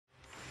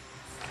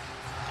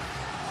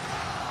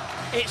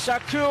It's a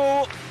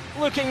cool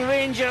looking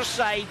Rangers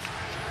side.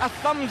 A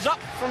thumbs up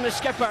from the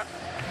skipper,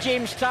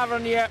 James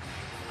Tavernier.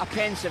 A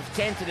pensive,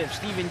 tentative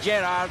Steven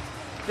Gerrard,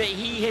 that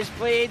he has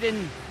played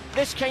in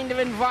this kind of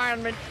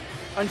environment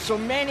on so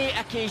many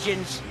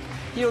occasions.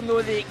 He'll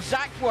know the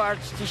exact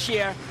words to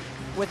share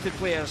with the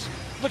players.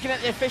 Looking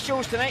at the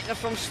officials tonight, they're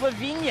from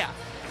Slovenia.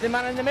 The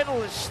man in the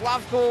middle is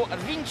Slavko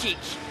Vincic.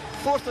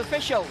 Fourth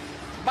official,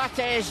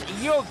 Batez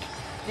Jug.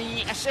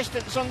 The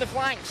assistants on the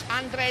flanks,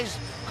 Andres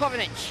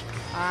Kovanic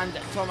and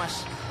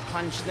Thomas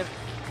Pančnević.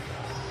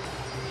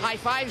 High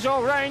fives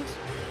all round.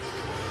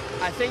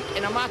 I think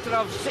in a matter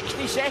of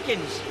 60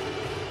 seconds,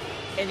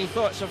 any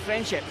thoughts of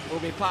friendship will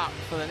be parked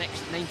for the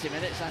next 90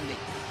 minutes, Andy.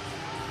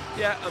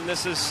 Yeah, and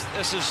this is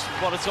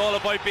what it's all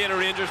about, being a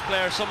Rangers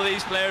player. Some of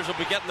these players will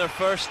be getting their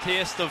first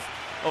taste of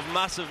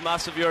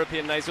massive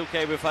European nights.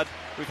 Okay, we've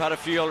had a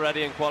few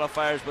already in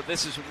qualifiers, but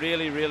this is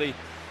really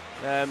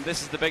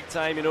this is the big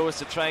time, you know. It's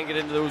to try and get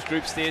into those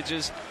group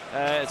stages.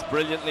 It's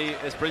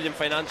brilliant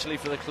financially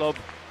for the club,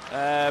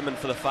 and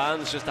for the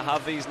fans. Just to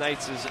have these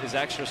nights is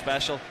extra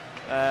special,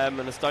 and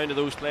it's down to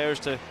those players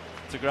to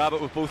grab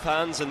it with both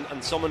hands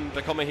and someone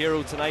become a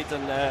hero tonight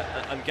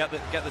and get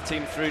the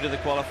team through to the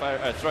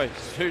qualifier,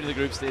 through to the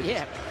group stages.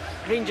 Yeah,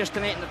 Rangers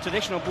tonight in the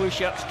traditional blue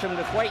shirts trimmed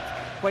with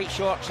white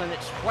shorts, and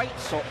it's white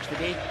socks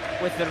today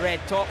with the red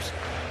tops.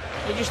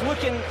 You're just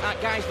looking at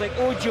guys like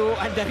Ojo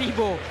and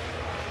Aribo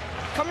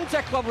coming to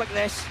a club like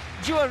this.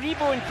 Joe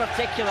Aribo in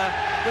particular,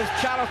 with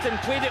Charlton,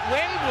 played at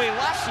Wembley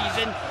last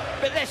season,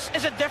 but this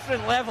is a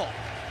different level.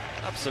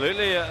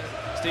 Absolutely.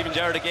 Steven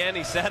Gerrard again,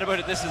 he said about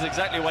it, this is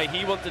exactly why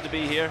he wanted to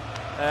be here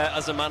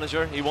as a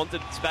manager. He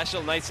wanted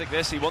special nights like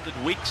this, he wanted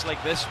weeks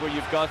like this where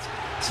you've got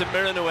St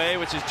Mirren away,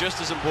 which is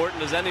just as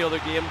important as any other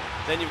game,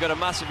 then you've got a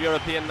massive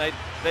European night,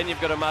 then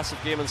you've got a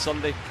massive game on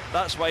Sunday.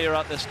 That's why you're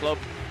at this club.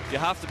 You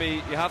have to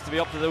be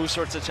up to those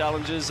sorts of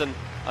challenges and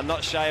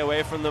not shy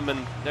away from them,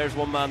 and there's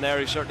one man there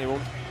who certainly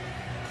won't.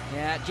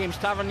 Yeah, James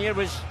Tavernier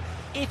was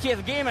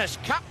 80th game as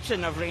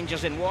captain of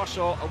Rangers in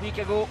Warsaw a week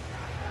ago,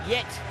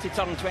 yet to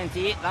turn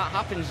 28. That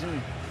happens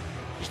in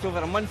just over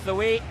a month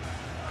away.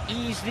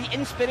 He's the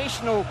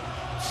inspirational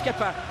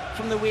skipper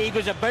from the way he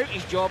goes about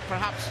his job.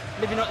 Perhaps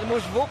maybe not the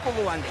most vocal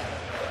though, Andy.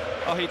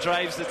 Oh, he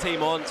drives the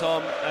team on,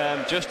 Tom,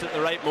 just at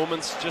the right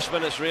moments, just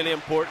when it's really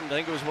important. I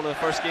think it was one of the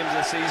first games of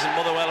the season,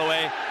 Motherwell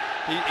away.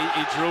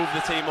 He drove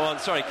the team on.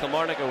 Sorry,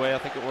 Kilmarnock away, I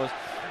think it was.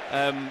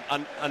 And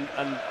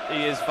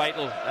he is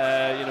vital,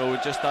 you know,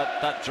 just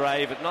that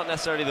drive. Not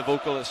necessarily the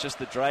vocal, it's just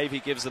the drive he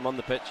gives them on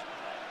the pitch.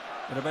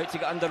 We're about to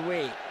get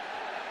underway.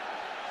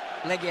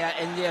 Legia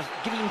in their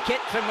green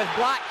kit trimmed with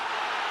black,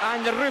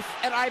 and the roof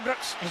at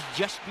Ibrox has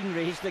just been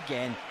raised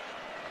again.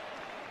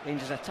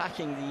 Rangers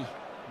attacking the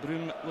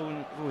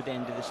Broomloan Road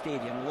end of the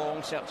stadium.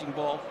 Long searching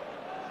ball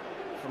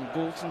from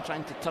Goldson,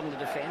 trying to turn the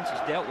defence.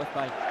 It's dealt with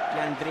by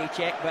Jan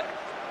Drejček, but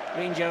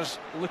Rangers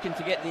looking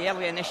to get the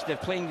early initiative,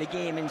 playing the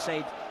game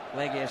inside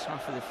Legia's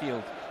half of the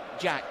field.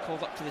 Jack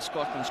called up to the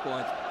Scotland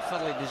squad,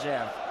 thoroughly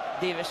deserved.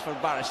 Davis for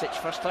Barisic,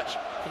 first touch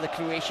for the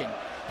Croatian.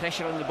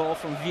 Pressure on the ball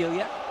from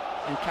Vilja,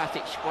 and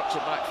Katic works it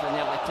back for an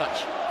early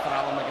touch for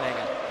Alan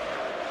McGregor.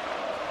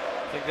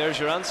 I think there's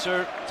your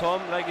answer, Tom.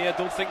 Legia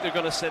don't think they're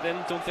going to sit in,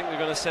 don't think they're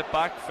going to sit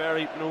back.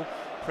 Very,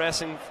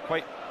 pressing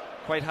quite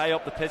high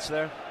up the pitch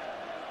there.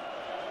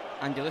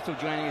 Andy Little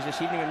joining us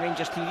this evening on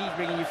Rangers TV,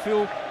 bringing you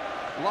full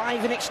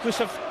live and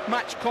exclusive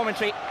match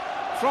commentary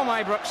from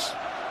Ibrox,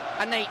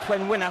 a night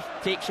when winner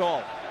takes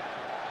all.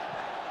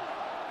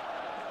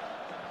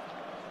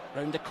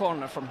 Round the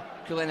corner from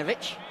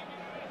Kulenovic.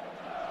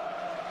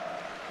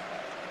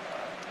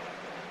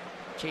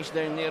 Chased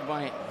down there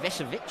by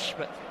Vesovic,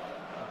 but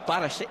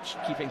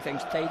Barisic keeping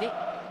things tidy.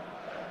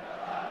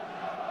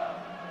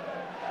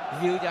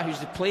 Vilja, who's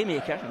the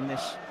playmaker in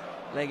this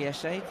Legia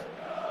side.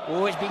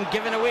 Oh, it's been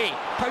given away.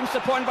 Pounced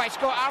upon by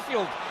Scott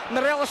Arfield.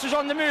 Morelos is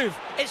on the move.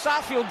 It's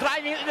Arfield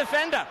driving at the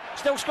defender.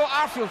 Still Scott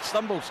Arfield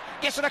stumbles.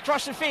 Gets it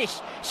across the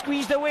face.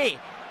 Squeezed away.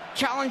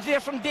 Challenge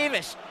there from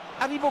Davis.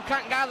 Aribo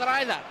can't gather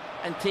either.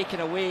 And taken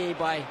away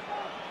by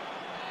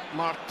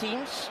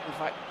Martins. In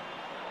fact,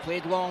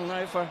 played long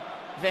now for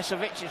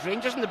Vesovic. It's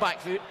Rangers in the back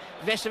foot.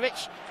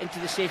 Vesovic into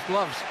the safe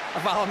gloves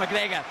of Alan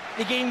McGregor.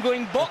 The game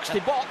going box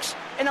to box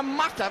in a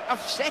matter of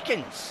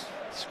seconds.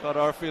 Scott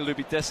Arfield would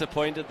be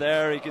disappointed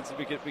there. We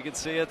could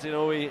see it,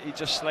 he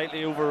just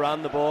slightly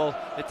overran the ball.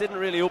 It didn't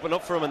really open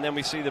up for him, and then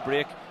we see the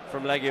break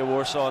from Legia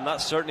Warsaw, and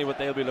that's certainly what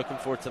they'll be looking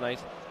for tonight.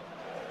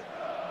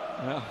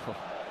 Well,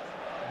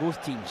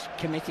 both teams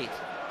committed.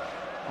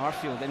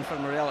 Arfield in for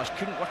Morelos,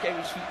 couldn't work out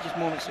his feet just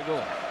moments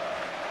ago.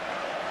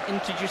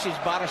 Introduces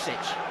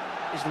Barisic.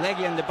 Is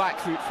Legia in the back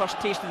foot. First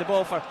taste of the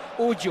ball for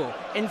Ojo.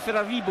 In for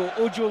Aribo.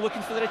 Ojo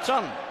looking for the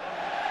return.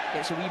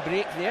 Gets a wee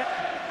break there.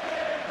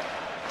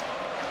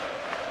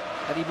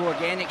 Aribo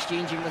again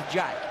exchanging with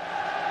Jack.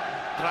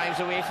 Drives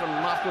away from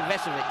Marko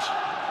Vesovic.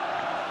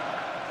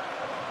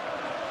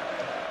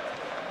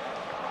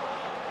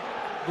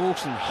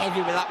 Goldson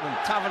heavy with that one.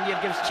 Tavernier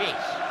gives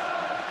chase.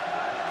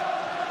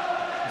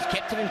 He's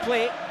kept it in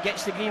play.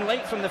 Gets the green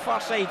light from the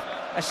far side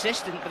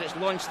assistant, but it's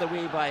launched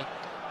away by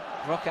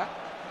Roca.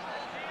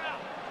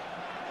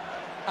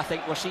 I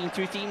think we're seeing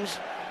two teams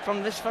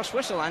from this first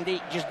whistle,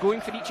 Andy, just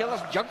going for each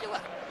other's jugular.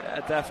 Yeah,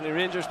 definitely.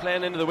 Rangers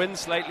playing into the wind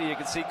slightly. You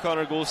can see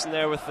Conor Golson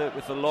there with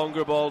the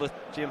longer ball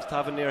that James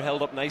Tavernier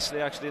held up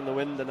nicely actually in the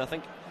wind, and I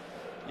think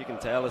you can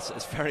tell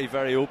it's very,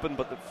 very open.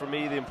 But for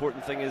me, the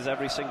important thing is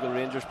every single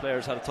Rangers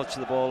player's had a touch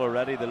of the ball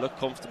already. They look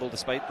comfortable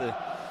despite the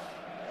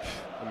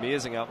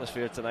amazing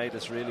atmosphere tonight.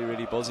 It's really,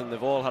 really buzzing.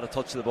 They've all had a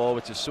touch of the ball,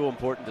 which is so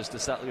important, just to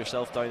settle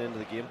yourself down into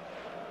the game.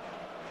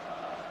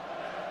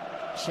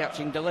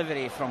 Searching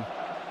delivery from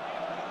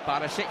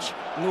Barisic,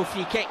 no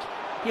free kick.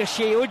 Here's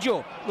Shea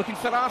Ojo looking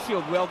for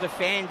Arfield, well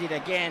defended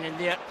again, and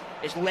there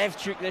it's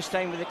Levchuk this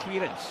time with the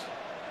clearance.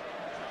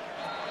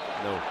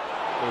 No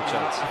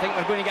chance. I think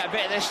we're going to get a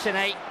bit of this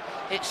tonight.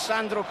 It's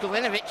Sandro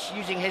Kulinovic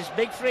using his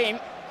big frame,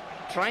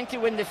 trying to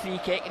win the free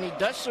kick, and he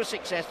does so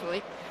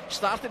successfully.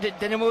 Started at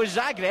Dinamo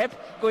Zagreb,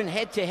 going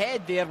head to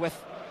head there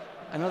with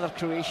another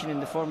Croatian in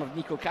the form of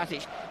Niko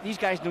Katic. These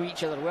guys know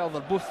each other well.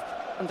 They're both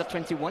under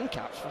 21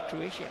 caps for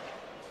Croatia.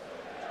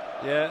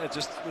 Yeah, it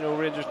just,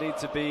 Rangers need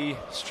to be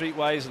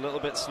streetwise a little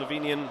bit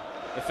Slovenian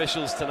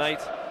officials tonight,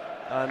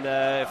 and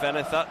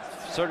if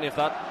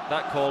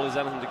that call is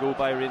anything to go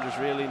by, Rangers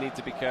really need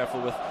to be careful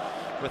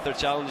with their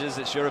challenges.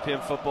 It's European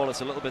football,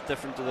 it's a little bit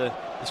different to the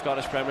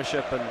Scottish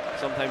Premiership, and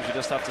sometimes you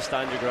just have to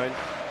stand your ground.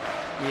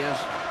 Here's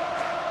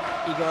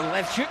Igor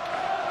Levchuk.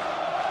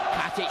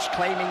 Katic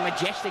climbing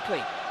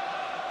majestically,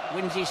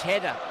 wins his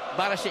header.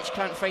 Barisic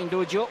can't find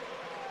Ojo.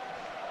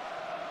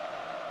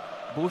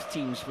 Both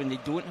teams, when they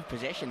don't have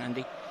possession,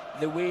 Andy,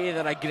 the way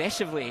they're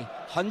aggressively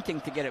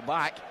hunting to get it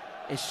back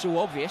is so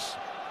obvious.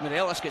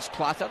 Morelos gets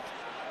clattered.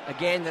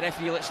 Again, the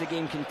referee lets the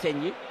game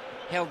continue.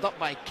 Held up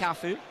by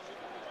Cafu.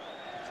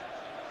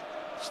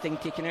 Sting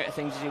taken out of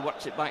things as he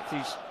works it back through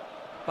his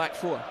back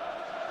four.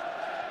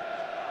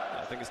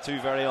 I think it's two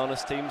very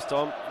honest teams,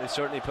 Tom. They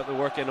certainly put the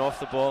work in off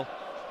the ball,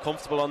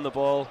 comfortable on the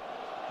ball,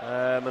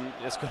 and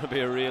it's going to be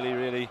a really,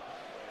 really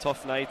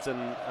tough night,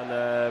 and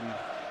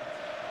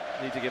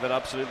need to give it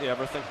absolutely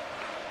everything.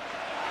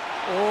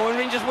 Oh, and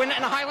Rangers win it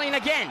in the high line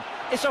again.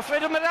 It's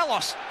Alfredo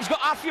Morelos. He's got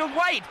Arfield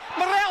wide.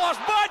 Morelos,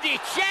 body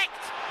checked.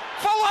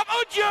 Follow up,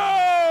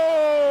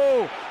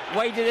 Ojo!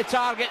 Wide of the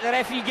target. The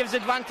referee gives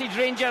advantage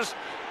Rangers.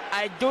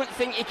 I don't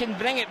think he can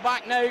bring it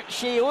back now.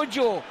 Shea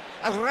Ojo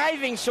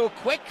arriving so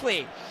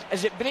quickly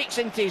as it breaks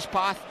into his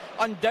path.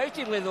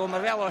 Undoubtedly, though,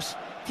 Morelos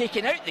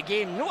taking out the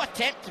game. No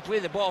attempt to play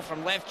the ball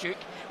from Levchuk,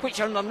 which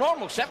under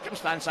normal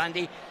circumstance,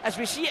 Andy, as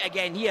we see it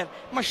again here,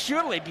 must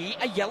surely be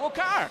a yellow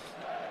card.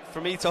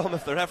 For me, Tom,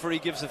 if the referee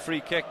gives a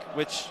free kick,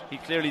 which he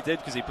clearly did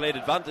because he played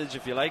advantage,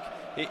 if you like,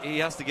 he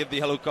has to give the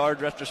yellow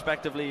card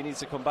retrospectively. He needs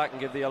to come back and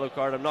give the yellow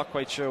card. I'm not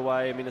quite sure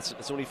why. I mean,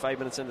 it's only 5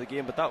 minutes into the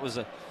game, but that was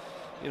a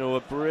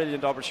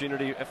brilliant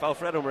opportunity. If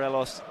Alfredo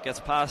Morelos gets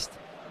past,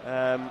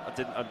 I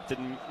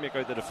didn't make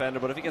out the defender,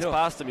 but if he gets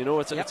past him,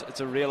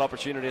 it's a real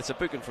opportunity. It's a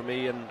booking for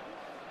me, and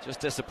just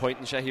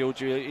disappointing. Shehi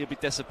Ojo, he'll be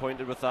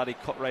disappointed with that. He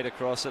cut right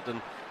across it,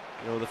 and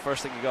the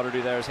first thing you got to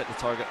do there is hit the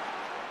target.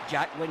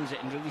 Jack wins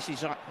it and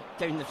releases up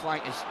down the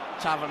flank as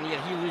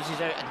Tavernier. He loses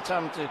out and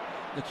turn to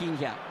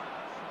Legia.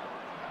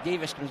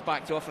 Davis comes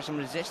back to offer some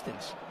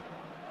resistance.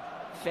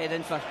 Fed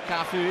in for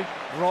Cafu,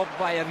 robbed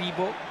by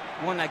Aribo.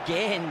 One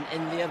again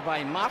in there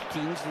by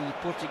Martins, the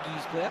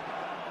Portuguese player.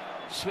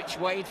 Switch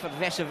wide for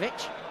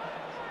Vesovic.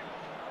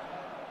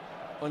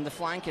 On the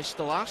flank is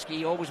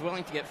Stolarski, always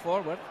willing to get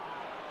forward.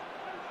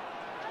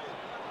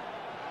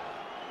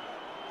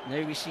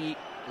 Now we see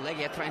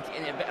Legia trying to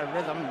get in a bit of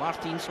rhythm.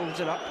 Martins holds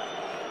it up.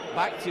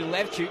 Back to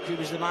Levchuk, who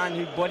was the man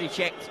who body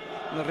checked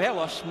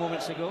Morelos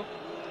moments ago.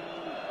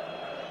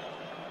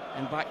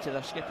 And back to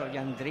their skipper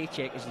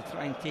Jandrejček as they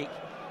try and take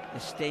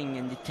the sting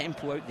and the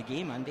tempo out the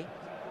game, Andy.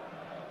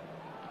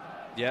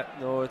 Yeah,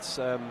 no, it's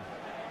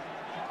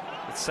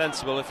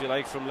sensible, if you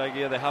like, from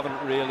Legia. They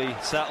haven't really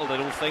settled, I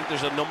don't think.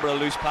 There's a number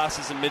of loose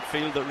passes in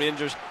midfield that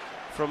Rangers,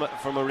 from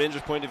a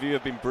Rangers point of view,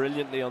 have been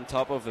brilliantly on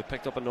top of. They've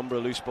picked up a number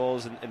of loose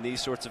balls in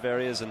these sorts of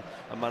areas and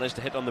managed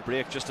to hit on the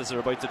break just as they're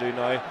about to do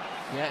now.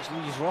 Yeah, it's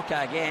Luis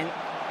Roca again,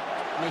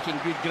 making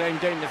good ground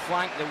down the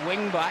flank. The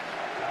wing back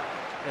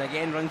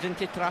again runs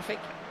into traffic.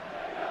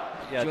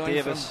 Yeah,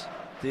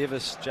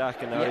 Davis,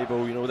 Jack and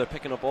Aribo, they're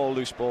picking up all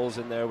loose balls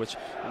in there, which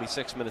only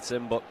 6 minutes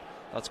in, but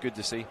that's good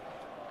to see.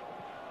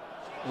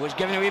 Oh, it's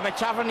given away by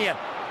Tavernier.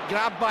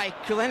 Grabbed by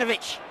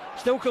Kulinovic.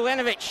 Still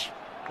Kulinovic.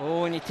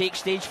 Oh, and he takes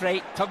stage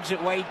fright, tugs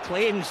it wide,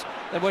 claims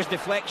there was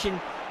deflection,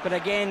 but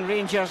again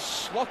Rangers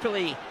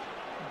sloppily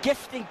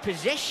gifting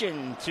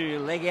possession to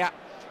Legia,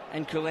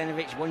 and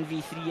Kulinovic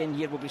 1v3 in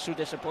here will be so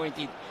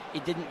disappointed he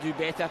didn't do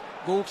better.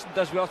 Golson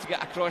does well to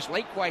get across,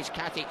 likewise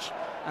Katic,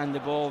 and the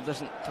ball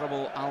doesn't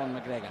trouble Alan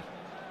McGregor.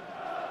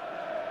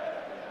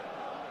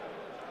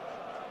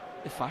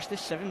 The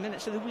fastest 7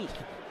 minutes of the week.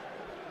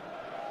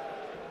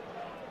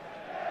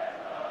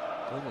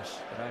 Golos,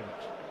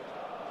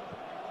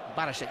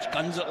 Barisic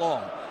guns it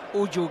long.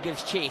 Ojo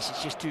gives chase,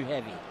 it's just too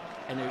heavy.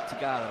 And out to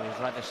gather is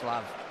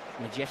Radislav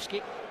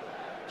Majewski.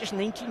 Just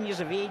 19 years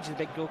of age, the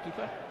big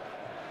goalkeeper.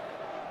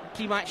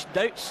 Pre-match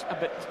doubts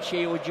about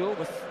Shea Ojo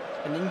with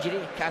an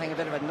injury, carrying a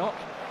bit of a knock.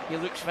 He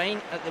looks fine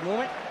at the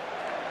moment.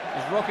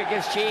 As Roca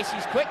gives chase,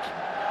 he's quick.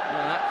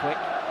 Not that quick.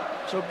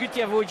 So good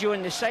to have Ojo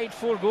on the side.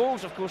 4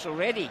 goals, of course,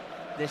 already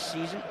this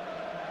season.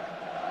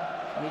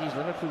 Made his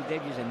Liverpool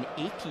debut as an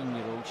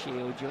 18-year-old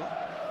Shea Ojo.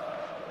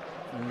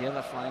 On the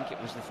other flank,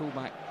 it was the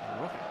fullback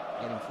Roca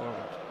getting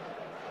forward.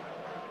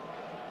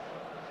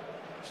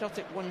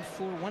 Celtic won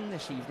 4-1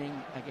 this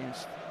evening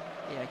against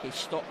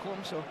Stockholm,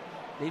 so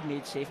they've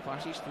made safe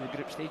passes to the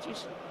group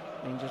stages.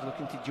 Rangers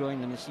looking to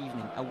join them this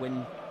evening. A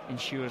win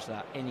ensures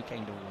that, any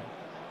kind of win.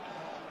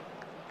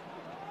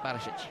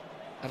 Barisic,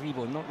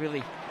 Aribo, not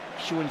really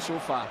showing so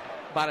far.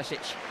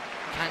 Barisic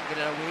can't get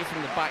it away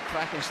from the back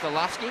track and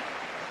Stolarski.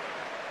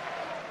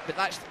 But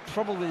that's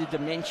probably the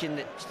dimension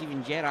that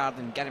Steven Gerrard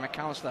and Gary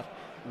McAllister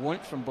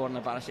want from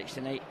Borna Barisic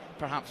tonight,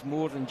 perhaps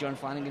more than John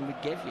Flanagan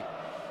would give you.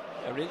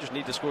 Yeah, Rangers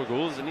need to score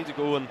goals. They need to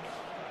go and...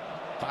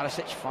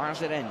 Barisic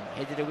fires it in,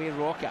 headed away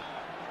Roca.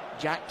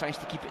 Jack tries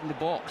to keep it in the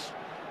box.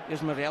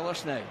 There's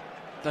Morelos now.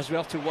 Does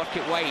well to work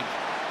it wide.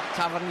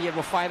 Tavernier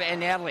will fire it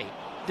in early.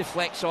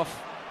 Deflects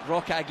off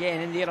Roca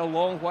again, in there a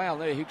long while.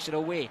 Now hooks it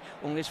away,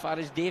 only as far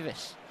as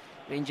Davis.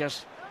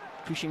 Rangers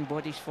pushing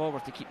bodies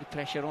forward to keep the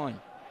pressure on.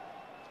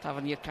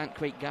 Tavernier can't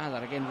quite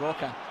gather. Again,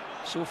 Roca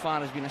so far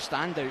has been a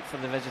standout for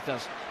the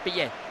visitors. But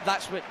yeah,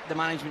 that's what the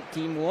management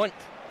team want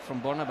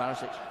from Borna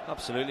Barisic.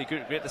 Absolutely,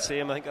 great to see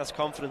him. I think that's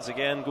confidence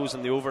again, goes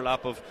in the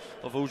overlap of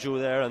Ojo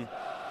there, and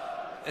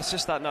it's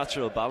just that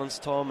natural balance,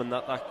 Tom, and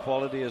that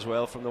quality as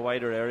well from the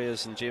wider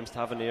areas, and James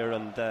Tavernier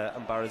and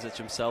Barisic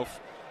himself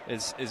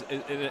is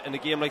in a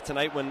game like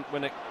tonight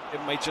when it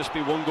might just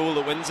be one goal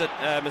that wins it.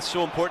 It's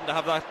so important to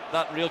have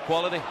that real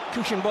quality.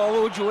 Cushion ball,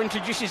 Ojo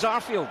introduces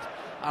Arfield.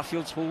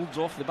 Arfield holds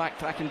off the back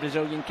tracking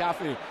Brazilian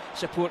Cafu.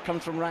 Support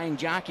comes from Ryan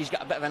Jack. He's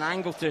got a bit of an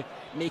angle to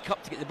make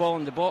up to get the ball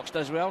in the box,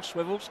 does well.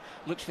 Swivels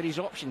looks for his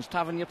options.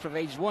 Tavernier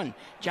provides one.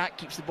 Jack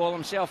keeps the ball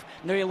himself.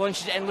 Now he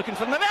launches it in looking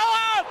for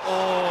Mavella.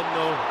 Oh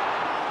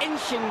no.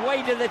 Inching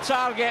wide of the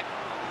target.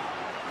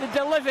 The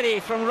delivery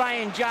from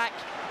Ryan Jack,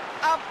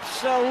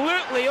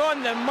 absolutely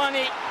on the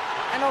money.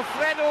 And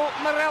Alfredo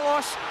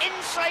Morelos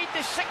inside the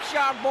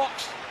 6-yard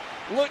box.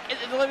 Look at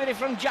the delivery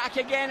from Jack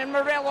again, and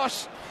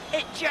Morelos,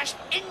 it just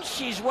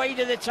inches wide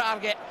of the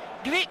target.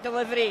 Great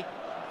delivery,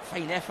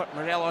 fine effort,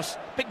 Morelos,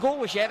 but goal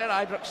was Gerard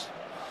Ibrox.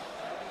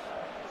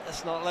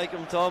 It's not like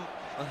him, Tom.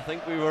 I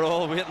think we were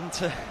all waiting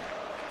to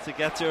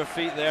get to our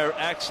feet there.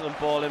 Excellent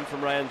ball in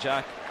from Ryan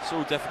Jack.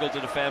 So difficult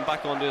to defend,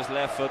 back onto his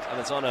left foot, and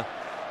it's on a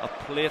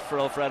plate for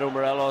Alfredo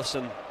Morelos,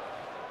 and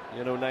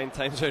 9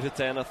 times out of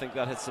 10 I think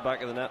that hits the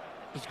back of the net.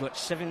 He's got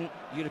 7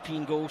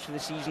 European goals for the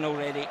season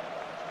already,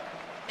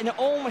 and it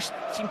almost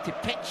seemed to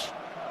pitch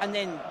and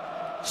then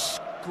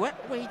squint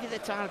wide of the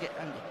target.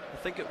 And I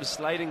think it was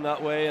sliding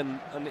that way,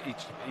 and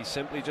he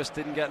simply just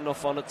didn't get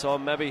enough on it,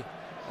 Tom. Maybe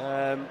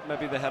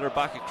the header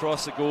back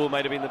across the goal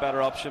might have been the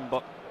better option,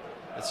 but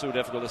it's so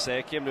difficult to say.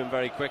 It came to him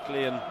very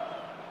quickly, and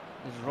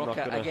there's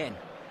Roca again.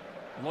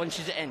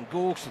 Launches it in.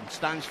 Golson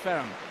stands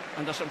firm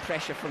under some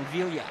pressure from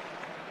Villa.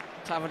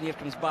 Tavernier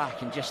comes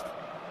back and just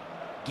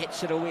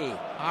gets it away.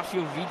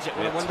 Arfield reads it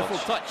with a wonderful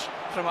touch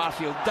from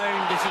Arfield.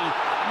 Down as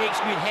he makes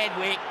good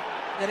headway.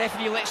 The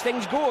referee lets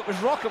things go. It was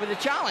Roca with the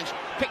challenge.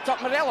 Picked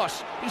up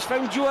Morelos. He's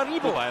found Joe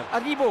Aribo.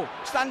 Aribo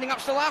standing up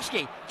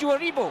Stolarski. Joe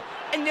Aribo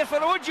in there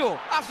for Ojo.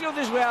 Arfield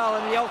as well,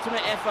 and the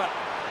ultimate effort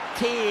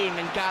tame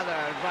and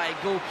gathered by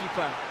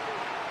goalkeeper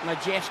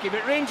Majewski.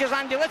 But Rangers,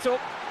 Andy Little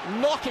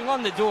knocking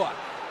on the door.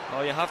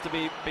 Oh, you have to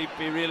be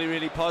really,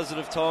 really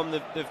positive, Tom.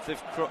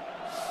 They've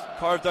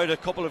carved out a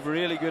couple of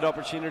really good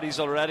opportunities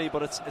already,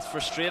 but it's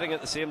frustrating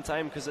at the same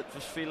time, because it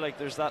just feels like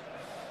there's that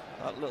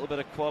little bit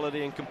of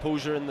quality and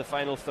composure in the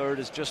final third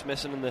is just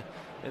missing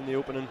in the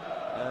opening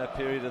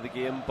period of the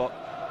game. But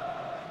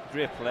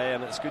great play,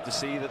 and it's good to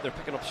see that they're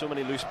picking up so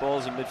many loose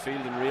balls in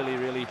midfield and really,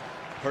 really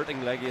hurting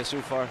Legia so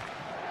far.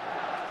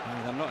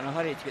 And they're not in a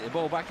hurry to get the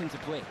ball back into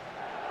play.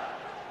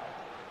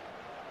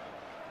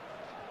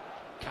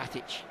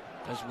 Katic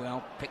does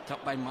well, picked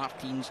up by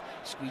Martins,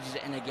 squeezes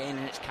it in again,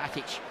 and it's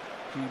Katic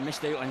who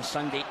missed out on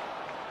Sunday.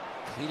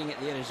 Clearing it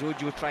there as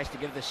Ojo tries to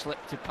give the slip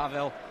to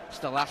Pavel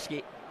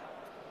Stolarski.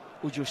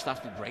 Ojo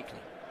started brightly.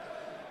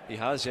 He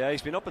has, yeah.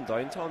 He's been up and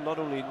down, Tom. Not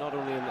only in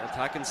the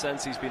attacking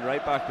sense, he's been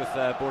right back with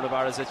Borna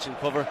Barisic in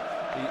cover.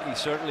 He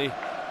certainly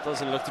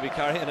doesn't look to be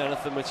carrying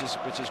anything, which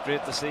is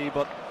great to see.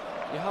 But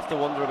you have to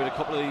wonder about a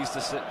couple of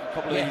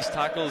these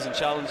tackles and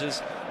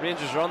challenges.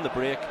 Rangers are on the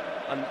break,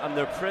 and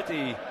they're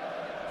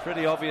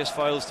pretty obvious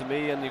fouls to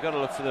me, and you've got to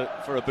look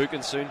for a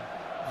booking soon.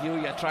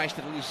 Villa tries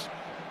to release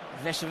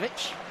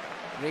Vesovic.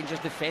 Rangers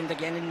defend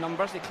again in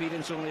numbers. The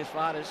clearance only as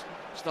far as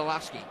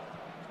Stolarski,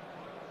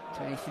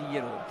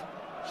 23-year-old,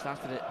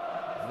 started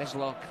at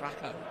Wisła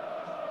Krakow.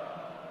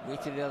 Way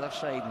to the other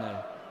side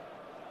now.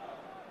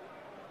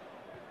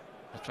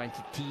 They're trying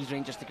to tease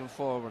Rangers to come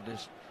forward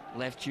as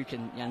Levchuk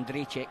and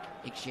Jandrzejczyk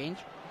exchange.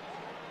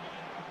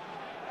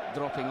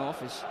 Dropping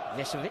off is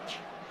Vesovic.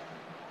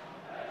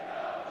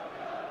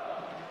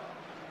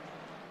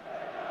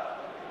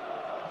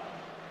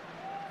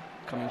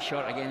 Coming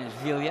short again is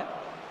Villa.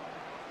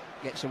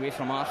 Gets away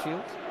from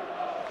Arfield.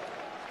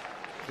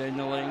 down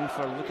the line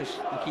for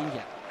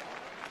Legia.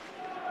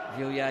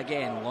 Legia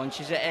again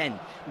launches it in,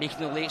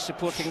 making a late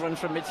supporting run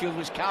from midfield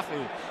was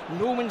Cafu.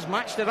 No one's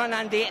matched the run,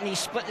 Andy, and he's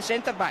split the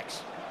centre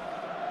backs.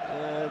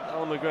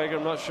 Alan McGregor,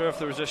 I'm not sure if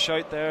there was a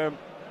shout there.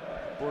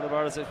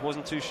 Borna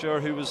wasn't too sure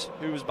who was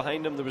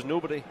behind him. There was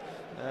nobody,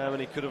 and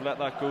he could have let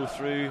that go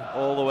through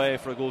all the way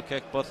for a goal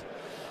kick. But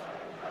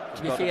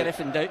to be fair, if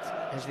in doubt,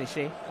 as they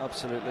say.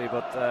 Absolutely,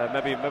 but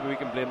maybe we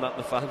can blame that on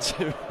the fans.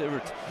 They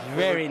were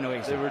very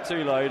noisy. They were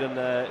too loud, and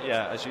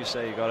as you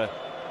say, you got to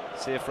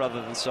safe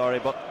rather than sorry.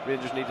 But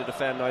Rangers need to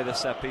defend now this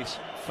set piece.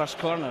 First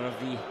corner of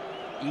the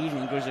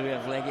evening goes the way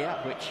of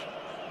Legia, which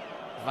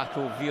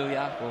Vaco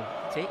Vilja will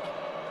take.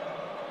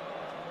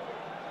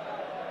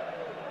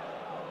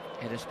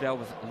 Had a spell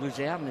with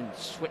Luzern in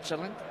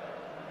Switzerland.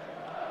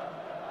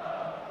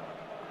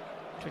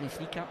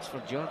 23 caps for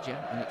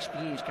Georgia, an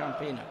experienced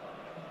campaigner.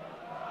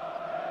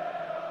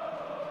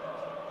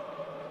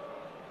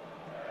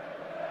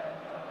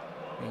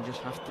 Rangers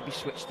have to be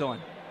switched on,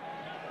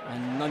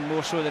 and none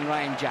more so than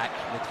Ryan Jack,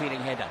 the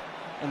clearing header.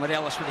 And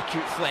Morelos with a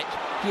cute flick.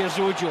 Here's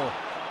Ojo.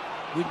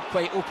 Wouldn't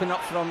quite open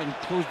up from and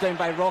closed down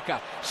by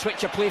Roca.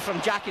 Switch of play from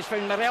Jack has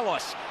found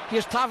Morelos.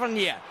 Here's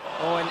Tavernier.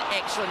 Oh, an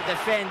excellent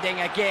defending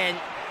again.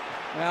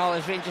 Well,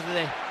 as Rangers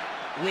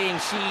are laying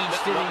siege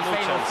to the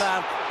final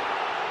third.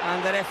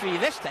 And the referee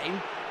this time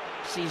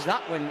sees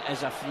that one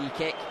as a free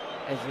kick,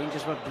 as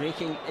Rangers were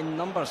breaking in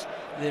numbers.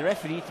 The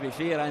referee, to be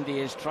fair, Andy,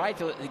 has tried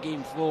to let the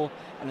game flow,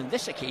 and on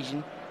this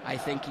occasion I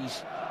think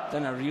he's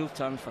done a real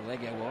turn for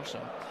Legia Warsaw.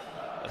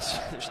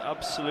 There's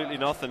absolutely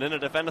nothing in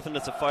it. If anything,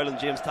 it's a foul on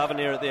James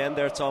Tavernier at the end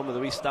there, Tom, with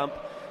a wee stamp.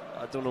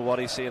 I don't know what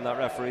he's saying, that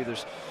referee.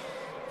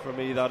 For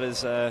me, that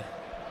is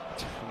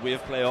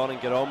wave play on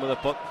and get on with it.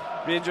 But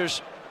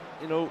Rangers,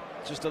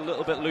 just a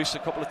little bit loose a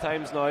couple of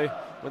times now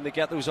when they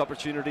get those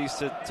opportunities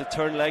to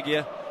turn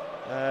Legia.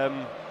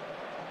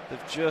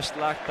 They've just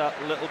lacked that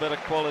little bit of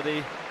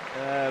quality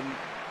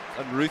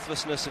and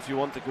ruthlessness if you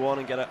want to go on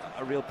and get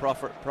a real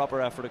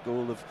proper effort at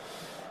goal.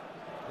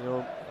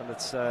 And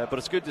it's but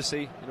it's good to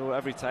see.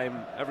 Every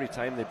time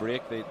they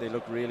break, they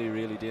look really,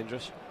 really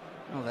dangerous.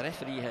 Well, the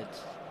referee had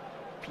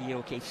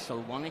PLK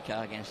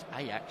Salonika against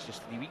Ajax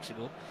just 3 weeks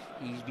ago.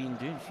 He's been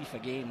doing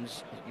FIFA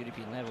games at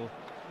European level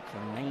for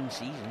 9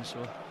 seasons,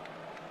 so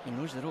he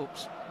knows the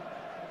ropes.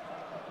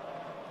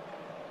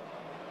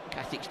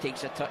 Katic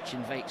takes a touch,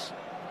 invites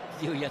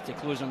Delia to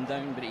close him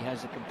down, but he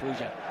has the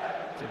composure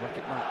to work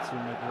it back to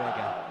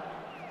McGregor.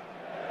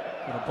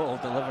 A ball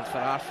delivered for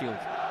Arfield.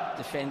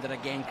 Defender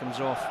again comes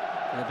off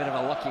with a bit of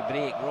a lucky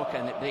break, Roca,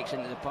 and it breaks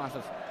into the path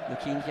of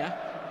Legia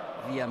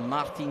via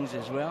Martins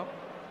as well.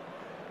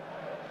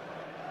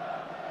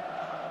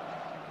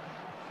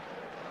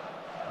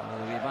 All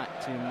the way back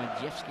to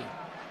Majewski.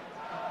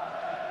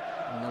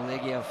 And the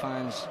Legia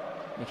fans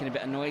making a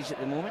bit of noise at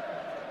the moment.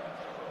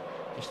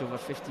 Just over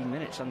 15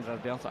 minutes under our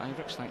belt at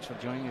Ibrox. Thanks for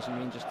joining us on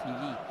Rangers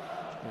TV.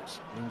 It's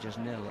Rangers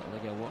 0 at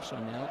Legia Warsaw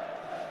 0.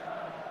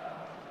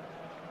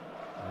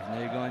 We've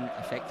now gone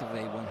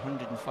effectively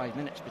 105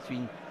 minutes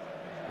between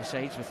the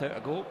sides without a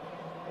goal.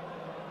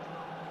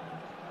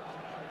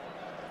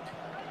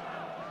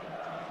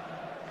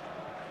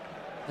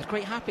 They're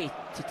quite happy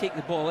to take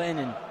the ball in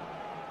and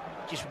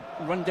just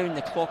run down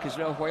the clock as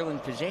well while in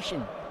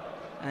possession.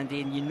 And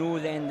then you know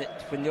then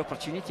that when the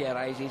opportunity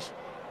arises,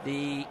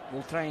 they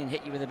will try and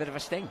hit you with a bit of a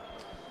sting.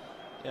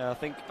 Yeah, I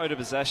think out of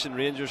possession,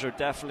 Rangers are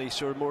definitely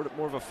sort of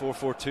more of a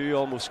 4-4-2.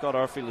 Almost Scott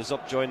Arfield is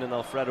up joining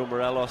Alfredo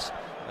Morelos,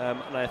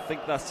 and I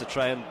think that's to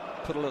try and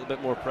put a little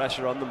bit more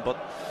pressure on them. But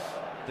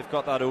they've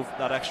got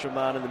that extra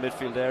man in the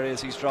midfield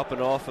areas. He's dropping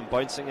off and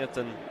bouncing it,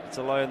 and it's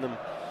allowing them,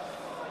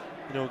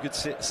 good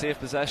safe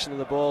possession of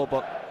the ball.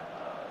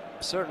 But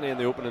certainly in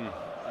the opening.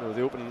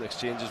 The opening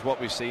exchanges,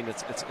 what we've seen,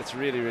 it's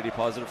really, really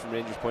positive from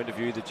Rangers' point of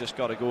view. They've just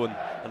got to go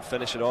and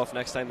finish it off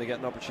next time they get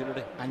an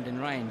opportunity. And in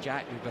Ryan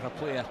Jack, we've got a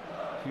player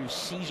who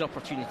sees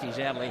opportunities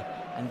early,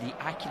 and the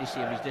accuracy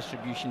of his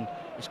distribution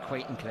is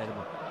quite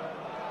incredible.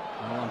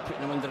 Well, I'm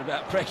putting him under a bit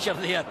of pressure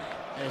there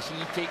as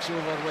he takes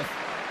over with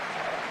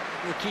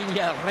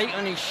Legia right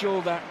on his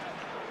shoulder.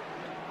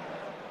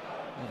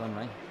 Well done,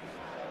 Ryan.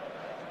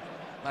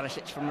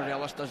 Barisic from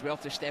Morelos does well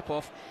to step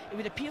off. It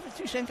would appear the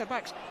two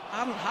centre-backs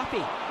aren't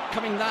happy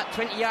coming that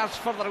 20 yards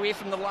further away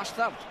from the last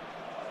third.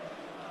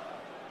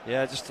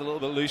 Yeah, just a little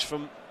bit loose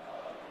from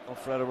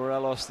Alfredo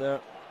Morelos there.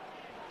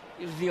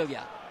 Here's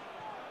Vilja.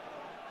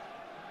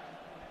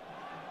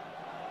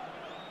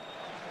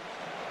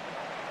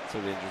 It's a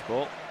Rangers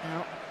ball.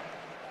 Now,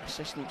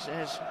 assistant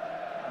says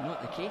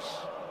not the case.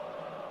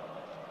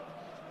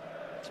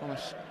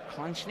 Thomas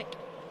Klančnik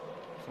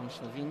from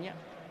Slovenia,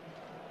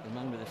 the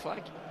man with the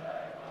flag.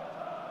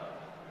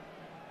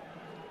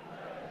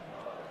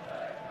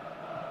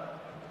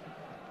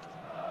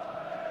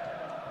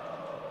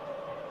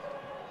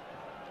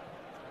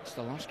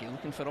 Stolowski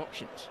looking for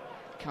options.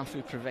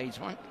 Cafu provides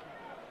one.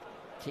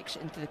 Takes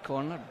it into the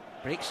corner.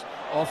 Breaks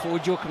off.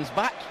 Ojo comes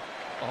back.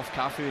 Off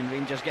Cafu, and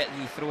Rangers get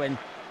the throw in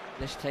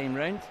this time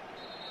round.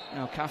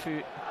 Now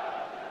Cafu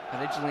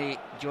originally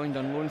joined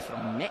on loan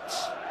from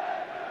Metz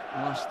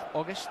last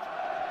August.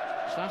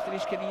 Started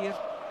his career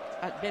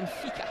at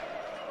Benfica.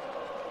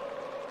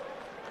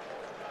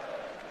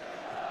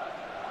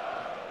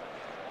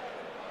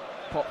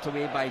 Popped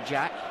away by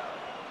Jack.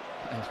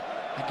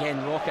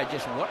 Again, Roca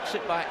just works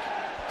it back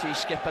to his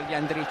skipper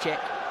Jandricek.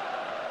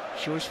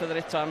 Shows for the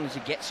return as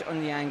he gets it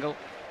on the angle.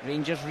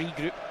 Rangers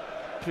regroup,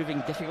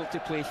 proving difficult to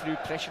play through,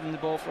 pressuring the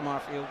ball from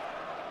Arfield.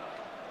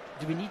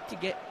 Do we need to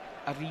get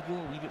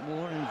Aribo a wee bit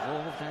more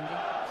involved, Andy?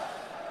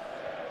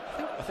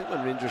 I think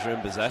when Rangers are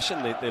in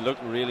possession, they look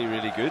really,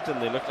 really good,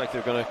 and they look like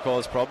they're going to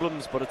cause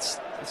problems, but it's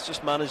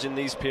just managing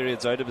these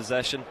periods out of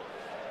possession.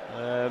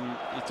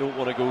 You don't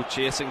want to go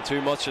chasing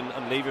too much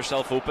and leave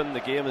yourself open. The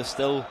game is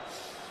still,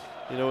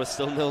 it's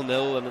still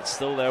 0-0, and it's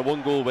still there.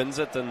 One goal wins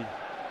it, and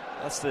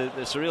it's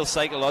a real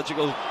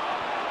psychological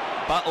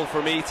battle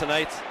for me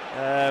tonight.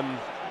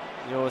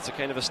 It's a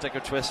kind of a stick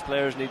or twist.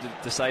 Players need to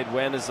decide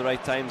when is the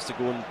right times to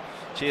go and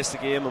chase the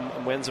game,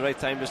 and when's the right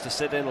time just to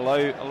sit in, allow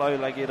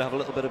Legia to have a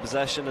little bit of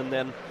possession, and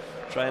then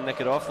try and nick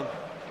it off them.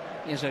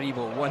 Here's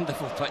Aribo,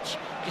 wonderful touch.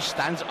 Just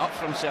stands up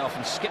for himself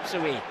and skips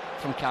away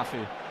from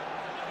Cafu.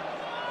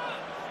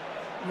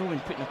 No one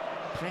putting a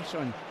press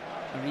on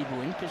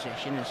Aribo in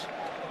possession as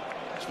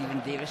Stephen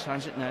Davis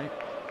has it now.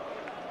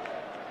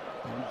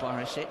 And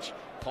Barisic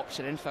pops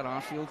it in for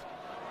Arfield.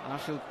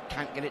 Arfield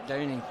can't get it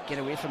down and get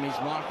away from his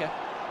marker.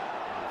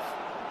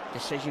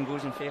 Decision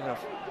goes in favour of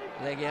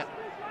Legia.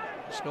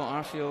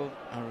 Scott Arfield,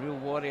 a real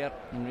warrior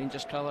in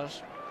Rangers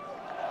colours,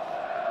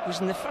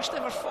 was in the first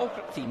ever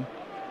Falkirk team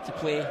to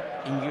play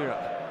in Europe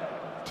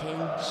 10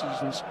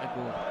 seasons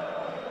ago.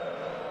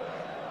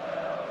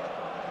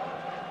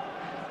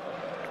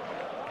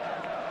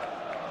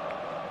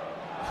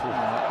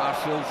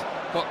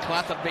 Arfield got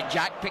clattered, but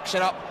Jack picks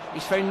it up.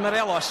 He's found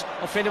Morelos,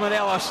 Alfredo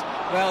Morelos.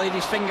 Well, he had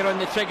his finger on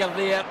the trigger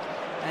there,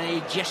 and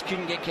he just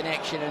couldn't get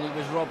connection, and he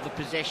was robbed of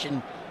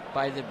possession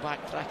by the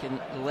backtracking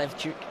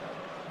Levchuk.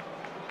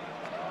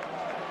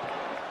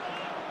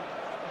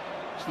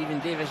 Stephen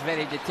Davis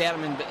very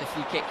determined, but the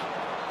free kick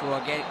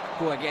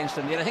go against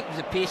him there. I think it was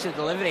the pace of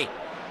delivery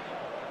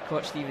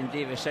caught Stephen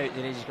Davis out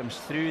there as he comes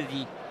through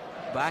the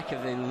back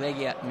of the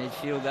Legia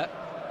midfielder.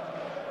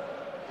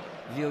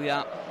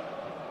 Villa,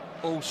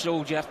 old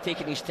soldier,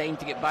 taking his time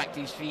to get back to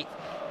his feet.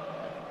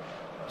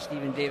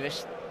 Stephen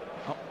Davis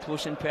up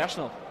close and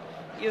personal.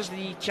 Here's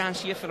the chance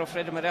here for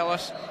Alfredo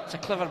Morelos. It's a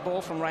clever ball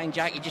from Ryan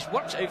Jack. He just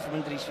works out from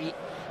under his feet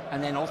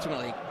and then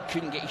ultimately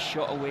couldn't get his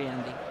shot away,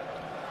 Andy.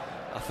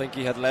 I think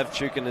he had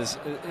Levchuk in his,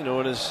 in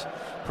his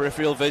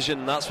peripheral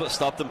vision, and that's what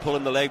stopped him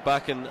pulling the leg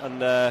back and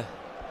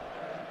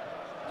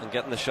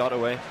getting the shot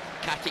away.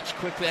 Katic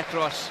quickly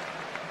across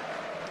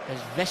as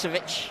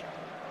Visevic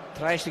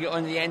tries to get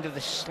on the end of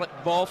the slip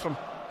ball from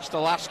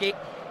Stolarski.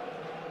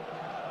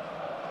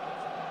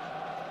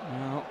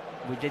 Well,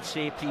 we did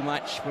say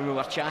pre-match when we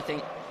were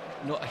chatting,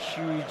 not a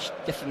huge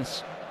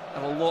difference,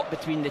 a lot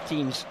between the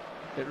teams,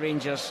 but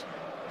Rangers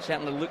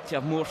certainly look to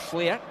have more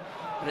flair.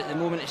 But at the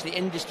moment it's the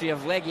industry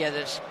of Legia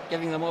that's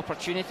giving them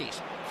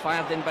opportunities.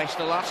 Fired in by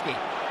Stolarski.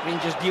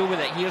 Rangers deal with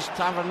it. Here's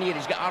Tavernier,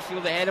 he's got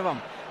Arfield ahead of him.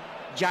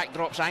 Jack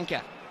drops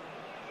anchor.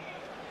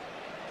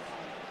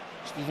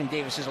 Stephen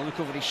Davis has a look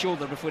over his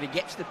shoulder before he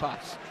gets the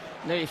pass.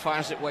 Now he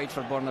fires it wide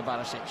for Borna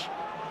Barisic.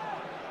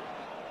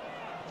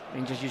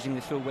 Rangers using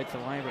the full width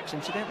of Ibrox.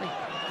 Incidentally,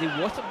 they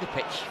watered the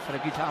pitch for a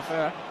good half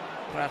hour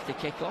prior to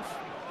kick-off.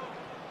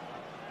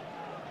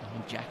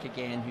 And Jack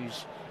again,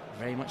 who's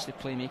very much the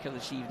playmaker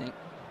this evening.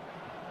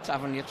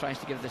 Tavernier tries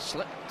to give the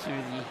slip to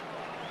the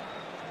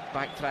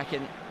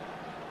backtracking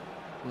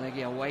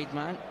Legia wide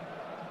man.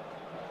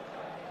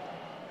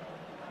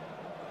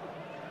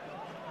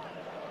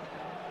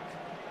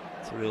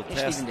 It's a real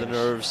test of the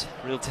nerves.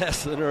 Real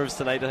test of the nerves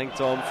tonight, I think,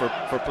 Tom,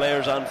 for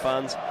players and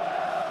fans.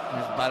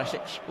 As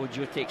Barisic,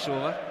 Ojo takes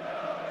over.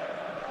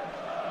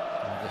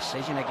 And the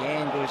decision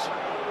again goes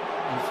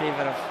in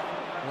favour of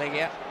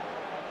Legia.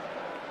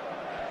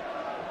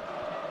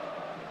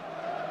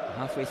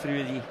 Halfway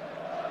through the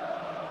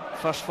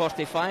first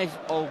 45,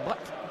 all but.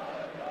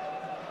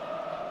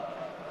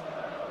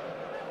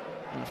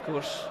 And of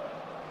course,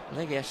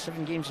 Legia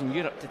 7 games in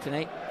Europe to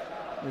tonight,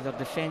 with their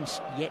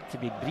defence yet to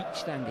be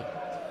breached, Andy.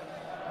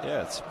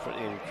 Yeah, it's a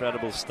pretty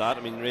incredible stat.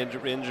 I mean,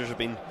 Rangers have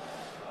been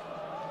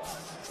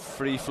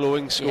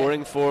free-flowing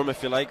scoring form,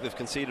 if you like. They've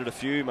conceded a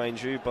few,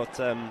 mind you, but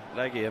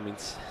Legia, I mean,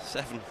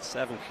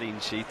 seven clean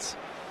sheets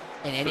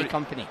in any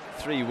company.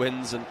 3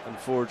 wins and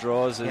 4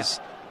 draws is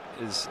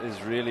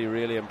really,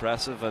 really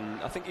impressive,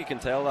 and I think you can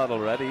tell that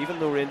already. Even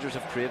though Rangers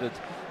have created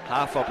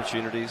half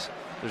opportunities,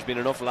 there's been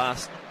enough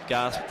last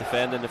gasp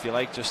defending, if you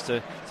like, just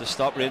to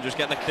stop Rangers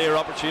getting a clear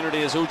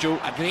opportunity as Ojo.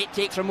 A great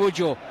take from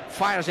Ojo,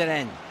 fires it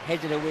in,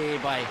 headed away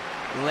by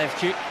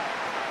Levchuk.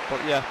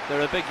 But yeah,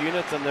 they're a big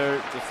unit and they're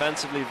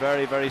defensively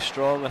very, very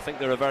strong. I think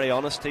they're a very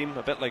honest team,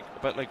 a bit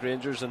like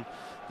Rangers, and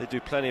they do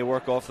plenty of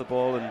work off the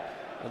ball and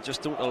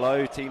just don't allow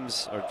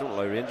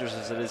Rangers,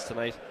 as it is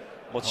tonight,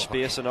 much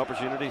space and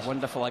opportunities.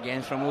 Wonderful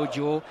again from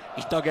Ojo.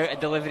 He's dug out a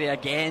delivery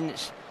again.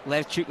 It's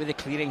Levchuk with a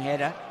clearing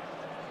header.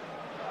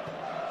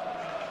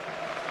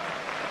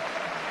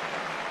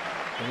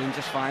 The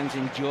Rangers fans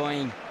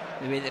enjoying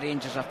the way the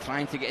Rangers are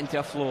trying to get into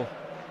a flow.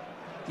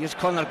 Here's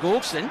Connor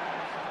Goldston.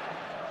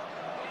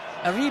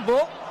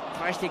 Aribo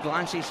tries to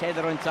glance his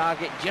header on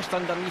target, just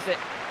underneath it.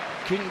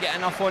 Couldn't get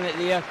enough on it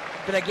there.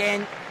 But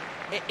again,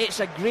 it's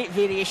a great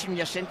variation when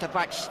your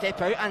centre-backs step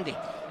out, Andy.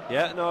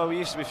 Yeah, no,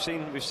 we've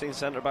seen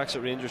centre-backs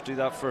at Rangers do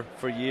that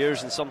for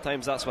years, and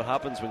sometimes that's what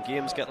happens when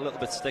games get a little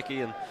bit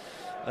sticky and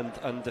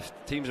if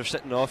teams are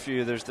sitting off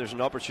you, there's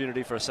an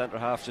opportunity for a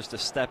centre-half just to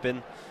step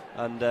in.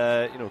 And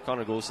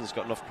Connor Goldston's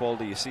got enough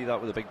quality. You see that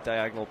with the big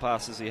diagonal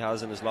passes he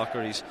has in his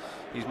locker. He's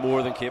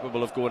more than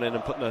capable of going in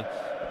and putting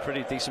a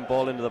pretty decent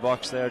ball into the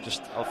box there.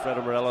 Just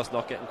Alfredo Morelos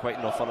not getting quite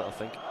enough on it, I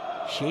think.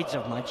 Shades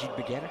of Majid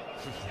Bagheera.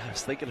 Yeah, I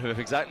was thinking of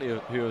exactly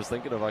who I was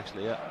thinking of,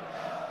 actually. Yeah.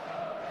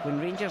 When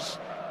Rangers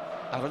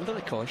are under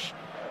the cosh,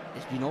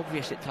 it's been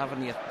obvious that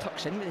Tavernier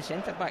tucks in with the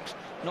centre-backs.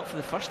 Not for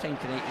the first time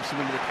tonight. We've seen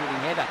him with a clearing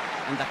header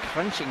and a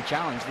crunching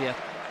challenge there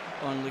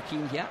on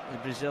Legia, the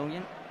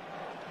Brazilian.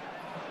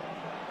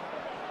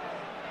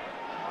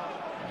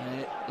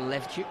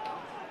 Levchuk.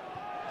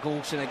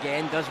 Golson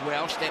again does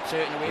well, steps out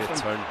and away from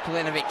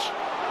Plenovic.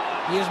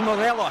 Here's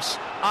Morelos.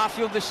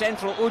 Arfield the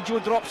central. Ojo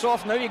drops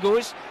off. Now he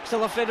goes.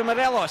 Still Alfredo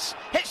Morelos.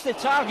 Hits the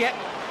target.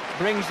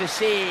 Brings the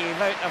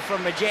save out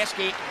from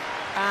Majeski.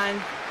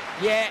 And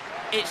yeah,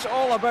 it's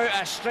all about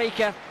a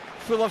striker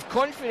full of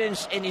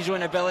confidence in his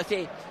own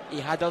ability. He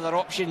had other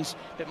options,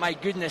 but my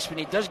goodness, when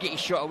he does get his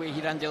shot away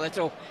here, Andy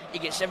Little, he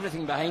gets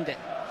everything behind it.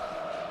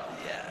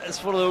 Yeah,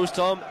 it's one of those,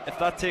 Tom. If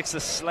that takes the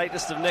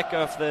slightest of nick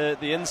off the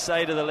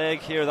inside of the leg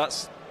here,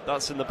 that's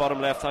in the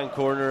bottom left-hand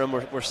corner, and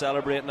we're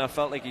celebrating. I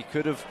felt like he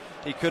could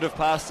have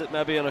passed it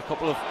maybe on a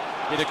couple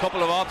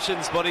of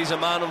options, but he's a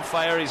man on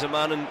fire. He's a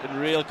man in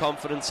real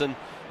confidence, and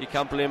you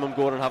can't blame him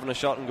going and having a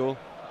shot and goal.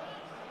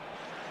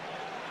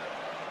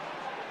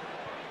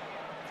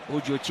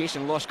 Ojo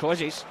chasing lost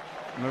causes.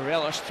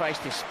 Morelos tries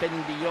to spin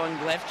beyond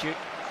Levchuk.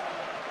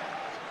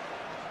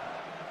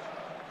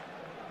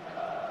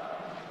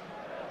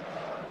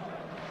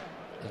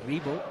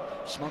 Rebo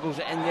smuggles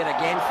it in there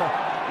again for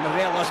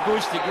Morelos,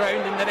 goes to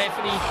ground, and the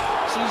referee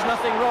sees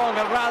nothing wrong,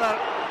 or rather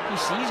he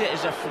sees it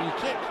as a free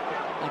kick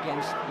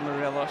against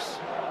Morelos.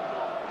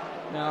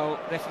 Now,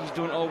 referees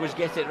don't always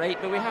get it right,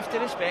 but we have to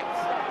respect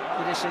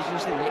the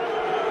decisions they make.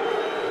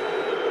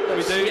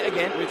 Let's see it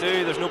again. We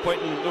do. There's no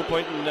point in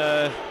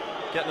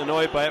getting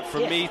annoyed by it. For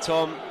me,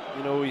 Tom,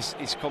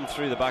 he's come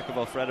through the back of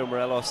Alfredo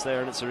Morelos there,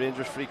 and it's a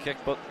Rangers free kick,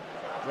 but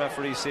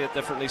referees see it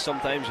differently.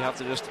 Sometimes you have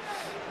to just,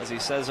 as he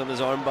says on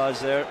his arm badge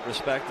there,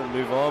 respect and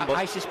move on. But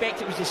I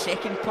suspect it was the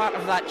second part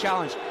of that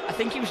challenge. I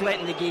think he was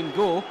letting the game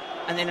go,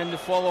 and then in the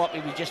follow-up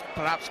he was just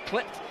perhaps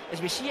clipped.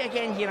 As we see it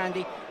again here,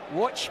 Andy,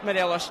 watch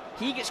Morelos.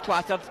 He gets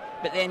clattered,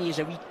 but then he's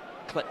a wee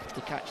clip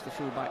to catch the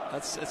full-back.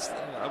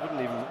 I wouldn't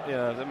even.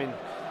 Yeah, I mean,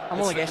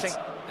 I'm only guessing.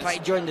 Try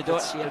to join the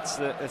dots here.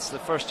 It's the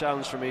first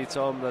challenge for me,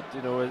 Tom, that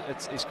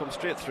he's come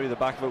straight through the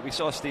back of it. We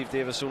saw Steve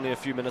Davis only a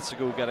few minutes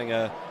ago getting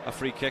a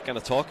free kick and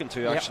a talking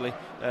to, actually,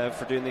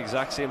 for doing the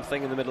exact same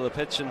thing in the middle of the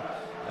pitch. And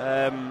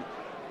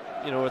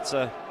it's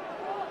a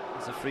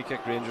free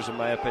kick, Rangers, in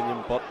my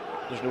opinion. But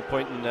there's no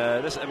point in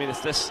this. I mean,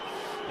 it's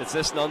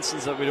this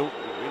nonsense that we don't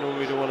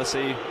want to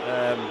see.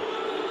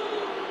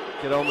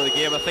 Get on with the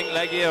game. I think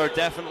Legia are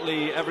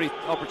definitely, every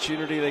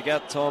opportunity they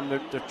get, Tom,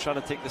 they're trying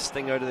to take the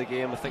sting out of the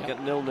game. I think at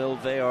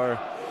 0-0 they're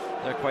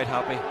quite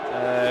happy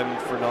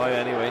for now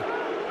anyway.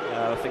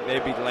 I think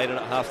they'd be delighted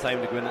at half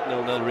time to go in at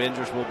 0-0.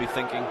 Rangers will be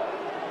thinking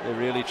they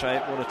really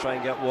want to try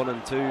and get 1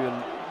 and 2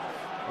 and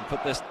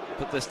put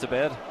this to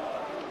bed.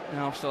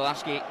 Now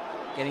Stolarski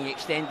getting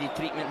extended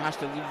treatment, has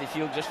to leave the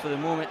field just for the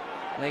moment.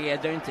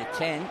 Legia down to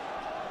 10.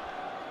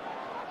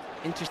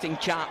 Interesting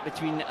chat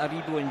between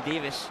Aribo and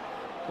Davis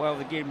while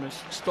the game was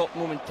stopped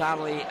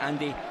momentarily. And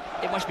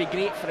it must be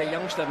great for a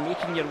youngster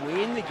making your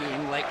way in the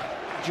game like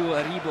Joe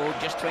Aribo,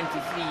 just 23,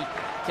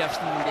 to have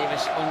Stephen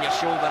Davis on your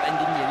shoulder and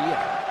in your ear.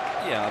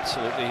 Yeah,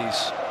 absolutely.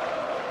 He's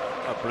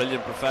a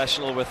brilliant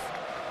professional with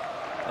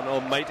an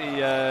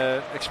almighty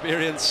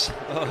experience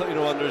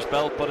under his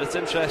belt. But it's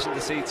interesting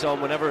to see,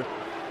 Tom, whenever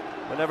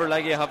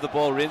Legia have the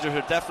ball, Rangers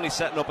are definitely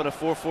setting up in a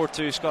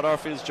 4-4-2. Scott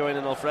Arfield's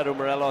joining Alfredo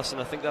Morelos, and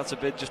I think that's a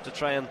bit just to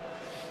try and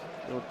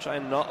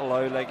not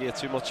allow Legia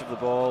too much of the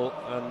ball,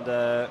 and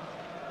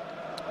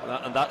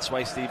that's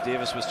why Steve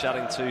Davis was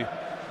chatting to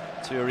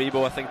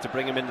Aribo, I think, to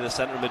bring him into the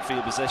centre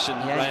midfield position.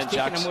 Yeah, Ryan he's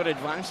taking a more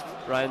advanced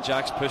Ryan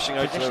Jack's pushing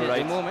out to the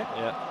right at the moment.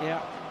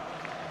 Yeah.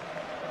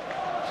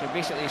 So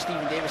basically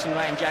Stephen Davis and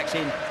Ryan Jack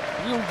saying,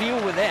 we'll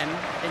deal with them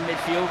in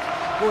midfield,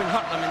 go and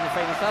hurt them in the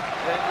final third.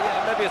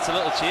 Maybe it's a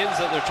little change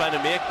that they're trying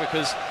to make,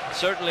 because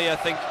certainly I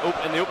think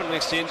in the opening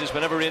exchanges,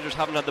 whenever Rangers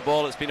haven't had the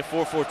ball, it's been a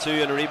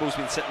 4-4-2, and Aribo's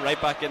been sitting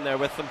right back in there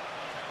with them.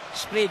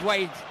 Sprayed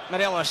wide,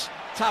 Morelos.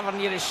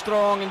 Tavernier is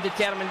strong and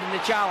determined in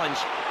the challenge,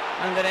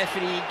 and the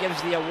referee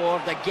gives the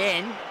award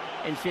again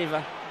in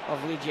favour of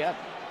Legia.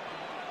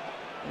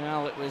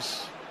 Well, it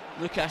was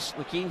Lucas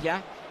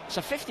Luquinha. It's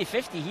a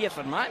 50-50 here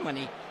for my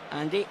money,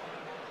 Andy.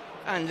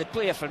 And the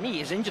player, for me,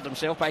 has injured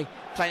himself by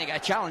trying to get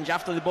a challenge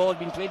after the ball had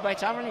been played by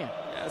Tavernier.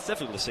 Yeah, it's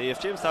difficult to see.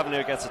 If James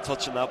Tavernier gets a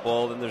touch in that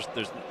ball, then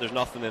there's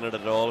nothing in it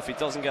at all. If he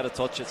doesn't get a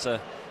touch, it's a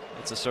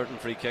certain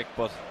free kick.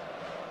 But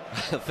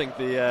I think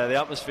the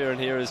atmosphere in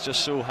here is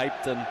just so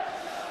hyped, and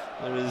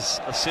there is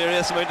a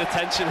serious amount of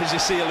tension as you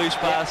see a loose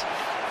pass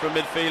from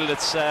midfield.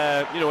 It's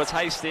it's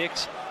high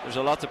stakes. There's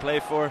a lot to play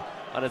for,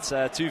 and it's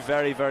two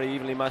very, very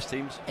evenly matched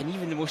teams. And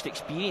even the most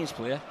experienced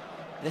player,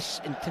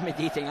 this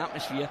intimidating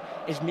atmosphere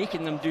is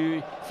making them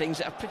do things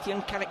that are pretty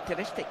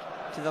uncharacteristic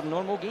to their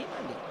normal game,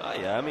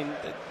 Andy. Yeah, I mean,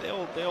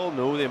 they all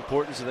know the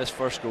importance of this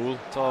first goal,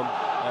 Tom.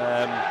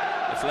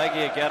 If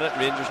Legia get it,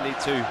 Rangers need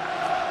two.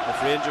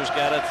 If Rangers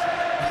get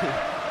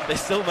it, they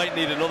still might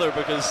need another,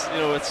 because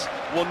it's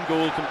one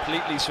goal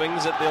completely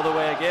swings it the other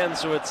way again.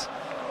 So it's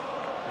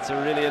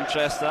a really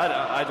interesting.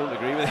 I don't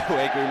agree with the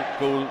away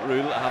goal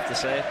rule, I have to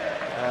say,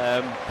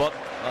 but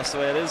that's the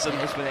way it is, and,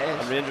 it is what it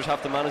is. And Rangers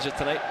have to manage it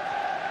tonight.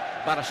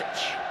 Barisic.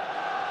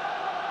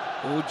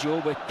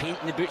 Joe with paint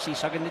in the boots,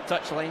 he's hugging the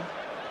touchline.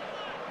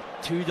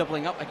 Two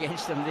doubling up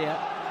against him there.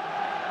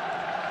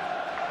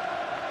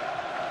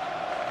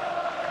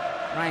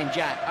 Ryan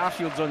Jack,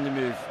 Arfield's on the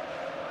move.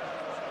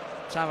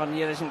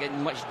 Tavernier isn't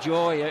getting much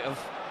joy out of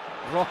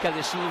Roca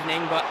this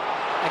evening, but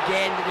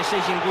again the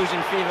decision goes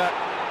in favour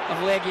of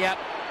Legia.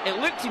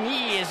 It looked to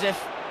me as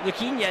if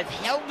Legia had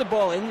held the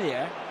ball in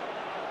there.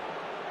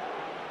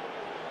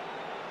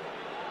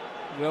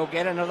 We'll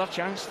get another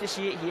chance to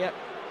see it here.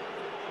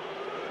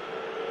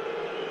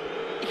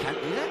 You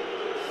can't do that.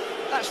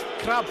 That's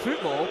crab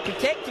football,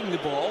 protecting the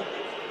ball.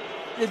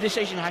 The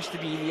decision has to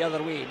be the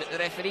other way, but the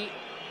referee,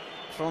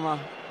 from a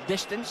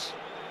distance,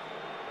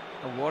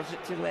 awards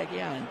it to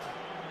Legia. And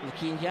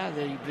Legia,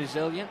 the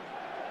Brazilian,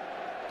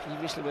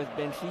 previously with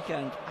Benfica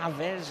and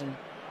Aves in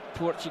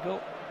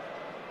Portugal,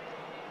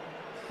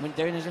 went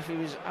down as if he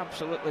was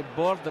absolutely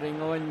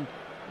bordering on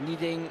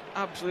needing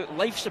absolute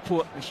life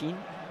support machine.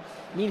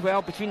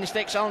 Meanwhile, between the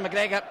sticks, Alan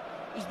McGregor,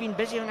 he's been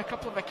busy on a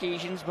couple of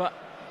occasions, but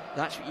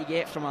that's what you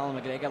get from Alan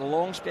McGregor.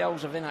 Long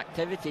spells of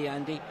inactivity,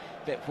 Andy,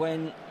 but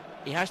when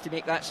he has to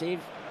make that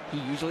save, he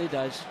usually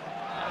does.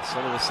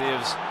 Some of the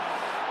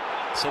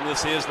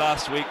saves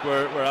last week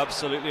were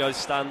absolutely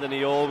outstanding.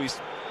 He always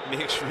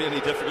makes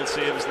really difficult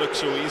saves look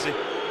so easy,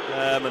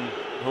 and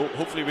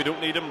hopefully we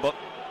don't need him, but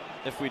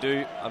if we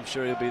do, I'm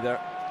sure he'll be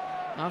there.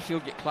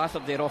 Arfield get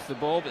clattered there off the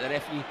ball, but the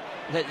referee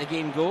let the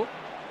game go.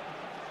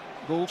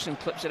 Goldson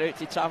clips it out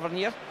to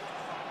Tavernier,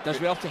 does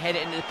well to head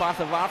it into the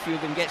path of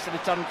Arfield and gets the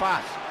return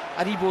pass.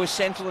 Aribo is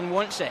central and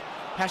wants it,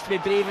 has to be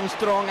brave and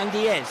strong, and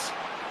he is.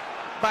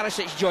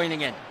 Barisic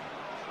joining in.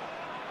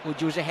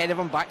 Ojo's ahead of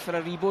him, back for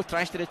Aribo,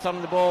 tries to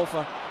return the ball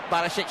for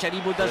Barisic.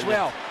 Aribo does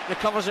well,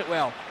 recovers it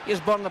well.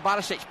 Here's Borna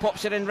Barisic,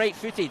 pops it in right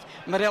footed.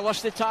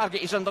 Morelos the target,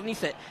 he's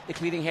underneath it. The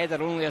clearing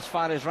header only as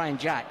far as Ryan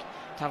Jack.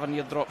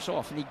 Tavernier drops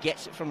off and he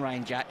gets it from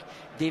Ryan Jack.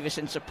 Davis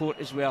in support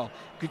as well.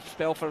 Good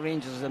spell for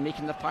Rangers as they're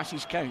making their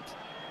passes count.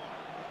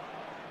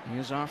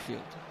 Here's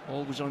Arfield,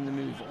 always on the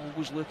move,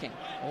 always looking,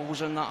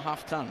 always on that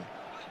half turn.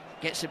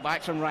 Gets it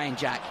back from Ryan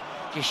Jack.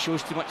 Just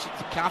shows too much to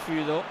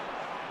Cafu though.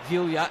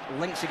 Villa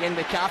links again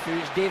with Cafu.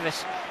 It's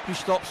Davis who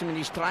stops him in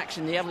his tracks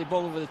in the early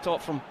ball over the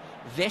top from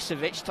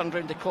Vesovic, turned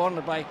round the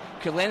corner by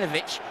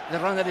Kulenovic. The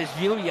runner is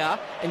Villa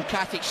and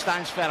Katic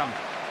stands firm.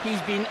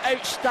 He's been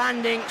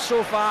outstanding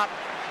so far.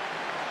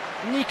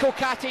 Niko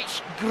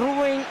Katic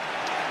growing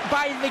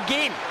by the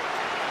game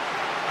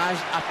as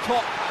a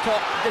top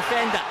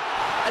defender,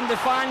 and the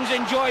fans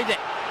enjoyed it.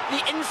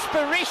 The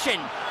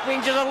inspiration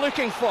Rangers are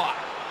looking for,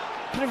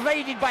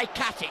 provided by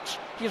Katic.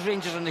 Here's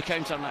Rangers on the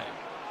counter now.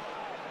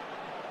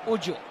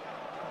 Ojo,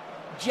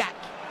 Jack,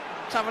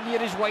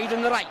 Tavernier is wide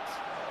on the right,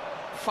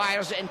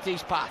 fires it into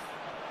his path,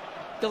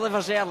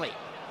 delivers early.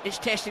 It's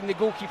testing the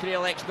goalkeeper, he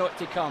elects not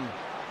to come.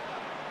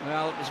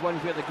 Well, it was one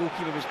where the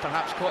goalkeeper was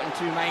perhaps caught in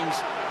two minds,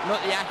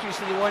 not the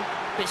accuracy they want,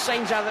 but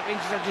signs are that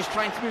Rangers are just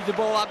trying to move the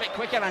ball a bit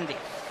quicker, Andy.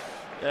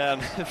 Yeah,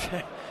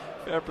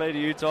 fair play to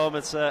you, Tom.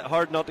 It's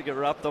hard not to get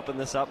wrapped up in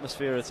this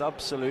atmosphere. It's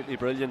absolutely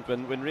brilliant.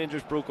 When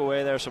Rangers broke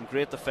away there, some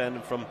great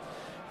defending from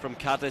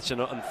Katic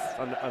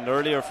and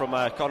earlier from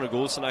Conor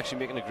Goldson, actually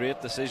making a great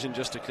decision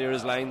just to clear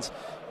his lines.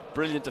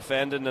 Brilliant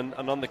defending, and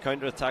on the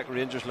counter-attack,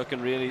 Rangers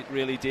looking really,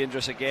 really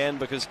dangerous again,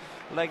 because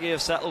Legia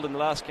have settled in the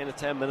last kind of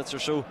 10 minutes or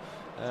so,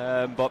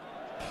 but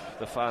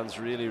the fans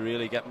really,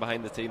 really getting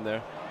behind the team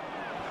there.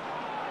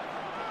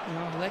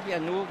 Well,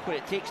 Legia know what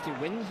it takes to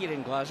win here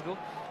in Glasgow.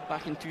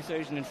 Back in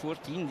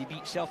 2014 they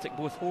beat Celtic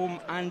both home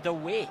and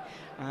away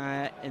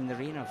in the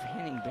reign of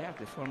Henning Berg,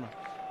 the former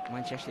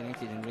Manchester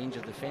United and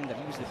Rangers defender.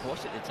 He was the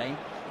boss at the time,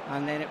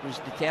 and then it was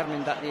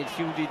determined that they had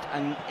fielded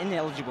an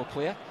ineligible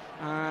player,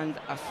 and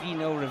a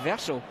 3-0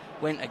 reversal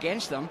went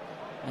against them,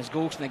 as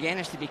Goldson again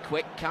has to be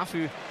quick.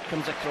 Cafu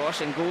comes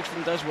across and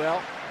Goldson does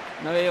well.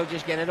 Now he'll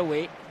just get it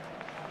away,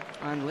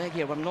 and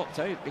Legia were knocked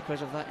out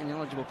because of that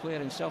ineligible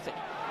player, and Celtic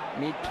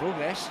made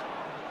progress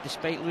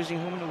despite losing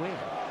home and away.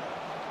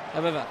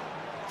 However,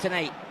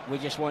 tonight we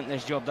just want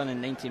this job done in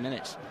 90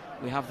 minutes.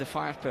 We have the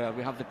firepower,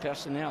 we have the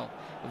personnel,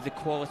 with the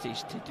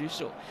qualities to do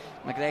so.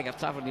 McGregor,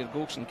 Tavernier,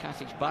 Golson,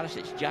 Katic,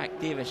 Barisic, Jack,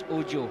 Davis,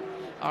 Ojo,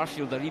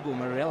 Arfield, Aribo,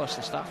 Morelos,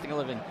 the starting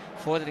 11,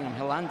 Fotheringham,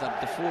 Hilander,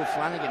 Defoe,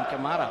 Flanagan,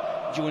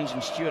 Kamara, Jones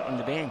and Stewart on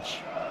the bench.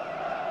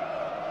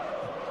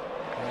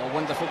 Oh,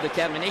 wonderful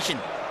determination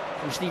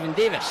from Stephen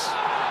Davis.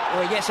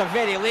 Oh, he gets a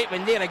very late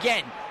one there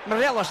again.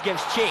 Morelos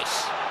gives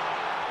chase.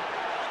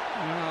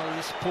 Well,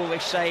 this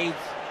Polish side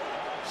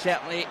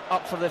certainly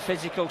up for the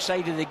physical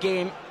side of the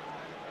game.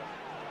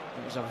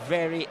 It was a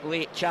very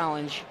late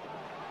challenge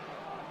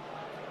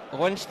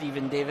on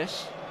Stephen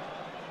Davis.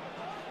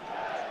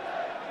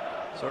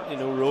 Certainly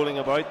no rolling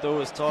about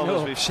though, as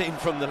we've seen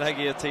from the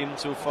Legia team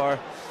so far.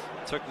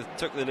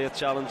 Took the late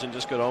challenge and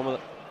just got on with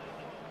it.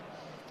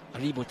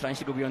 Aribo tries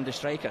to go beyond the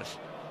strikers.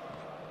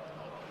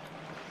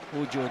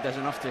 Ojo does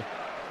enough to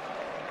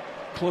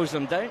close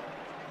them down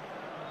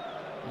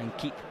and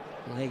keep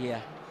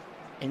Legia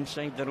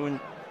inside their own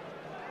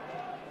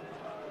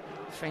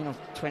final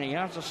 20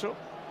 yards or so.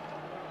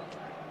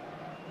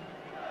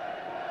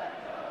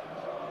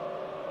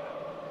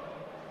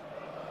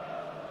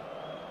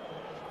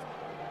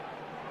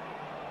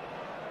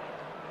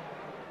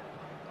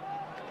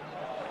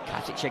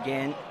 Katic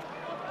again.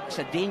 It's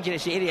a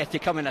dangerous area to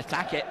come and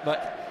attack it,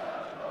 but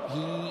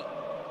he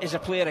is a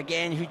player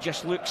again who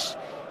just looks,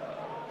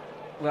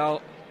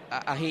 well,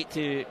 I hate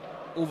to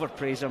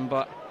overpraise him,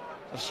 but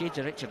there's shades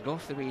of Richard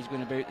Gough the way he's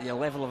going about, the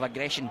level of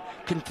aggression,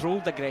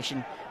 controlled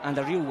aggression, and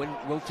a real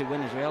will to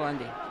win as well,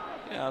 Andy.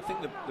 Yeah, I think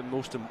the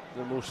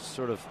most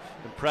sort of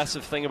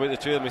impressive thing about the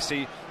two of them, we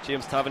see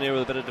James Tavernier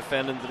with a bit of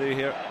defending to do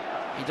here.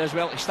 He does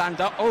well to stand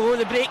up, although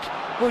the break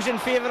goes in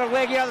favour of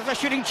Legia. There's a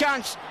shooting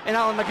chance, and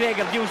Alan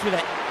McGregor deals with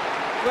it.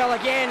 Well,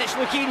 again, it's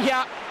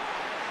Legia.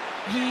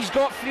 He's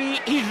got free,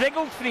 he's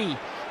wriggled free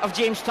of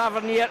James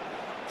Tavernier.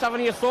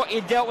 Tavernier thought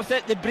he'd dealt with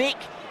it. The break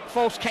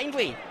falls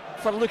kindly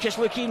for Lucas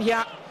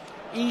Legia.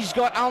 He's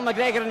got Alan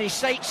McGregor in his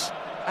sights,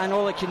 and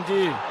all it can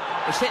do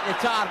is hit the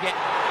target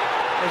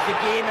as the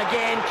game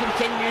again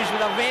continues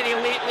with a very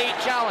late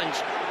challenge.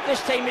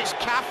 This time it's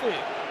Cafu,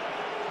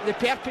 the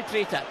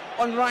perpetrator,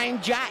 on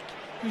Ryan Jack,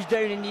 who's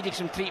down and needing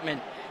some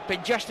treatment.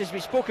 But just as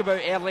we spoke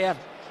about earlier,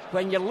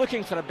 when you're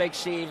looking for a big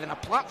save and a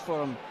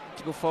platform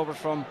to go forward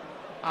from,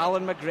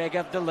 Alan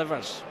McGregor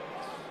delivers.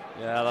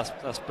 Yeah,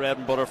 that's bread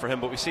and butter for him.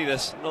 But we see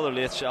this, another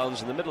late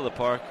challenge in the middle of the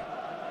park.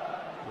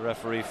 The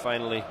referee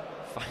finally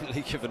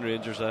giving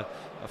Rangers a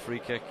free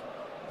kick.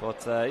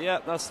 But yeah,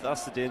 that's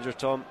the danger,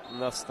 Tom,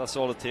 and that's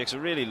all it takes.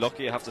 Really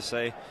lucky, I have to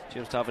say.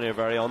 James Tavernier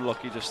very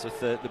unlucky just with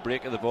the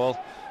break of the ball,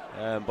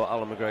 but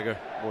Alan McGregor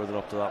more than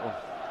up to that one.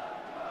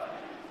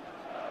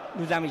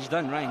 No damage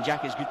done. Ryan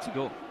Jack is good to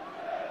go. I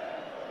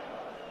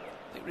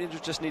think Rangers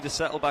just need to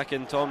settle back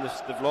in, Tom.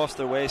 They've lost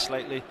their way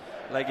slightly.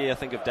 Legia, I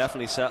think, have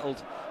definitely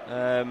settled.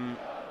 And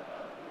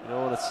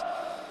it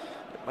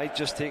might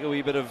just take a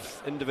wee bit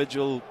of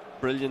individual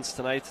brilliance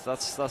tonight.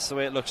 That's the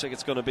way it looks like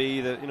it's going to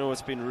be.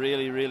 It's been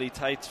really, really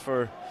tight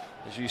for,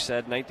 as you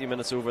said, 90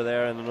 minutes over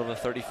there and another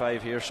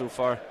 35 here so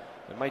far.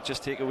 It might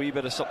just take a wee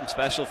bit of something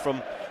special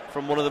from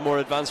one of the more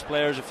advanced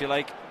players, if you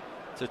like,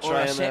 to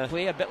try or a set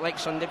play, a bit like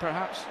Sunday,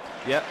 perhaps.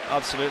 Yeah,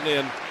 absolutely,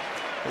 and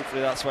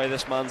hopefully that's why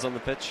this man's on the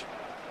pitch.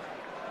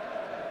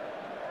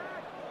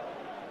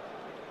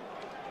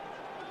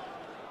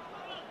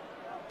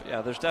 But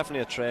yeah, there's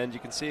definitely a trend. You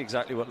can see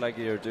exactly what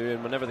Legia are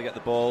doing. Whenever they get the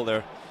ball,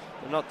 they're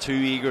not too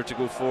eager to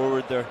go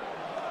forward. They're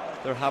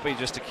happy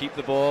just to keep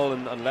the ball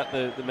and let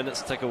the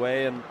minutes tick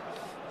away, and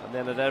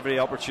then at every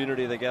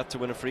opportunity they get to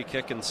win a free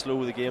kick and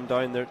slow the game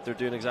down, they're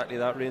doing exactly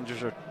that.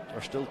 Rangers are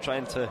still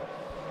trying to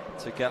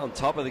get on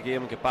top of the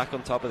game and get back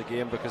on top of the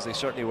game, because they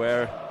certainly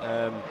were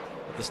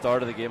at the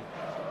start of the game.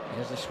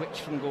 There's a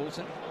switch from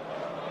Golson.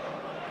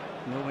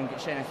 No one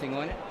gets anything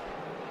on it.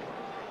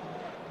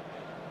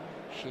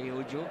 Shea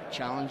Ojo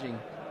challenging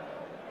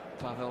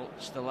Pavel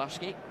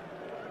Stolarski.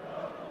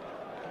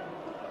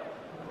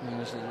 And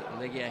this is the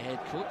Legia head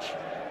coach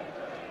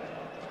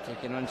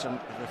taking on some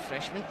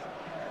refreshment.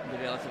 Be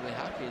relatively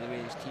happy the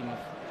way his team have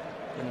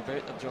gone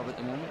about their job at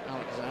the moment.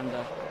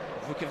 Alexander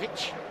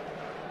Vukovic,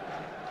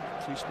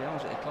 2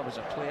 spells at the club as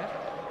a player.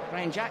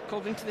 Ryan Jack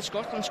called into the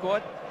Scotland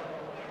squad.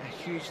 A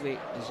hugely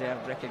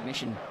deserved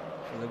recognition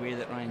for the way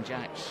that Ryan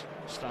Jack's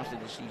started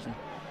the season.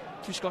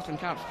 2 Scotland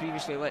caps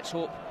previously. Let's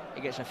hope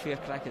he gets a fair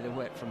crack of the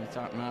whip from the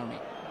Tartan Army.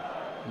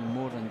 He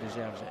more than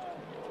deserves it.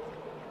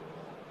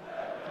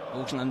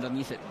 Olsen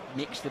underneath it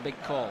makes the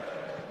big call.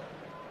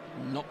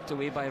 Knocked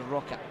away by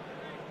Roca.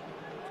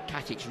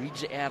 Katic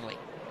reads it early.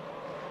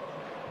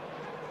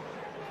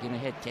 Game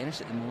ahead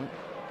tennis at the moment.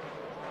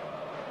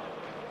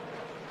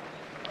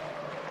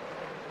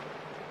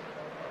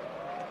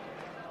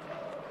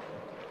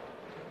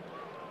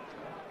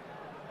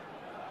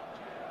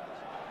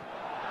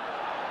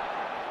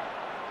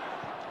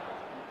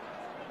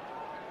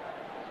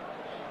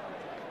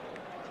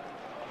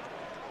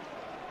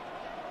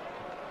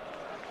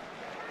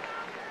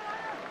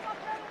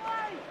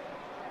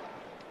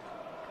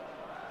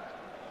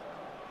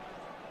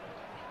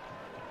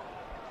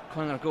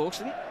 Conor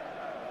Golson.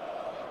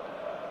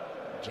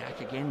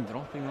 Jack again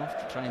dropping off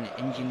to try and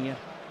engineer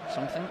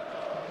something.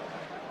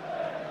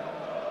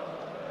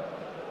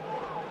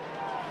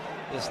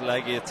 This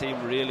Legia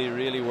team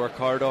really work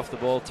hard off the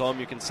ball, Tom.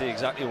 You can see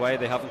exactly why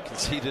they haven't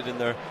conceded in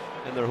their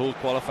whole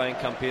qualifying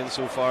campaign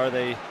so far.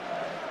 They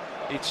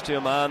each to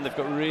a man. They've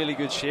got really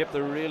good shape.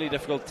 They're really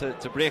difficult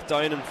to break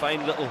down and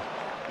find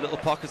little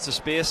pockets of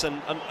space.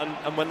 And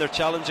when they're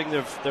challenging,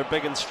 they're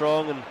big and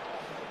strong. And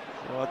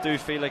I do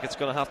feel like it's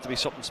going to have to be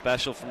something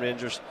special from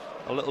Rangers.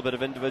 A little bit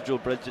of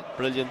individual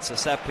brilliance, a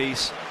set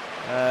piece,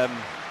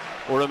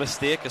 or a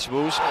mistake, I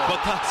suppose. But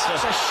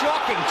it's a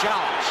shocking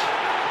challenge.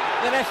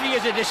 The referee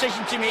has a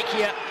decision to make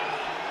here,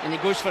 and he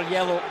goes for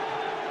yellow.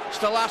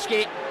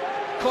 Stolarski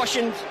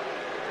cautioned,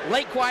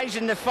 likewise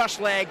in the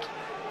first leg,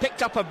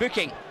 picked up a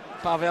booking,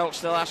 Pavel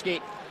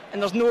Stolarski,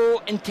 and there's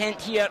no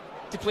intent here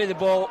to play the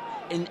ball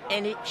in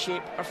any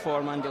shape or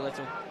form, Andy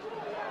Little.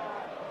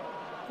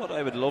 What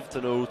I would love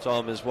to know,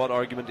 Tom, is what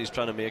argument he's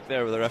trying to make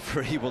there with the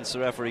referee once the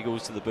referee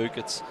goes to the book.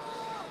 His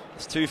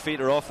 2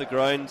 feet are off the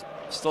ground,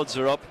 studs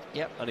are up,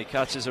 and he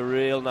catches a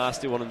real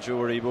nasty one on Joe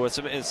Aribo.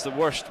 It's the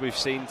worst we've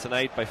seen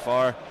tonight by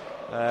far,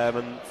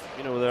 and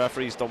the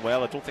referee's done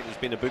well. I don't think there's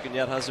been a booking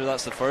yet, has there?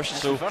 That's the first.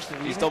 So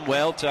he's done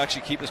well to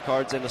actually keep his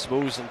cards in, I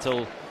suppose,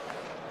 until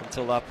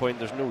that point.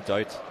 There's no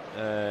doubt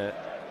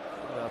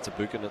that's a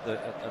booking at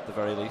the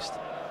very least.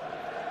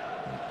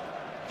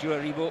 Joe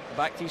Aribo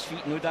back to his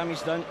feet, no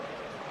damage done.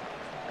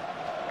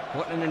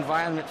 What an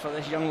environment for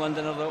this young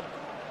Londoner, though.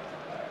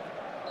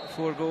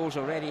 4 goals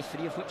already,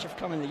 3 of which have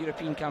come in the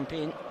European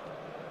campaign.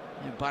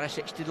 Now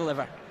Barisic to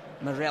deliver.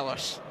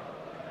 Morelos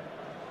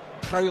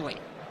prowling.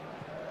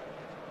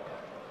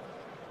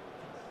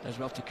 Does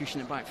well to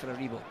cushion it back for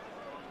Aribo.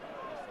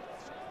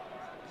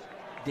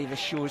 Davis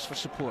shows for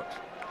support.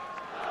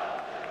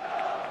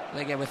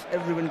 Legia with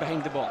everyone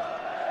behind the ball.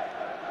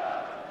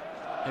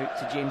 Out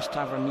to James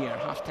Tavernier,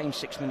 half-time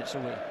 6 minutes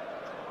away.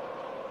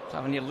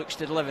 Tavernier looks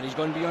to deliver, he's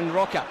gone beyond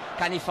Roca.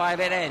 Can he fire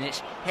it in? It's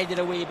headed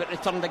away but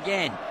returned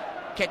again.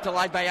 Kept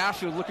alive by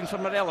Arfield, looking for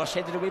Morelos,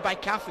 headed away by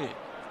Cafu.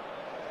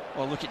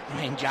 Oh, look at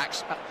Ryan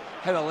Jacks,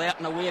 how alert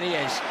and aware he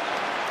is.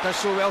 Does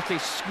so well to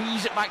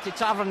squeeze it back to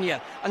Tavernier.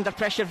 Under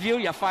pressure,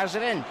 Vilja fires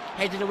it in,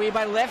 headed away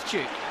by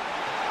Levchuk.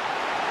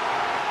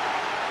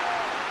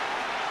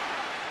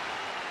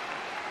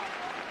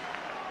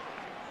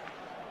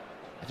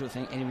 I don't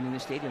think anyone in the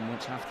stadium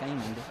wants half-time,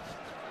 Andy.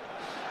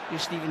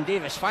 Here's Stephen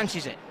Davis,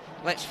 fancies it.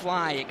 Let's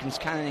fly, it comes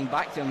cannoning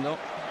back to him though.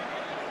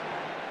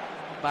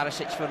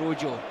 Barisic for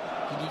Ojo.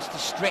 He needs to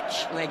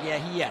stretch Legia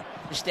here.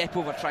 The step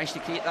over tries to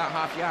create that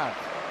half yard.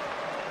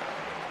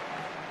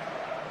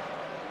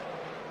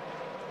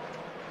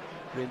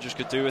 Rangers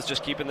could do with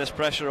just keeping this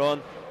pressure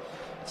on.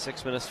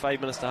 5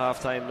 minutes to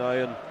half time now,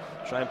 and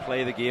try and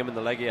play the game in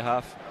the Legia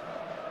half.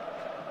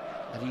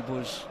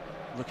 Aribo's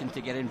looking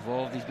to get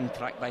involved. He's been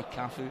tracked by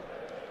Cafu.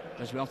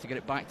 Does well to get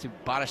it back to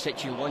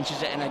Barisic, who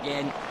launches it in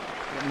again.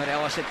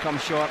 Morelos had come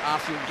short.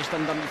 Arfield just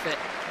underneath it.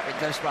 It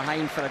does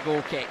behind for a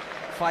goal kick.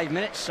 5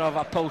 minutes of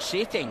a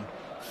pulsating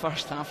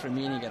first half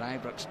remaining at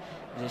Ibrox.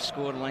 The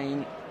score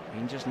line: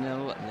 Rangers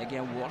 0,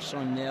 Legia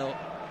Warsaw 0.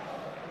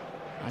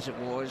 As it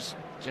was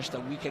just a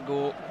week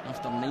ago,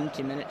 after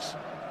 90 minutes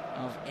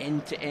of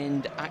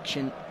end-to-end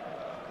action.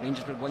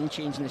 Rangers with one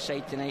change in the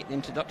side tonight, the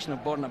introduction of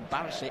Borna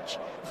Barisic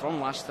from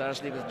last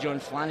Thursday, with John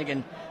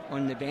Flanagan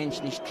on the bench,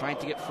 and he's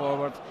tried to get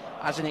forward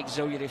as an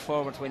auxiliary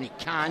forward when he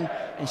can.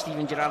 And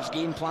Steven Gerrard's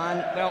game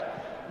plan, well,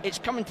 it's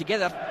coming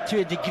together to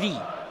a degree.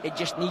 It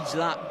just needs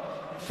that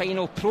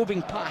final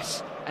probing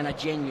pass and a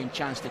genuine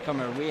chance to come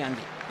our way,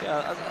 Andy.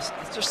 Yeah,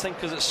 I just think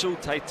because it's so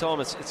tight,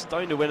 Tom, it's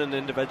down to winning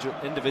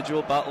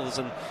individual battles,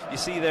 and you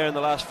see there in the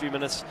last few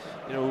minutes,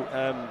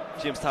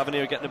 James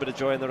Tavernier getting a bit of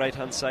joy on the right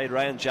hand side,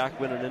 Ryan Jack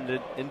winning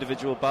an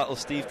individual battle,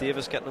 Steve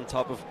Davis getting on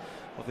top of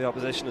the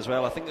opposition as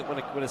well. I think that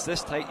when it's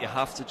this tight, you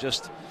have to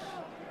just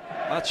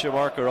match your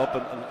marker up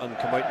and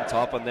come out on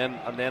top, and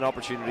then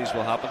opportunities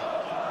will happen.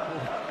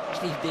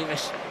 Steve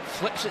Davis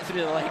flips it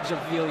through the legs of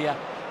Vilja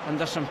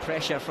under some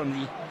pressure from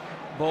the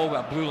ball with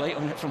a blue light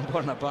on it from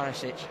Borna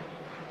Barisic.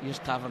 Here's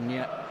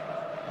Tavernier.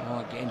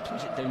 Oh, again,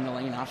 plays it down the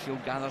line.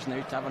 Arfield gathers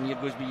now. Tavernier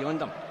goes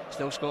beyond him.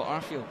 Still Scott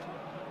Arfield.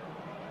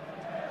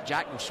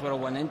 Jack will swirl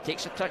one in.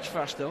 Takes a touch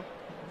first, though.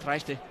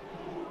 Tries to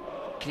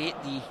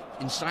create the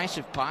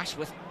incisive pass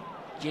with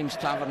James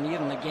Tavernier.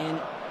 And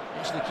again,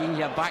 it's looking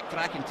here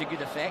backtracking to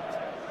good effect.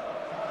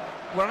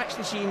 We're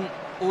actually seeing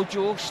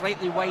Ojo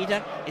slightly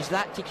wider. Is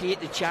that to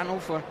create the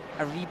channel for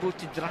Aribo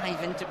to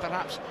drive into,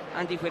 perhaps,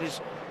 Andy? Whereas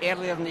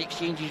earlier in the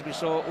exchanges we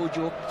saw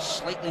Ojo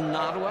slightly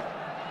narrower.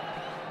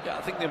 Yeah,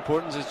 I think the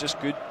importance is just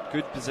good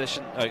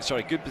possession.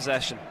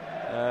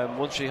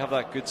 Once you have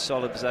that good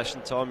solid possession,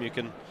 Tom, you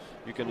can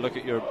look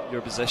at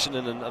your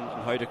positioning and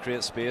how to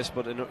create space.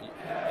 But in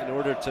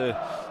order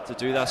to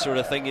do that sort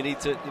of thing, you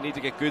need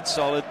to get good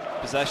solid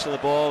possession of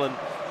the ball, and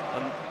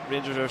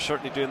Rangers are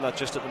certainly doing that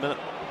just at the minute.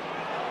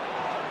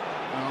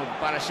 Well,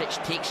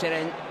 Barisic takes it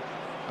in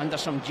under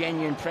some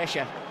genuine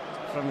pressure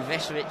from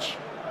Vesovic,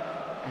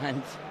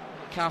 and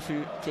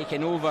Cafu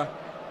taking over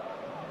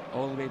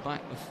all the way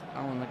back with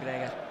Alan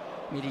McGregor.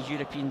 made his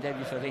European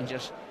debut for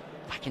Rangers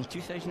back in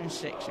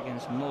 2006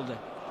 against Molde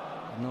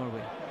of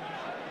Norway.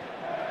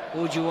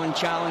 Ojo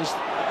unchallenged.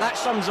 That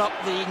sums up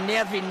the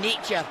nervy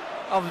nature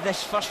of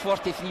this first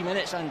 43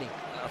 minutes, Andy.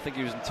 I think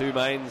he was in two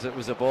minds. It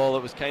was a ball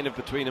that was kind of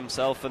between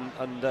himself and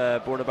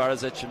Borna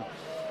Barisic, and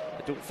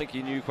I don't think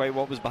he knew quite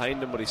what was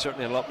behind him, but he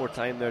certainly had a lot more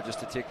time there just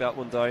to take that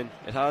one down.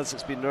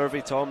 It's been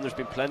nervy, Tom. There's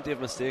been plenty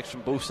of mistakes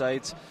from both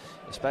sides,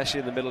 especially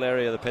in the middle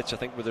area of the pitch, I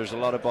think, where there's a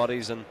lot of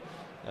bodies, and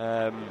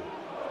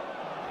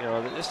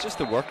it's just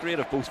the work rate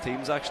of both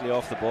teams actually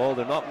off the ball.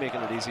 They're not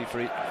making it easy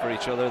for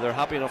each other. They're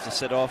happy enough to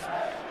sit off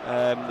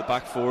the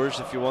back fours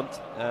if you want.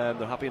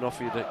 They're happy enough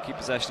for you to keep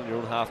possession in your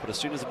own half, but as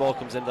soon as the ball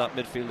comes into that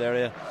midfield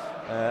area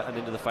and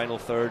into the final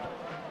third,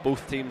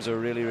 both teams are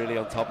really, really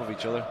on top of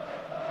each other.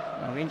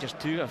 Well, Rangers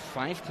 2 have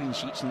 5 clean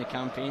sheets in the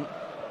campaign,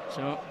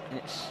 so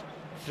it's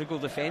frugal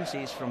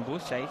defences from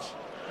both sides.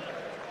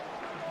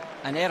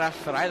 An error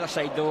for either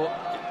side, though,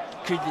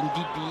 could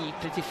indeed be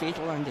pretty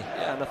fatal, Andy.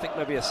 Yeah, and I think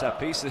maybe a set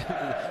piece.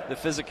 The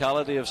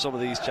physicality of some of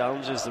these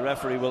challenges, the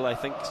referee will, I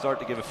think, start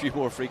to give a few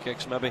more free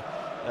kicks maybe,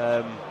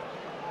 and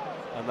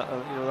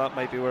that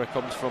might be where it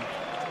comes from.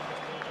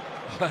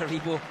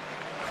 Aribo,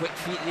 quick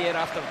feet there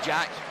after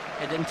Jack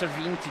had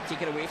intervened to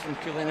take it away from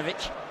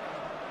Kulinovic.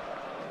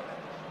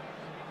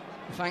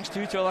 Thanks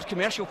to our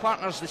commercial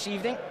partners this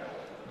evening,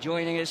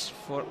 joining us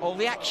for all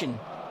the action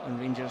on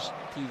Rangers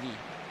TV.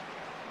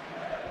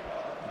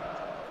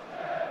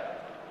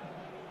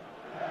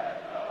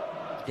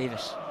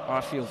 Davis,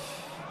 Arfield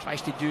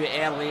tries to do it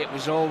early. It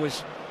was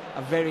always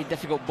a very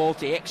difficult ball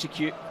to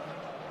execute.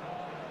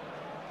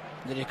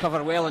 They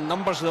recover well in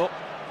numbers, though.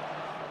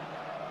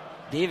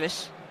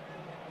 Davis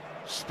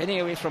spinning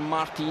away from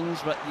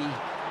Martins, but the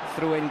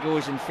throw-in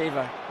goes in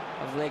favour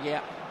of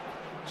Legia.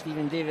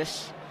 Stephen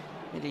Davis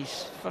made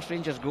his first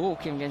Rangers goal,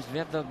 came against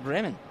Werder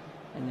Bremen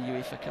in the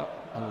UEFA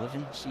Cup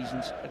 11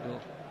 seasons ago.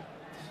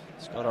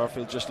 Scott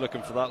Arfield just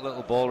looking for that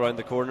little ball around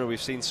the corner.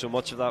 We've seen so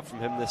much of that from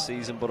him this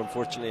season, but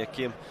unfortunately it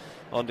came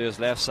onto his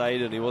left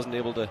side and he wasn't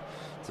able to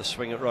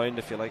swing it round,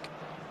 if you like.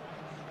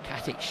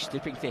 Katic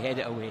stooping to head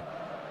it away.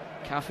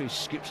 Cafu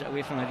scoops it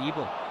away from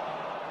Aribo.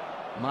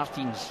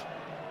 Martins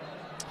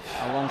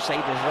alongside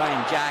is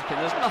Ryan Jack, and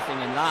there's nothing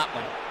in that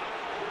one.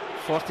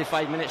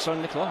 45 minutes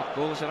on the clock.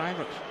 Goals at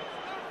Ibrox.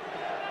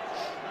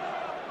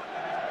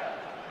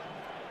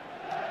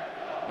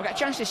 We'll get a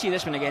chance to see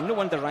this one again. No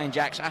wonder Ryan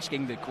Jack's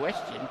asking the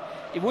question.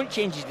 He won't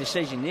change his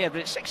decision there,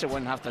 but it's 6 of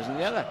one, half dozen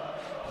the other.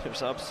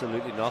 There's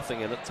absolutely nothing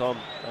in it, Tom.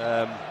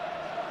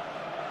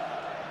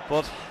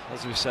 But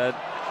as we said,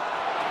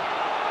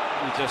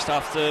 you just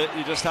have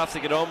to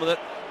get on with it.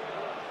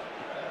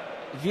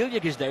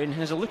 Vilja goes down and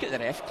has a look at the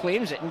ref,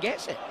 claims it and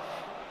gets it.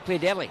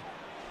 Played early.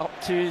 Up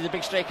to the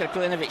big striker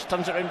Kulinovic,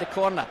 turns it round the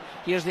corner.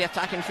 Here's the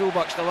attacking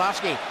fullback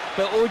Stolarski,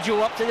 but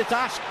Ojo up to the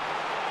task.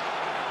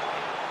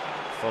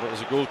 Thought it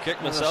was a goal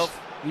kick myself.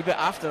 A wee bit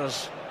after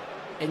us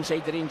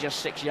inside the Rangers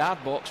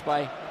 6-yard box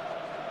by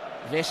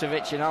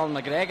Vesovic and Alan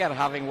McGregor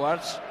having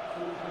words.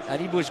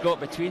 Aribo's got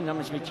between them,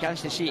 as we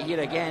chance to see it here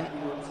again.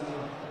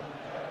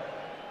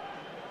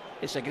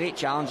 It's a great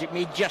challenge. It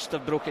may just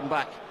have broken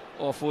back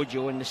off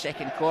Ojo in the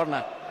second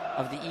corner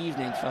of the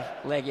evening for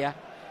Legia,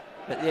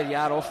 but there you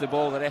are, off the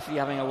ball, the referee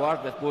having a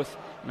word with both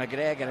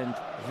McGregor and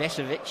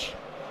Vesovic.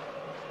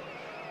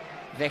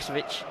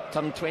 Vesovic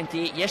turned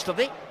 28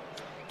 yesterday,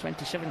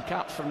 27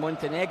 caps for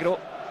Montenegro.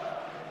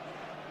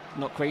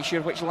 Not quite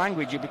sure which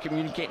language you'll be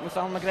communicating with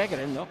Alan McGregor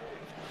in, though.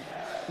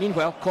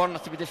 Meanwhile, corner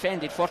to be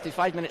defended,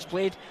 45 minutes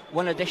played,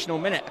 1 additional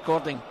minute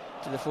according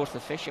to the fourth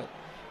official,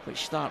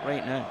 which start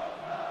right now.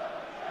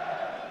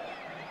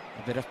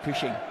 A bit of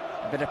pushing,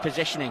 a bit of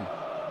positioning,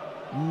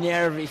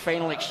 nervy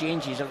final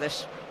exchanges of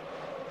this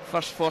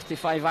first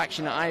 45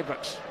 action at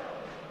Ibrox.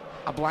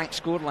 A blank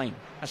scoreline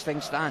as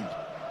things stand.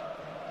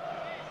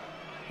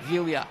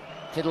 Vilja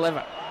to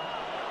deliver.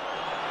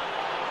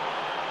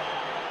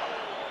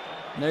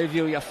 Now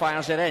Vilja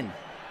fires it in.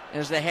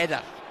 There's the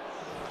header,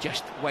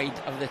 just wide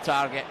of the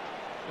target.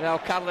 Well,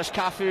 Carlos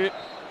Cafu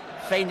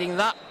finding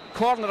that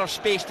corner of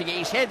space to get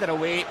his header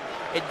away.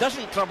 It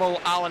doesn't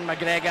trouble Alan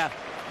McGregor.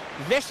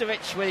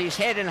 Vesovic with his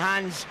head in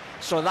hands,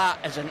 so that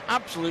is an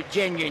absolute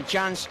genuine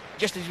chance,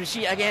 just as we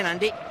see it again,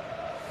 Andy.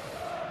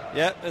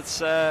 Yeah,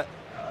 it's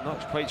not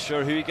quite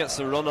sure who he gets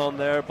the run on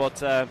there,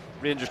 but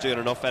Rangers doing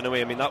enough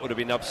anyway. I mean, that would have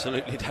been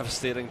absolutely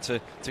devastating to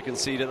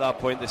concede at that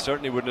point. They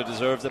certainly wouldn't have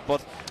deserved it,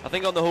 but I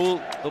think on the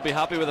whole they'll be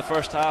happy with the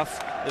first half.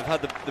 They've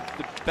had the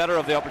better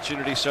of the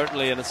opportunity,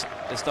 certainly, and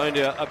it's down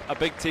to a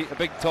big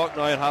talk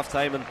now at half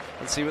time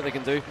and see what they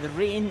can do. The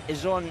rain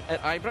is on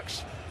at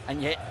Ibrox,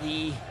 and yet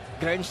the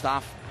ground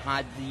staff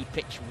had the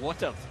pitch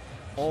watered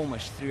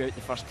almost throughout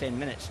the first 10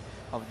 minutes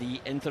of the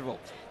interval.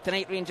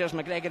 Tonight, Rangers,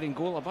 McGregor in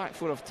goal, a back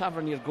four of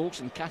Tavernier,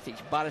 Golson, Katic,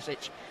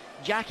 Barisic,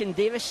 Jack and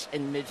Davis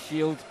in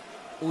midfield,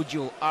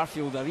 Ojo,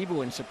 Arfield,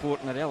 Aribo in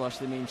support, Morelos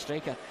the main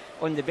striker.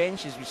 On the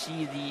bench, as we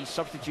see the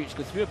substitutes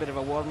go through a bit of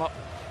a warm-up,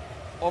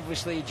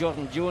 obviously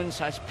Jordan Jones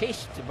has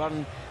pace to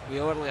burn. We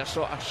earlier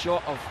saw a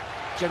shot of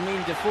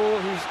Jermaine Defoe,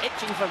 who's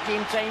itching for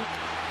game time.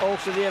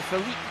 Also there,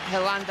 Philippe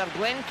Hilander,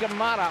 Glenn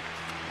Kamara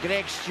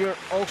Greg Stewart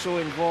also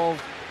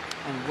involved,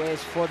 and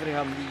Wes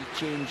Fotheringham, the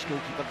change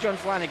goalkeeper. John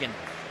Flanagan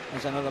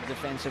is another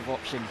defensive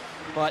option,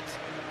 but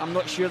I'm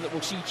not sure that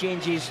we'll see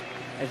changes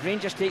as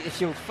Rangers take the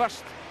field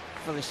first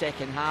for the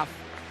second half.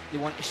 They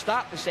want to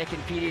start the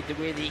second period the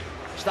way they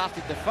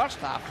started the first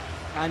half,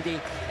 Andy,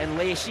 and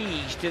lay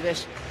siege to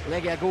this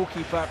Legia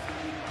goalkeeper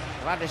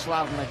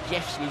Radislav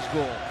Majewski's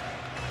goal.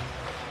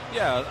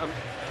 Yeah,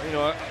 you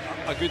know,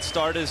 a good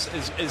start is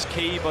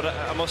key, but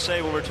I must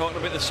say, when we're talking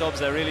about the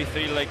subs, I really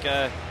feel like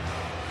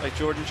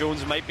Jordan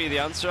Jones might be the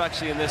answer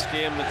actually in this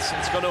game.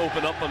 It's going to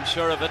open up, I'm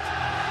sure of it.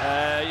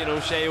 You know,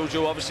 Shea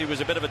Ojo obviously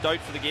was a bit of a doubt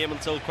for the game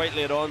until quite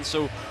late on,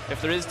 so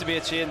if there is to be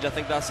a change, I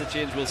think that's the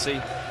change we'll see.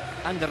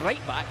 And the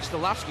right back,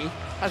 Stolarski,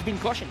 has been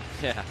cautioned.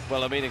 Yeah,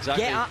 well, I mean,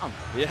 exactly. Get at him.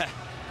 Yeah,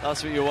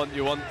 that's what you want.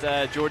 You want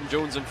Jordan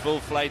Jones in full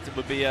flight. It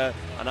would be an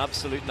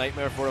absolute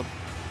nightmare for him.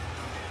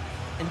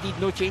 Indeed,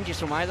 no changes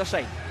from either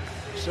side.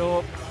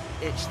 So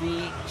it's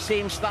the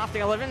same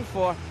starting 11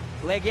 for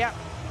Legia,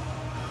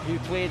 who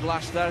played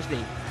last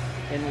Thursday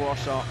in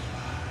Warsaw.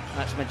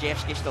 That's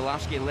Majewski,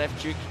 Stolarski,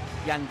 Levchuk,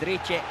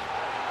 Jandrejček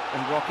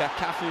and Roca,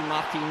 Cafu,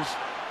 Martins,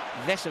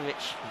 Vesovic,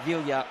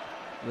 Vilja,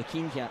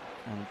 Lekinja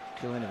and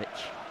Kulinovic.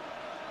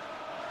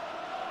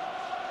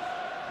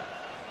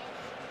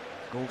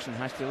 Golson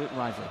has to look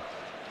lively.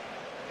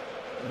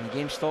 And the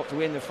game stopped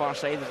away on the far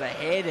side. There's a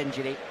head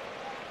injury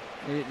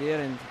out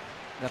there, and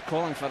they're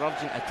calling for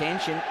urgent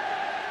attention.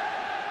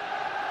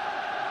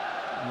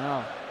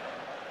 No,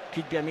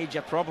 could be a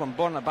major problem.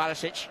 Borna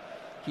Barisic,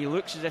 he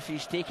looks as if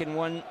he's taken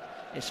one.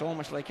 It's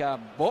almost like a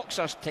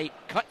boxer's type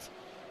cut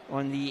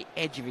on the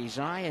edge of his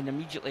eye, and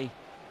immediately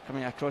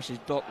coming across is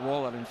Doc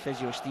Waller and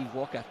physio Steve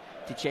Walker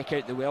to check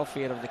out the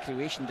welfare of the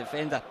Croatian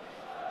defender.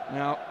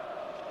 Now,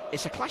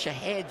 it's a clash of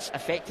heads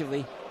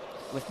effectively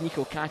with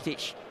Niko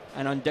Katic,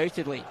 and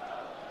undoubtedly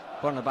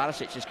Borna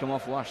Barisic has come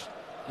off worse.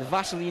 The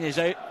Vaseline is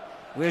out.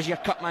 Where's your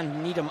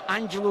cutman? Need him.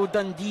 Angelo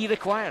Dundee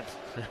required.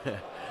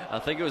 I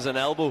think it was an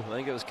elbow. I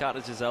think it was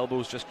Katic's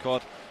elbows just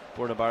caught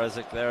Borna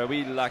Barisic there. A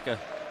wee lack of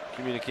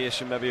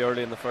communication maybe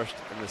early in the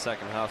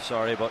second half,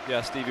 sorry, but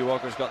yeah, Stevie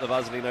Walker's got the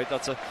Vaseline out.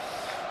 That's a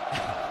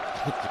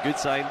good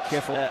sign.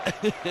 Careful.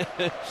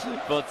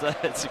 But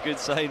it's a good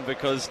sign,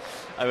 because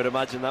I would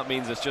imagine that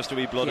means it's just a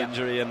wee blood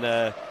injury, and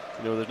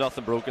you know, there's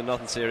nothing broken,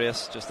 nothing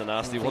serious, just a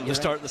nasty one to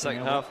start the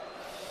second half.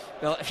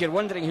 Well, if you're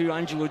wondering who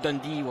Angelo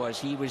Dundee was,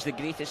 he was the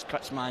greatest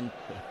cutsman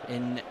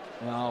in,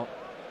 well,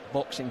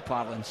 boxing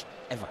parlance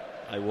ever.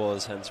 I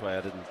was, hence why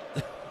I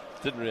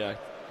didn't react.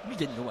 We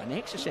didn't know what an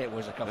exercise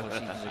was a couple of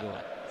seasons ago.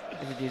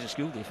 Every day's a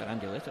school day for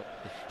Andy Little.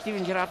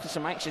 Stephen Gerrard had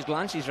some anxious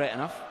glances, right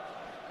enough.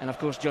 And of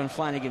course John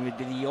Flanagan would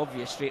be the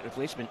obvious straight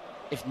replacement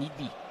if need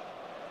be.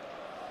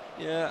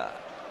 Yeah,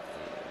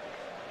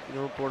 you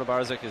know, Borna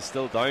Barisic is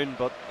still down,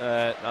 but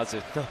that's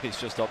it. No, he's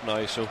just up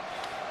now, so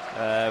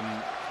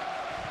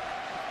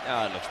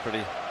yeah, it looks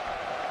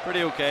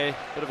pretty okay.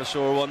 Bit of a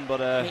sore one, but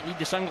might need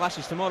the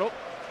sunglasses tomorrow.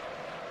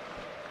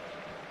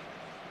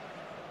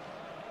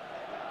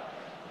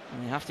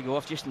 And you have to go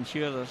off just to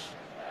ensure there's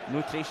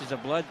no traces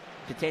of blood,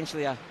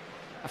 potentially a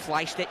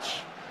fly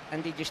stitch,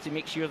 Andy, just to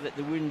make sure that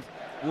the wound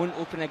won't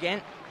open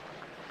again.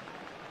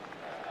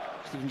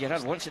 Stephen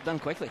Gerrard wants it done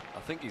quickly. I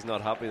think he's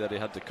not happy that he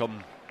had to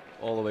come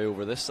all the way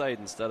over this side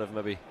instead of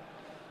maybe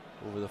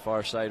over the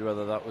far side,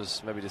 whether that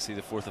was maybe to see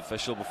the fourth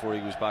official before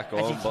he was back on.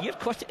 Did he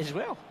caught it as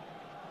well?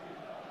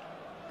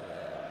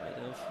 Might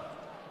have.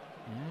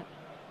 Yeah.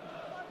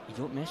 You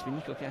don't mess with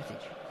Niko Katic.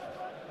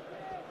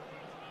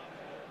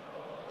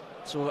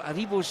 So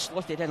Aribo's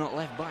slotted in at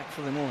left back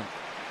for the moment.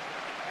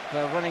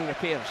 They're running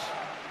repairs.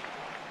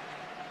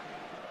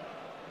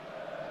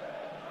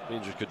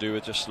 Rangers could do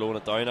with just slowing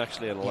it down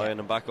actually and allowing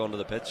him back onto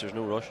the pitch. There's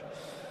no rush.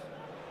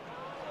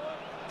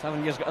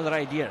 Tavernier's got other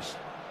ideas.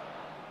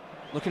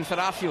 Looking for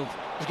Arfield.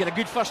 He's got a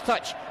good first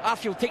touch.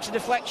 Arfield takes a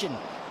deflection.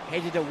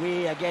 Headed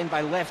away again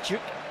by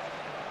Levchuk.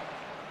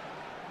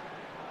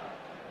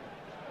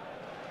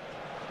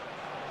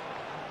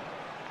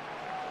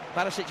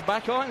 Barisic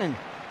back on and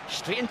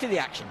straight into the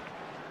action.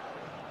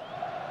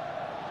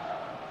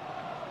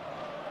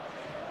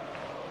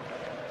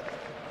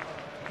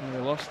 And they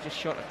lost just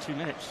short of 2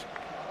 minutes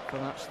for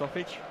that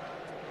stoppage.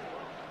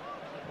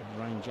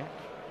 Ryan Jack.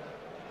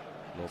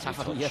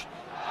 Tavernier.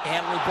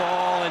 Early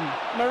ball,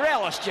 and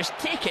Morelos just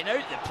taken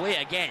out the play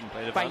again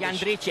by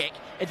Jandrejček.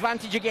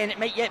 Advantage again, it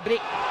might yet break.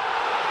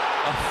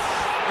 I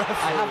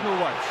have no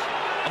words.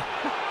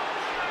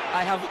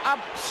 I have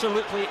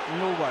absolutely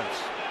no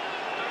words.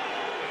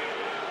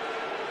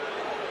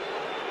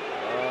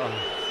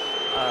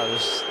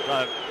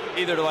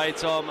 Either do I,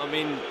 Tom. I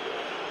mean,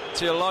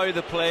 to allow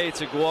the play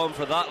to go on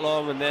for that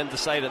long and then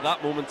decide at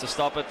that moment to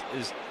stop it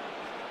is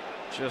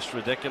just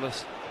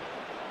ridiculous.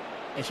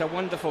 It's a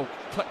wonderful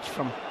touch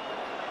from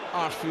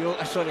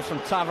from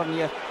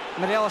Tavernier.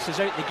 Morelos is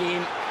out the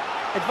game.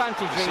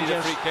 Advantage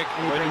Rangers. Free kick,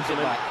 and he brings it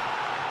back.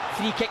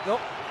 Free kick though.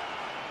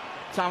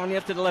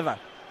 Tavernier to deliver.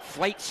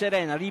 Flights it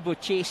in. Aribo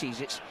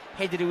chases. It's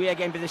Headed away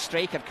again by the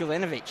striker,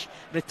 Kulenovic.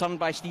 Returned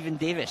by Stephen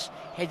Davis.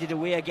 Headed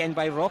away again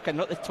by Roca,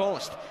 not the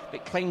tallest,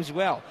 but climbs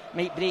well.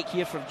 Might break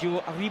here for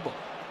Joe Aribo.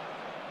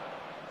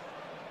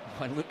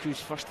 And look who's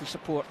first to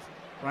support,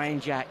 Ryan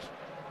Jack.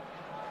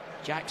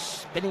 Jack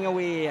spinning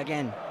away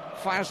again.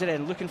 Fires it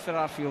in, looking for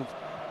Arfield.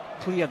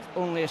 Cleared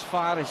only as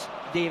far as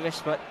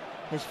Davis, but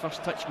his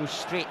first touch goes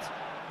straight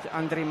to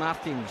Andre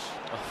Martins.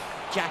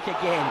 Jack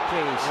again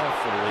plays.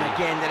 And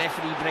again the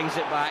referee brings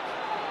it back.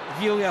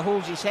 Villa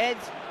holds his head.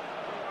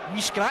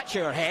 We scratch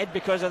our head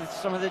because of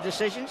some of the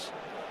decisions.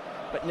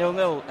 But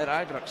 0-0 at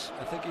Ibrox.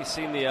 I think he's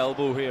seen the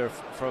elbow here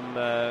from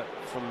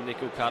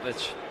Niko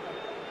Katic.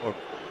 Or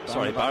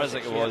sorry,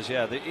 Barisic it was,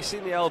 yeah. He's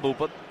seen the elbow,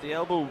 but the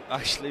elbow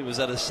actually was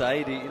at his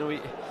side.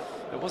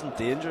 It wasn't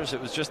dangerous,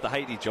 it was just the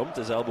height he jumped.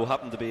 His elbow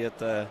happened to be at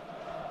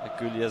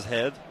Goulia's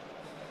head.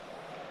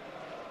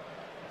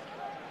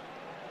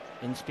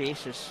 In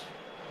space is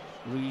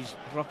Ruiz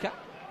Roca.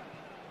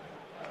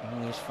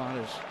 Only as far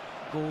as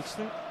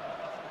Goldston.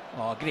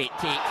 Oh, great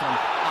take from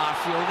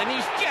Arfield, and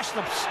he's just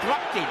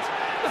obstructed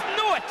with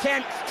no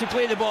attempt to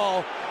play the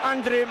ball.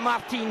 Andre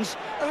Martins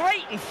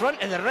right in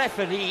front of the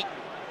referee.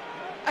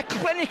 A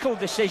clinical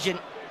decision.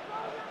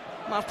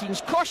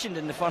 Martins cautioned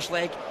in the first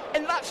leg,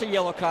 and that's a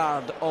yellow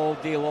card all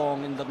day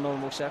long under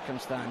normal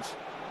circumstance.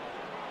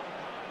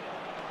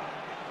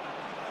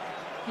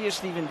 Here's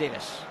Stephen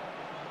Davis.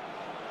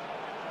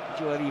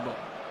 Joe Aribo.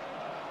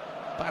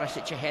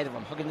 Barisic ahead of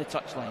him, hugging the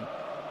touchline.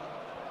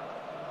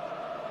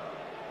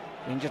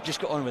 Rangers just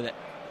got on with it.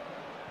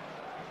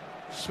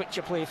 Switch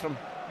of play from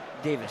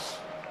Davis.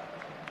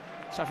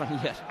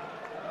 Tavernier.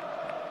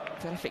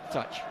 Terrific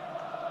touch.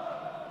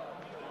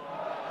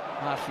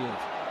 Arfield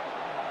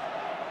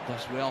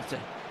does well to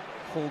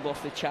hold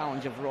off the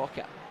challenge of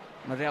Roca.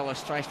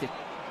 Morelos tries to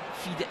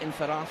feed it in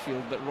for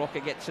Arfield, but Roca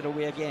gets it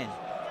away again.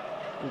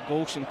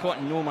 Golson caught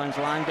in no man's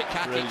land, but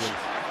Katic,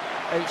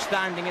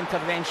 outstanding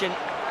intervention.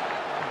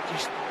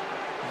 Just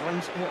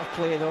runs out of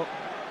play though.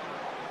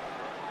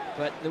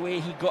 But the way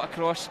he got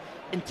across,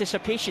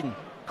 anticipation,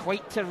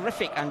 quite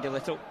terrific, Andy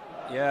Little.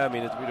 Yeah, I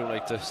mean, we don't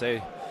like to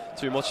say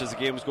too much as the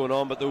game's going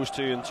on, but those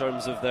two, in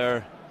terms of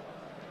their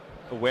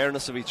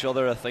awareness of each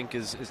other, I think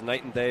is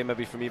night and day,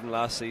 maybe from even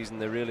last season.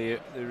 They really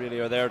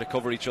are there to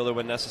cover each other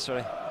when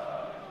necessary.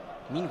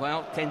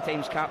 Meanwhile, 10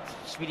 times capped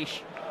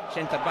Swedish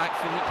centre-back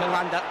Filip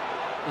Helander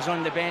is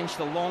on the bench.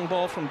 The long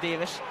ball from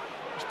Davis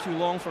is too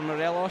long for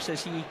Morelos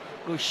as he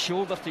goes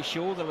shoulder to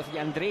shoulder with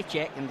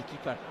Jandrejček, and the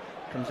keeper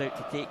comes out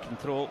to take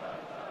control.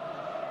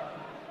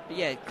 But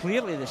yeah,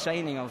 clearly the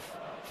signing of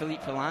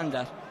Filip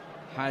Helander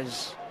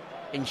has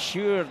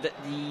ensured that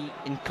the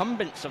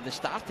incumbents of the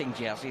starting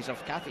jerseys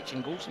of Katic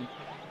and Golson,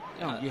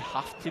 you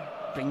have to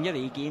bring your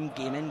A game,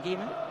 game in, game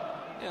in.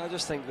 Yeah, I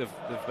just think they've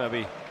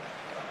maybe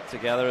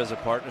together as a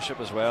partnership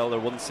as well. They're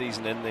one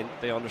season in,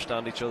 they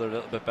understand each other a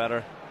little bit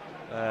better.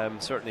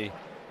 Certainly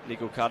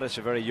Niko Katic,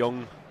 a very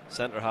young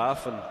centre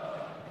half, and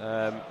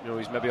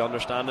he's maybe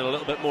understanding a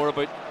little bit more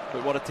about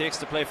what it takes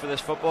to play for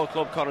this football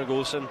club. Conor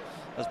Golson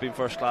has been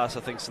first class,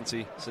 I think, since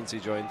he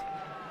joined.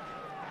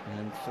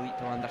 And Filip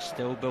Helander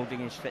still building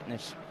his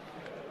fitness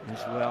as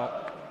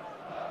well.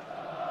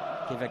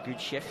 Gave a good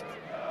shift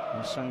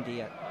on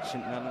Sunday at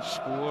St Mirren.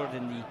 Scored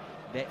in the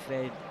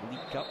Betfred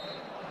League Cup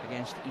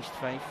against East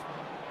Fife.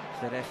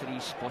 The referee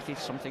spotted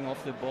something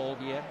off the ball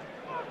here.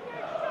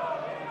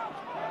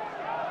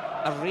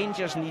 Are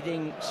Rangers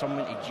needing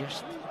someone to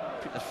just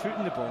put their foot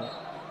in the ball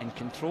and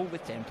control the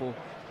tempo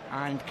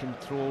and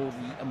control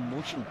the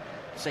emotion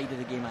side of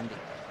the game, Andy?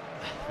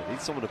 They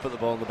need someone to put the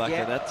ball in the back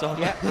of the net,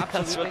 Tom. Yeah, absolutely.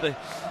 That's what they,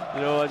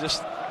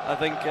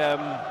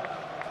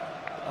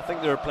 I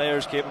think there are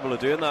players capable of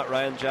doing that.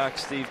 Ryan Jack,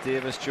 Steve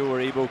Davis, Joe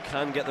Aribo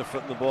can get their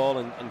foot in the ball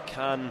and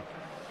can,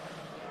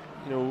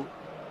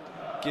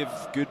 give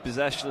good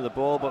possession of the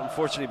ball, but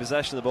unfortunately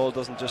possession of the ball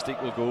doesn't just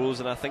equal goals,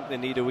 and I think they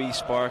need a wee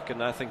spark,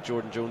 and I think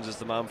Jordan Jones is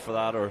the man for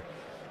that, or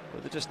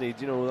they just need,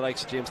 the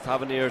likes of James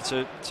Tavernier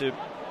to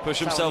push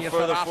himself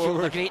further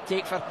forward. A great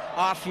take for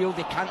Arfield.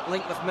 They can't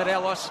link with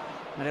Morelos.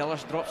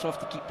 Morelos drops off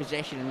to keep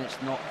possession, and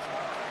it's knocked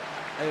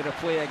out of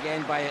play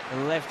again by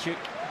Levchuk.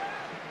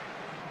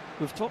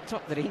 We've topped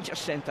up the Rangers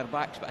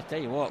centre-backs, but I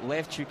tell you what,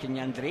 Levchuk and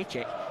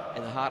Jandrejček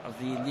at the heart of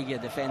the Legia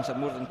defence are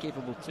more than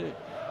capable too.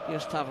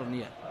 Here's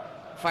Tavernier.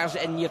 Fires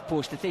it in near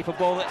post, the type of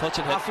ball that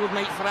Arfield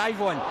might thrive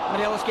on.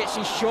 Morelos gets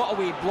his shot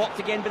away, blocked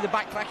again by the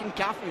backtracking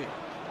Cafu.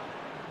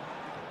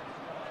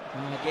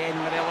 And again,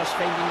 Morelos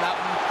finding that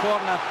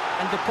corner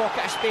and the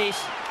pocket of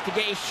space to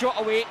get his shot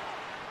away.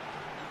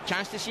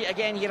 Chance to see it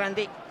again here,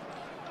 Andy.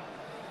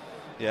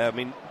 Yeah, I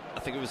mean, I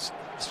think it was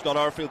Scott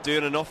Arfield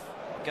doing enough,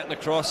 getting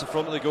across the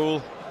front of the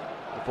goal.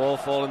 The ball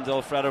falling to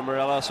Alfredo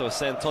Morelos, so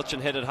saying touch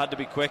and hit, it had to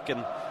be quick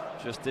and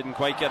just didn't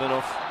quite get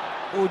enough.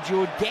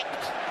 Ojo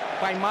decked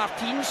by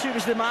Martins, who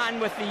was the man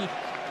with the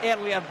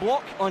earlier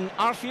block on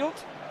Arfield.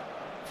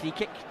 Free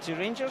kick to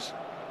Rangers.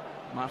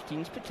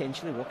 Martins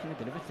potentially walking a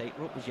bit of a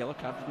tightrope, was yellow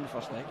carded in the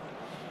first leg.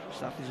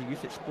 Started as a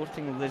youth at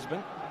Sporting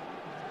Lisbon.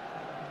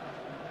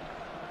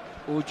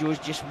 Ojo's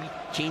just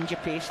change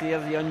of pace there,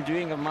 the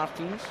undoing of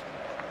Martins.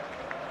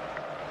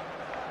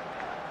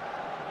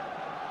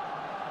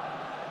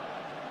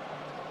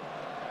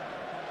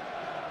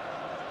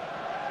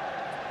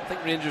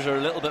 think Rangers are a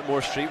little bit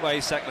more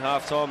streetwise second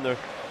half, Tom. They've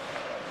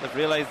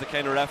realised the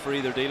kind of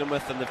referee they're dealing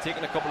with, and they've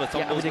taken a couple of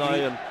tumbles now.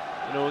 And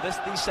you know,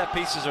 these set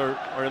pieces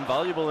are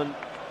invaluable, and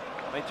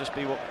might just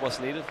be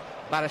what's needed.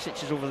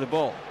 Barisic is over the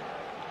ball.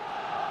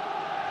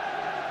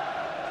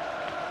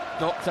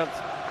 Doctored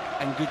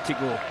and good to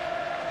go.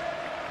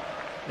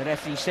 The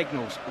referee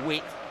signals,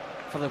 wait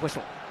for the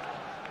whistle.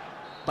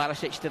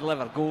 Barisic to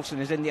deliver. Golson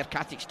is in there,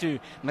 Katic too.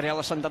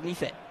 Morelos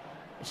underneath it.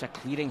 It's a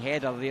clearing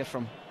header there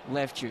from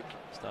Levchuk.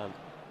 Stand.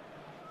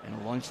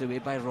 And launched away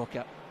by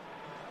Rocker.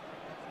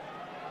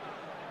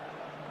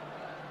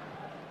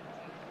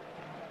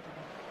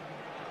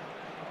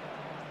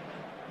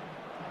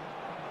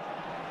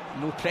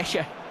 No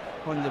pressure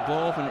on the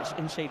ball when it's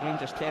inside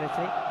Rangers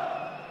territory.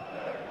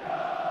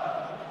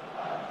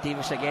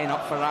 Davis again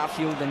up for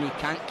Arfield, and he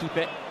can't keep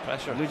it.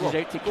 Pressure. Loses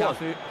out to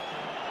Cafu.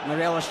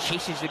 Morelos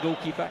chases the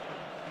goalkeeper.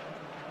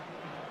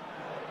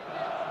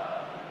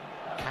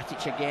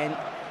 Katic again,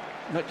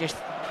 not just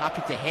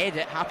happy to head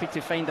it, happy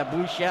to find a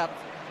blue shirt.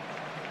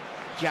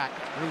 Jack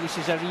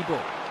releases Aribo.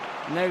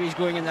 Now he's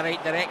going in the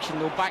right direction,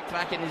 though.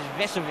 Backtracking is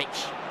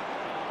Vesovic.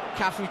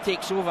 Cafu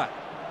takes over.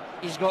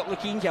 He's got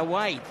Lukinja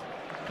wide.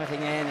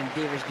 Cutting in, and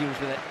Davis deals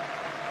with it.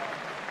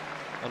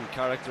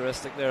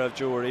 Uncharacteristic there of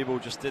Joe Aribo.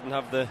 Just didn't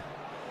have the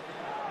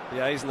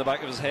eyes in the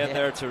back of his head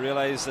there to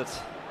realise that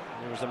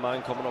there was a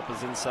man coming up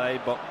his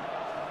inside. But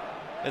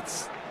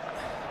it's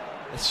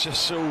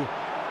just so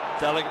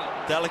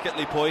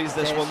delicately poised,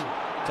 this one,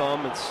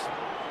 Tom. It's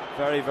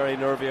very, very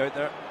nervy out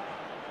there.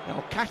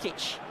 Now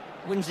Katic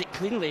wins it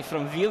cleanly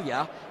from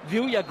Vilja.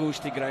 Vilja goes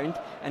to ground,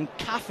 and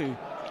Cafu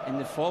in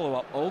the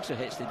follow-up also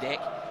hits the deck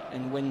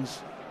and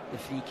wins the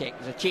free kick.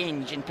 There's a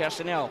change in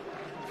personnel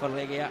for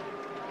Legia.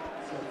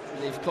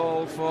 They've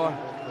called for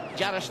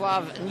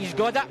Jaroslav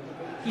Niezgoda.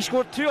 He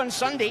scored 2 on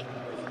Sunday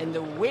in the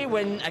away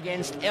win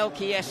against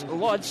LKS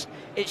Lodz.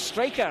 It's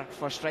striker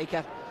for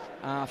striker.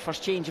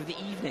 First change of the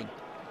evening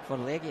for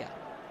Legia.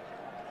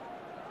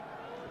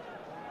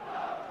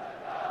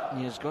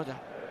 Niezgoda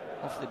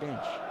off the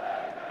bench.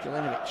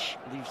 Jelenovic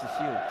leaves the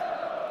field.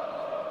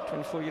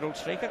 24-year-old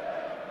striker.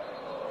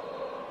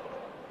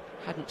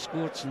 Hadn't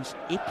scored since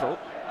April,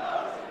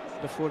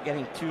 before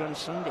getting 2 on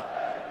Sunday.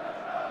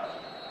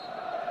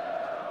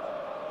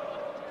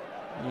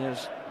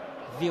 Here's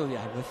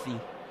Vilja with the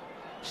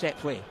set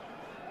play.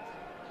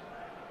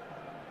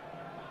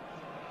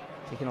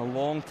 Taking a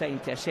long time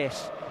to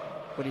assess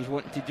what he's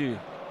wanting to do.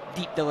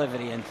 Deep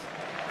delivery and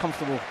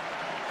comfortable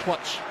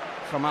clutch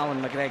from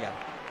Alan McGregor.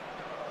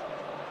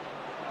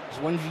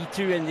 There's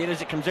 1v2 in there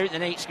as it comes out the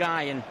night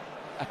sky, and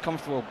a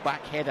comfortable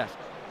back header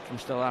from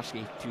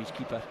Stolarski to his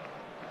keeper.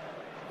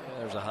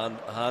 There's a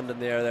hand in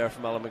the air there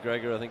from Alan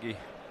McGregor. I think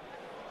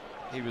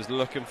he was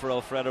looking for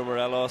Alfredo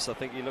Morelos. I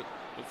think he looked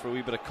for a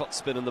wee bit of cut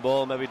spin in the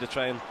ball, maybe to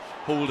try and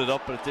hold it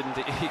up, but it didn't.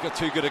 He got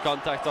too good a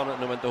contact on it,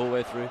 and it went the whole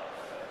way through.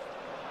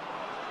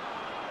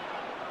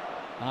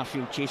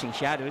 Arfield chasing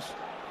shadows.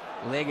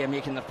 Legia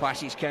making their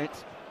passes count.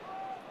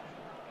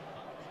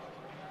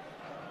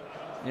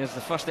 There's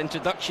the first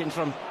introduction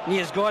from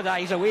Niezgoda.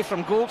 He's away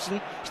from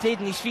Golson, stayed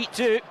on his feet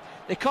too.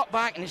 They cut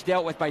back, and it's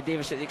dealt with by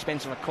Davis at the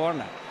expense of a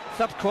corner.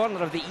 Third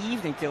corner of the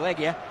evening to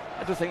Legia.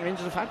 I don't think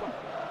Rangers have had one.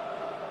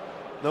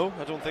 No,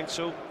 I don't think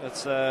so.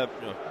 It's I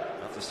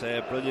have to say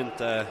a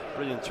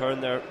brilliant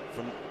turn there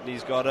from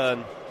Niezgoda,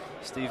 and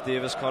Steve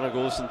Davis, Conor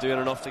Golson doing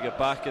enough to get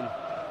back, and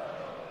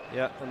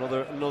yeah,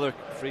 another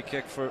free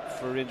kick for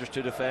Rangers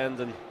to defend.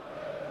 And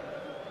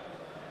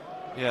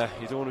yeah,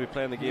 you don't want to be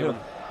playing the game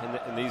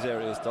in these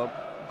areas, Tom.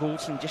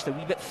 Golson just a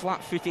wee bit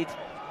flat-footed,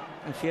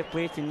 and fair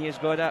play to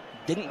Niezgoda.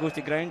 Didn't go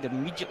to ground,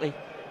 immediately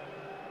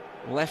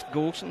left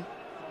Golson.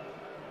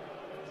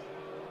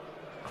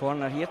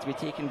 Corner here to be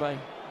taken by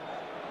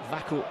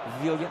Vako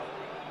Vilja.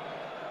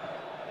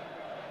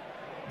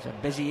 It's a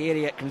busy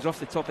area. It comes off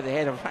the top of the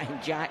head of Ryan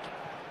Jack.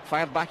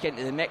 Fired back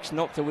into the mix,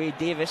 knocked away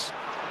Davis.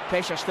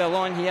 Pressure still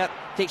on here.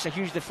 Takes a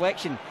huge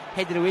deflection.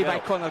 Headed away by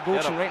Conor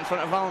Golson right in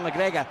front of Alan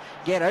McGregor.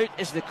 Get out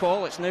is the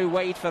call. It's now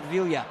wide for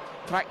Vilja.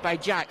 Tracked by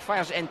Jack.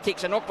 Fires it in.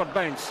 Takes an awkward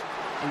bounce.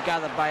 And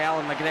gathered by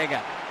Alan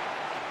McGregor.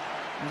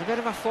 There's a bit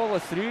of a follow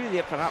through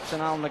there perhaps on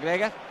Alan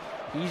McGregor.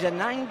 He's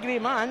an angry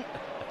man.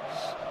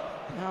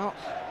 No.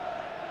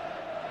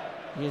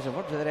 Here's a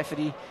word with the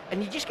referee,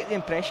 and you just get the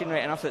impression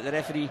right enough that the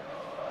referee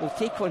will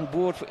take on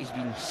board what has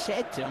been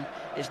said to him.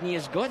 It's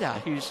Niezgoda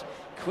who's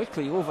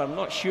quickly over. I'm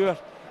not sure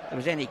there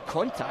was any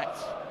contact.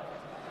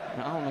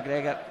 And Alan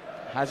McGregor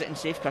has it in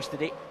safe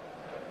custody.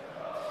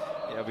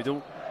 Yeah, we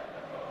don't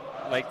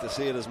like to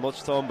say it as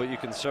much, Tom, but you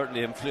can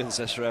certainly influence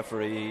this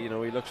referee. You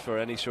know, he looks for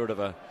any sort of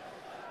a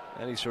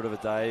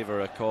dive or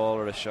a call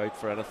or a shout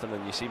for anything,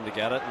 and you seem to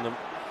get it. And the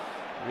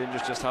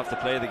Rangers just have to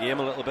play the game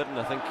a little bit, and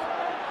I think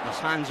his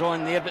hands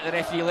on there, but the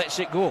referee lets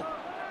it go.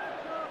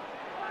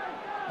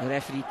 The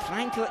referee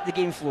trying to let the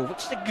game flow,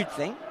 which is a good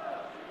thing.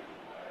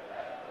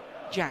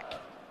 Jack.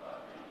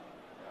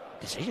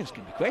 Decisions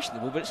can be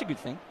questionable, but it's a good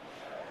thing.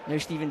 Now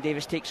Stephen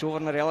Davis takes over.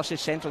 Morelos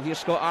is central here.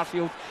 Scott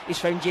Arfield. He's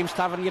found James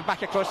Tavernier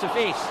back across the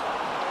face.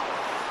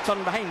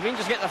 turn behind.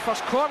 Rangers get their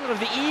first corner of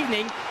the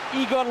evening.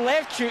 Igor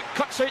Levchuk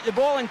cuts out the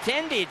ball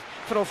intended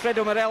for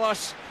Alfredo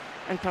Morelos,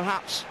 and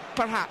perhaps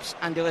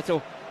Andy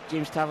Little,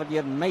 James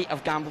Tavernier might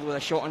have gambled with a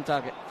shot on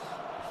target.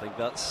 I think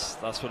that's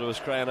what it was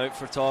crying out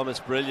for, Tom. It's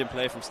brilliant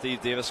play from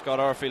Steve Davis. Scott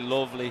Arfield,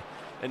 lovely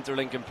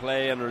interlinking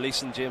play and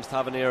releasing James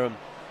Tavernier. And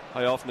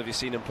how often have you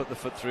seen him put the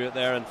foot through it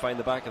there and find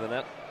the back of the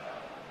net?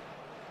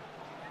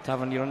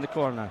 Tavernier on the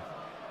corner,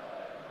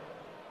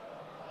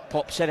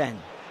 pops it in,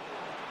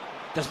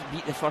 doesn't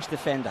beat the first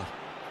defender.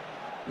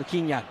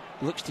 Legia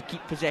looks to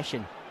keep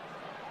possession.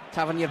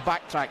 Tavernier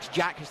backtracks.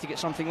 Jack has to get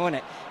something on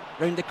it.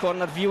 Round the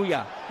corner,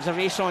 Villa. There's a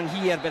race on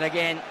here, but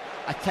again,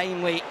 a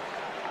timely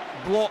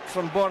block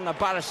from Borna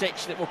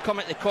Barisic that will come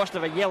at the cost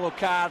of a yellow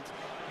card.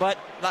 But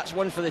that's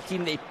one for the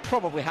team they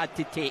probably had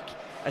to take,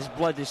 as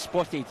blood is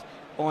spotted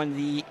on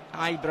the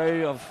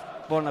eyebrow of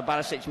Borna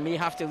Barisic. May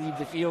have to leave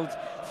the field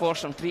for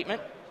some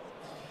treatment.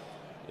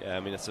 Yeah, I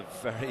mean, it's a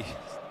very,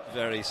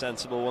 very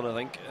sensible one, I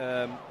think.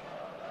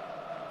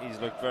 He's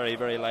looked very,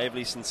 very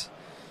lively since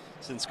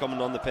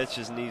coming on the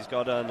pitches, and he's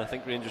got and I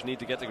think Rangers need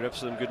to get to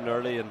grips with him good and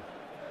early.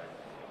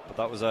 But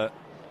that was a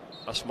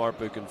smart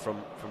booking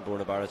from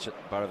Borna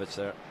Barisic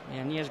there. Yeah,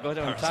 and he has got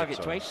it on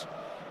target twice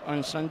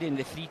on Sunday in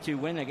the 3-2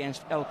 win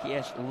against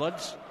LKS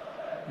Lodz,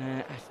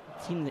 a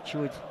team that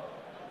showed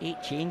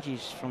 8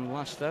 changes from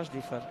last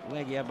Thursday for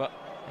Legia, but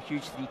a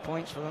huge 3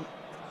 points for them.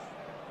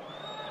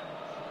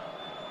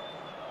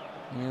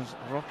 There's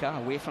Roca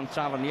away from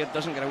Tavernier,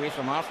 doesn't get away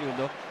from Arfield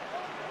though.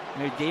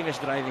 Now Davis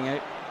driving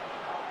out.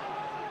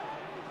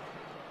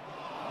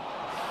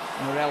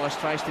 Morelos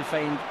tries to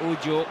find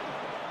Ojo,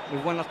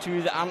 with one or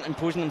two that aren't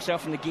imposing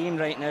themselves in the game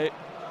right now.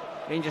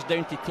 Rangers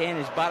down to 10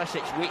 as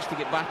Barisic waits to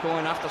get back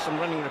on after some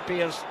running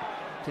repairs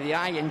to the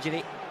eye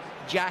injury.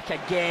 Jack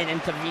again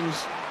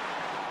intervenes.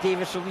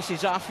 Davis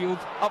releases Arfield,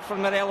 up for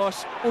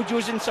Morelos.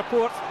 Ojo's in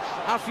support.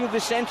 Arfield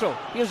is central.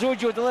 Here's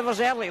Ojo, delivers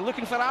early,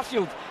 looking for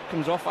Arfield.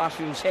 Comes off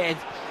Arfield's head,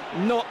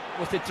 not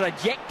with the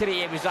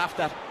trajectory it was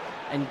after,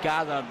 and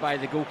gathered by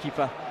the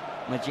goalkeeper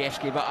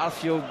Majewski. But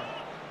Arfield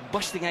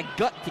busting a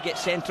gut to get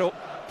central,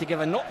 to give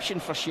an option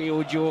for Shea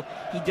Ojo.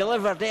 He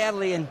delivered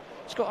early, and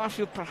Scott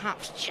Arfield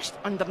perhaps just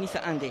underneath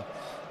it, Andy.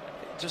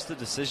 Just the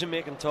decision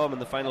making, Tom, in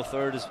the final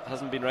third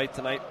hasn't been right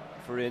tonight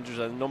for Rangers.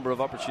 A number of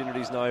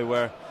opportunities now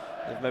where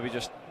they've maybe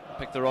just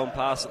picked the wrong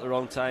pass at the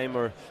wrong time,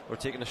 or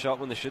taken a shot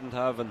when they shouldn't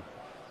have. And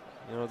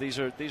you know, these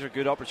are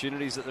good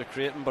opportunities that they're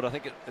creating, but I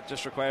think it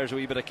just requires a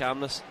wee bit of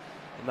calmness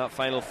in that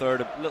final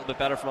third. A little bit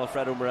better from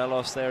Alfredo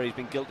Morelos there. He's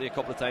been guilty a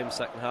couple of times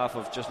second half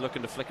of just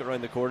looking to flick it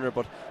around the corner,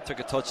 but took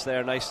a touch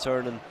there, nice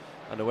turn,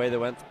 and away they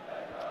went.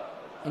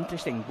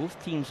 Interesting,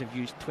 both teams have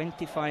used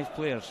 25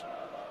 players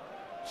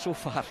so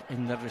far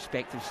in their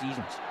respective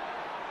seasons.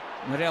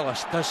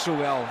 Morelos does so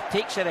well,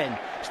 takes it in.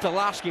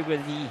 Stolarski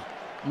with the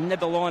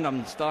nibble on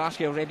him.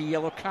 Stolarski already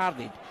yellow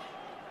carded.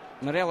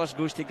 Morelos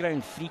goes to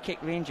ground, free kick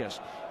Rangers.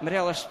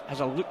 Morelos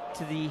has a look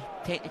to the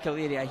technical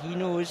area. He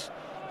knows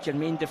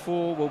Jermaine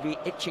Defoe will be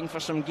itching for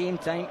some game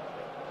time.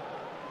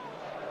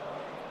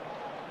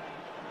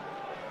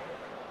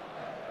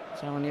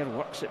 Tavernier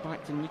works it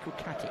back to Niko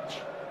Katic.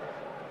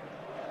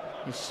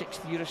 His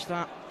 6th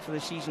Eurostart for the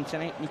season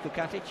tonight, Niko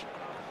Katic.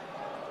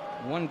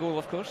 1 goal,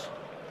 of course.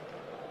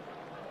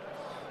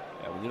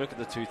 Yeah, when you look at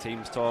the two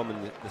teams, Tom,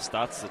 and the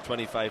stats, the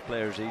 25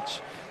 players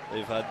each,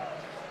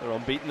 they're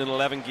unbeaten in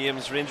 11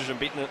 games. Rangers are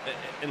unbeaten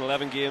in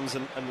 11 games,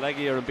 and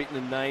Legia are unbeaten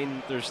in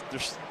 9. There's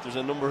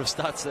a number of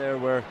stats there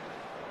where,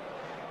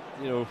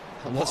 you know,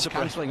 I'm not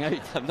surprised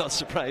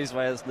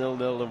why it's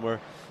 0-0 and we're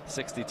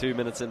 62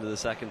 minutes into the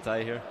second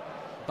tie here.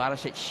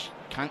 Barisic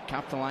can't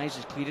capitalise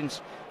his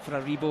clearance for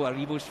Aribo.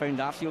 Aribo's found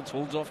Arfield,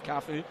 holds off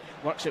Cafu,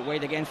 works it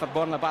wide again for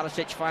Borna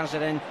Barisic, fires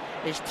it in.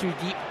 It's too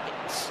deep.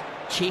 It's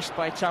chased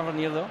by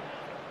Tavernier though.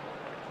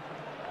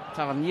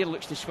 Tavernier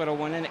looks to swirl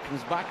one in. It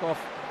comes back off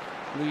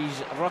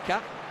Luis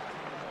Roca.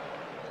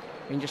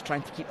 Rangers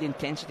trying to keep the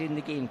intensity in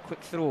the game.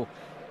 Quick throw.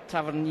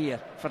 Tavernier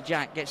for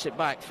Jack, gets it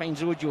back,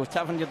 finds Ojo.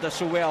 Tavernier does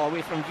so well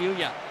away from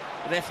Villa.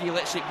 The referee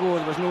lets it go.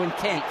 There was no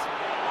intent.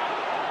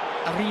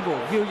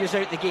 Aribo, Villa's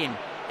out the game.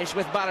 It's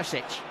with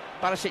Barisic.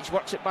 Barisic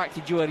works it back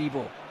to Joe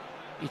Aribo.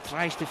 He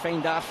tries to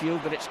find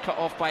Arfield, but it's cut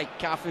off by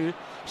Cafu.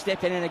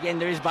 Stepping in again,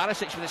 there is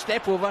Barisic with a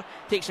step over.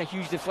 Takes a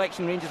huge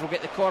deflection. Rangers will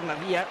get the corner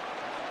here.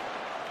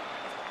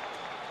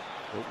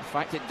 In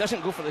fact, it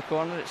doesn't go for the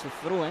corner, it's the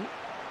throw-in.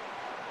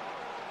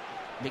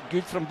 But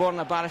good from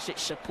Borna Barisic,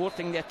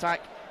 supporting the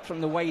attack from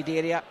the wide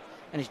area.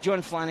 And it's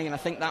John Flanagan. I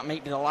think that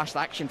might be the last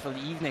action for the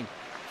evening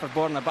for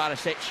Borna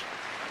Barisic.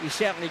 He's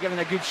certainly given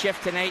a good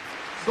shift tonight.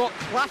 Got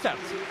clattered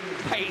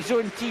by his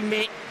own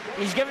teammate.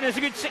 He's given us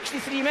a good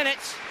 63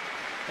 minutes.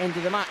 End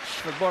of the match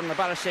for Borna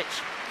Barisic,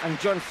 and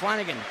John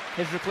Flanagan,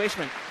 his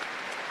replacement.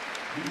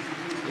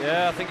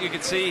 Yeah, I think you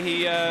could see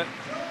he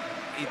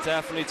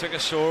definitely took a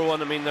sore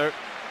one. I mean, they're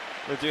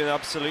doing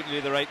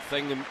absolutely the right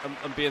thing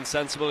and being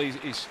sensible.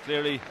 He's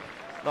clearly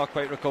not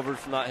quite recovered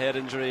from that head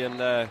injury,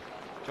 and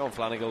John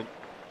Flanagan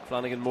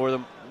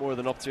more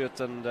than up to it,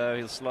 and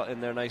he'll slot in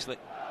there nicely.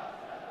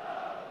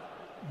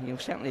 He'll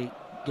certainly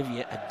give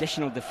you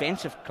additional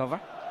defensive cover.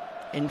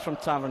 in from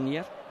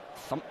Tavernier,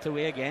 thumped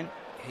away again.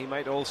 He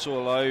might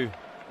also allow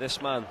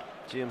this man,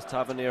 James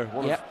Tavernier,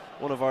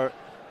 one of our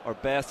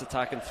best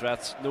attacking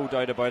threats, no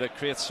doubt about it,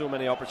 creates so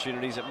many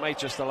opportunities. It might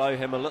just allow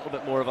him a little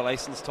bit more of a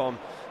licence, Tom,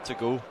 to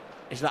go.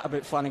 Is that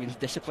about Flanagan's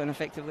discipline,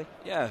 effectively?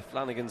 Yeah,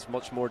 Flanagan's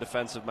much more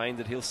defensive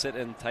minded. He'll sit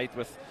in tight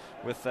with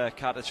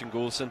Katic and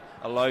Goulson,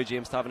 allow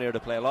James Tavernier to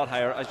play a lot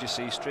higher, as you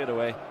see, straight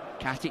away.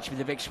 Katic with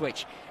the big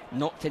switch,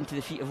 knocked into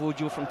the feet of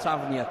Ojo from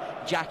Tavernier.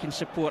 Jack in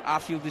support,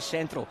 Arfield is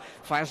central,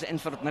 fires it in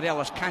for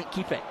Morelos, can't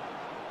keep it,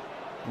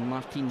 and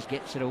Martins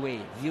gets it away.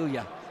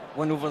 Villa,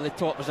 one over the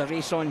top, there's a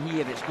race on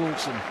here. It's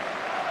Goulson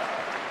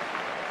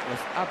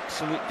with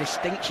absolute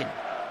distinction,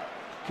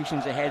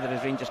 cushions the header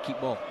as Rangers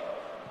keep ball.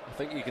 I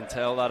think you can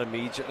tell that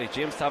immediately.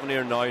 James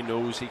Tavernier now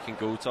knows he can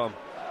go, Tom.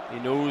 He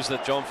knows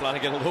that John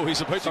Flanagan, although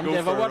he's about to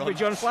go for a word run. with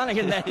John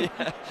Flanagan then.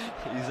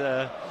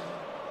 Yeah.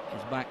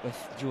 He's back with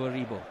Joe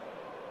Aribo.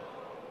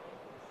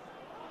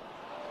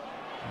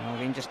 Well,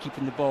 Rangers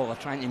keeping the ball. They're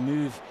trying to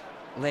move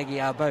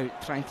Legia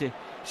about, trying to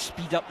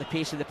speed up the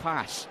pace of the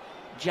pass.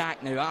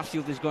 Jack now,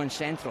 Arfield has gone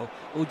central.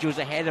 Ojo's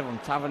ahead of him,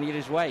 Tavernier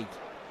is wide.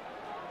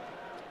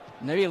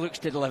 Now he looks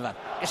to deliver.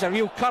 It's a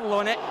real curl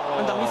on it.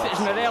 Underneath it is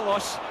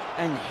Morelos,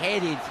 and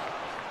headed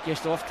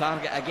just off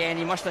target again.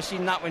 He must have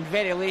seen that one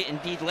very late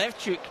indeed.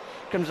 Levchuk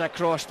comes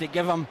across to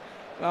give him,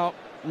 well,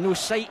 no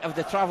sight of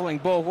the travelling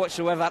ball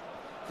whatsoever.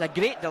 It's a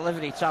great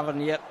delivery,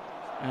 Tavernier,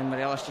 and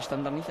Morelos just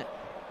underneath it.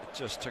 It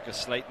just took a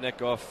slight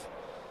nick off.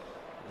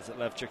 Is it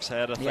Levchuk's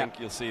head? I think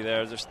you'll see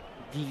there. Just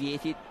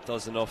deviated.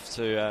 Does enough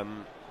to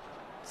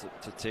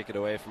take it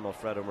away from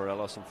Alfredo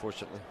Morelos,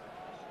 unfortunately.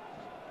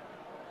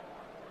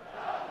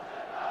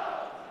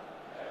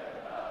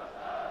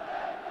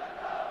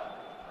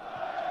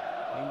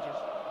 Rangers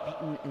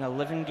beaten in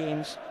 11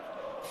 games,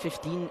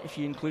 15 if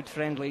you include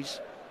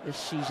friendlies this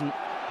season.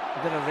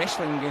 A bit of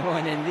wrestling going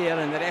on in there,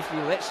 and the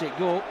referee lets it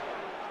go.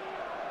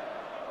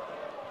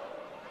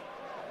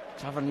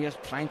 Tavernier's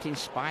trying to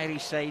inspire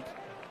his side.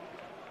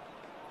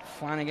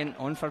 Flanagan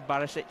on for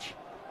Barisic.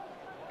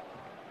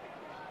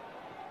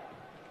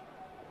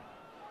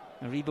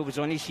 Aribo was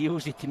on his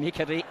heels to make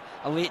a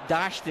late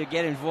dash to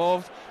get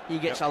involved. He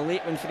gets a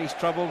late one for his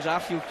troubles.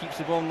 Arfield keeps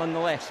the ball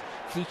nonetheless.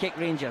 Free kick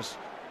Rangers.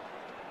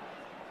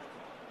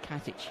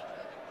 Katic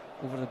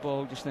over the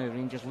ball just now.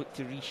 Rangers look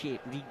to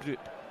reshape, regroup.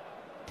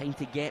 Time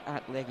to get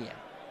at Legia.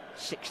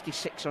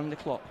 66 on the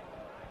clock.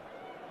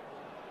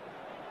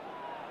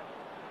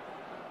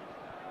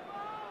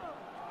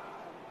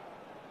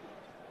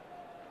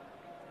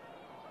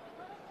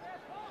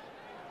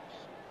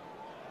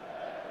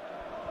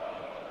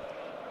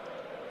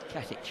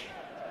 Katic.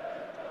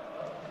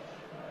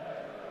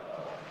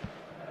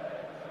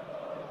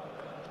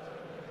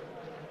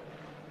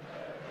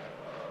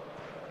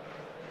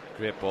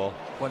 Great ball.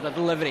 What a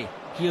delivery.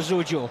 Here's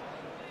Ojo.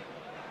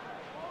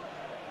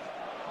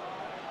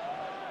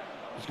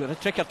 He's got a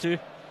trick or two.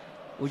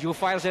 Ojo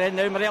fires it in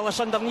now. Morelos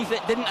underneath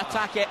it. Didn't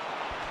attack it.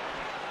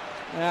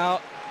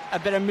 Well, a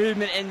bit of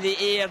movement in the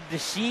air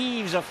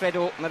deceives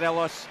Alfredo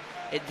Morelos.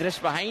 It drifts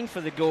behind for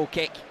the goal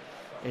kick.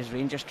 As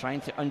Rangers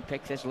trying to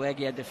unpick this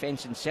Legia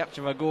defence in search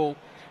of a goal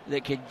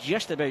that could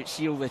just about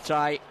seal the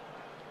tie.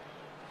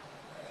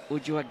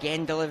 Ojo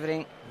again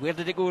delivering. Where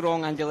did it go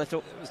wrong, Andy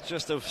Little? It was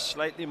just a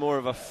slightly more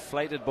of a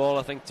flighted ball,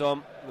 I think,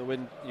 Tom. The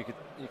wind,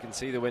 you can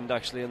see the wind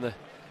actually in the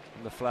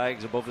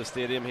flags above the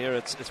stadium here.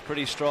 It's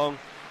pretty strong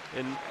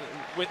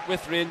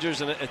with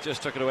Rangers, and it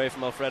just took it away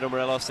from Alfredo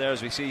Morelos there,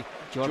 as we see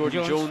Jordan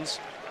Jones.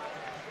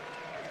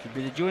 Could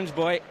be the Jones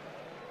boy.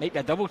 Might be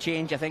a double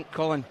change, I think.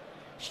 Colin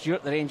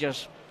Stewart, the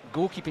Rangers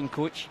goalkeeping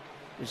coach,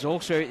 is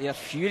also out there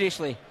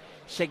furiously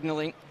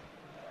signalling.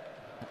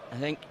 I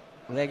think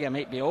Legia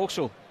might be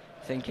also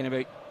thinking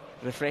about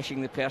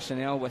refreshing the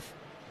personnel with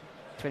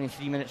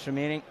 23 minutes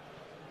remaining.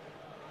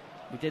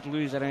 We did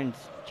lose around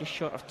just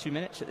short of 2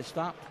 minutes at the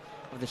start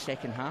of the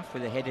second half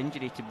with a head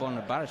injury to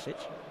Borna Barisic.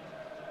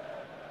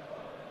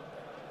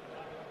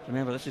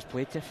 Remember, this is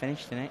played to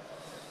finish tonight.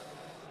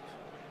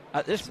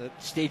 At this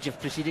stage of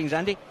proceedings,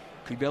 Andy,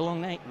 could be a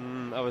long night.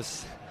 I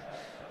was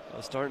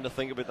starting to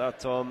think about that,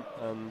 Tom,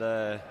 and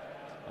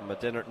my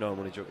dinner. No, I'm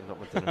only joking, not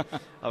my dinner.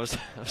 I was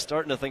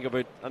starting to think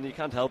about, and you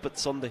can't help it,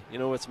 Sunday. You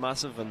know, it's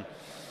massive, and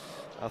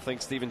I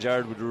think Stephen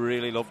Gerrard would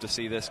really love to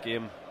see this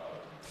game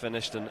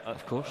finished, and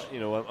of course, you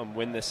know, and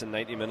win this in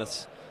 90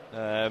 minutes.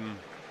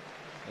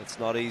 It's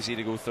not easy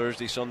to go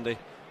Thursday, Sunday,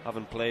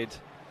 having played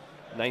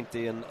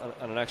 90 and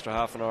an extra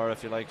half an hour,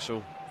 if you like.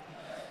 So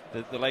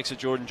the likes of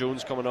Jordan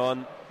Jones coming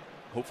on,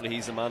 hopefully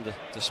he's the man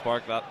to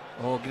spark that.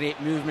 Oh,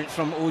 great movement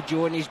from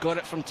Ojo, and he's got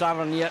it from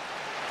Tavernier.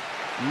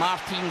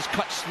 Martins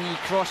cuts the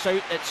cross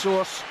out at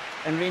source,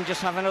 and Rangers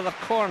have another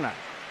corner.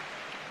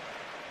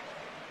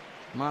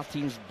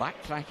 Martins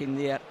backtracking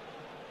there.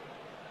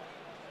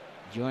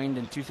 Joined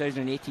in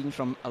 2018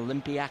 from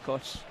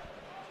Olympiacos.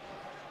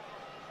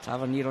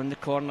 Tavernier on the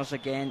corners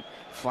again.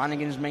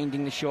 Flanagan's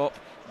minding the shop.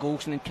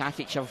 Goulson and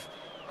Katic have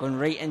gone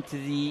right into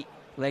the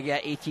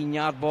Legia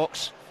 18-yard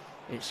box.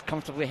 It's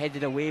comfortably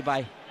headed away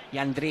by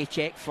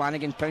Jandrejczyk,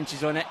 Flanagan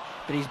pounces on it,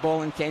 but his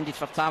ball intended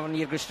for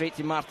Tavernier goes straight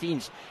to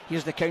Martins.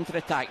 Here's the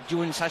counter-attack.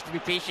 Jones has to be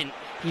patient.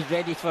 He's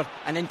ready for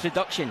an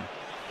introduction.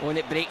 Oh, and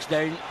it breaks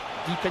down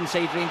deep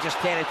inside Rangers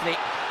territory,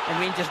 and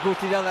Rangers go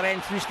to the other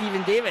end through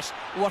Stephen Davis,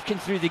 working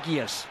through the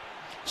gears.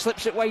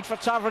 Slips it wide for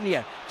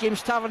Tavernier.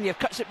 James Tavernier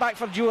cuts it back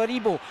for Joe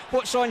Aribo.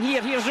 What's on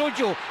here? Here's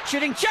Ojo.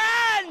 Shooting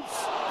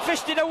chance!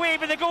 Fisted away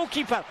by the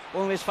goalkeeper.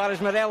 Only as far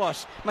as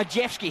Morelos.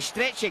 Majewski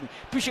stretching,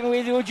 pushing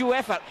away the Ojo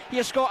effort.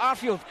 Here's Scott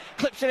Arfield.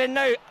 Clips it in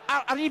now.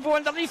 Aribo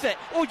underneath it.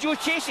 Ojo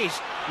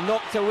chases.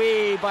 Knocked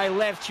away by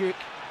Levchuk.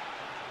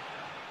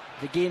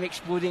 The game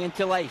exploding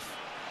into life.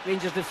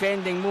 Rangers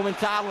defending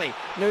momentarily.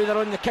 Now they're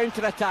on the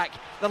counter-attack.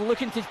 They're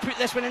looking to put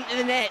this one into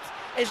the net.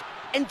 It's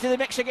into the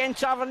mix again,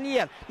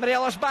 Tavernier.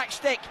 Morelos back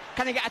stick.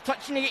 Can he get a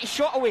touch and he get his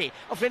shot away?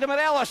 Alfredo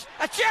Morelos.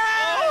 A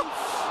chance!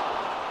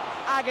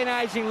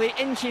 Agonisingly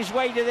inches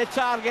wide of the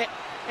target,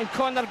 and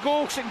Connor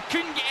Golson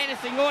couldn't get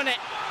anything on it.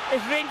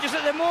 If Rangers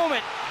at the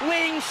moment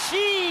laying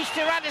siege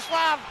to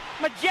Radislav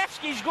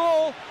Majewski's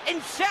goal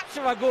in search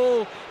of a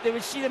goal, they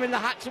would see them in the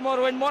hat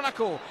tomorrow in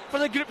Monaco for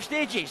the group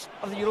stages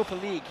of the Europa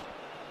League.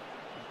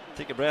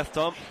 Take a breath,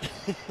 Tom.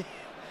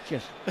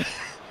 Cheers.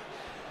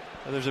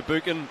 And there's a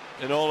booking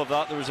in all of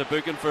that. There was a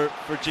booking for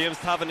James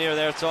Tavernier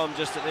there, Tom,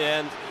 just at the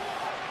end.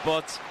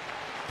 But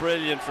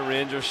brilliant for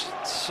Rangers.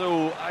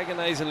 So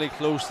agonisingly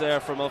close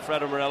there from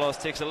Alfredo Morelos.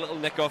 Takes a little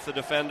nick off the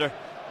defender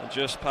and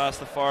just past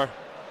the far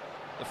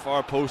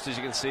post, as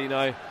you can see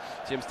now.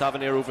 James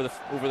Tavernier over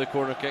the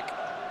corner kick.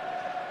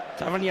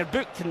 Tavernier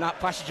booked in that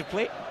passage of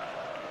play,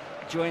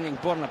 joining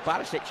Borna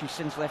Barisic, who's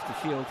since left the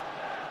field,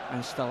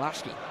 and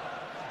Stolarski.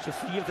 So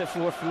 3 of the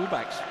 4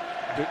 fullbacks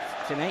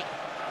booked tonight.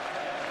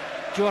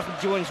 Jordan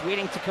Jones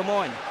waiting to come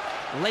on.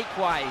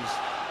 Likewise,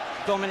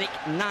 Dominic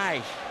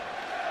Nye.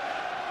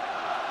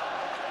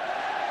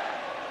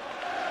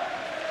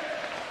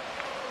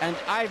 And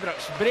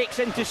Ibrox breaks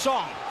into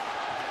song.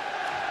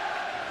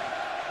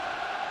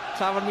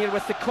 Tavernier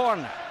with the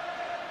corner.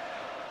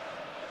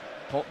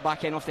 Popped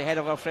back in off the head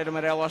of Alfredo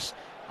Morelos.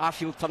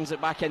 Arfield turns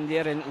it back in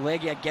there, and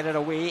Legia get it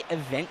away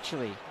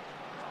eventually.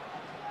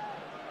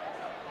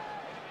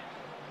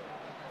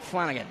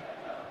 Flanagan.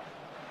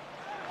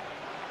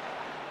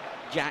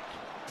 Jack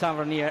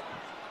Tavernier,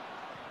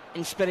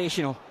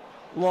 inspirational,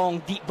 long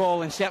deep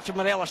ball in search of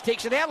Morelos,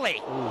 takes it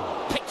early. Ooh.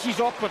 Pitches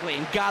awkwardly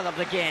and gathered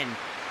again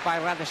by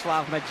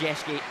Radislav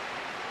Majewski.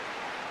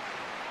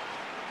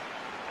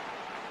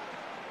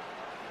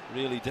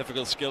 Really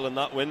difficult skill in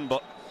that win,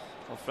 but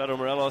Alfredo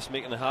Morelos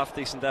making a half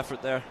decent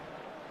effort there.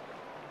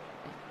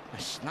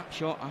 A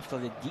snapshot after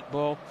the deep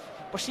ball.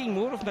 We're seeing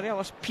more of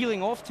Morelos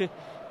peeling off to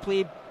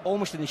play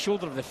almost in the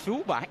shoulder of the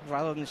fullback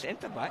rather than the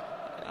centre back.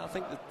 I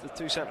think the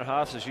 2 centre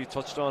halves, as you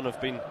touched on, have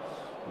been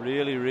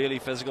really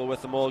physical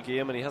with them all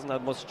game, and he hasn't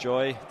had much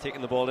joy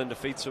taking the ball into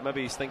feet, so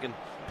maybe he's thinking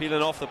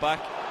peeling off the back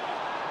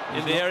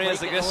in the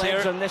areas like this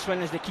here. On this one,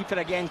 as the keeper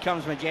again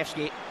comes,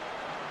 Majewski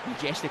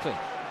majestically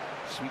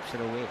sweeps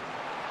it away.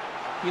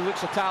 He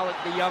looks a talent,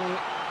 the young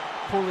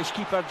Polish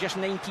keeper, just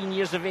 19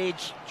 years of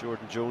age.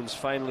 Jordan Jones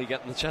finally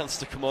getting the chance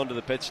to come onto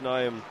the pitch now,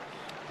 and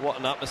what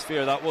an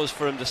atmosphere that was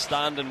for him to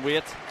stand and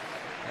wait.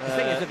 The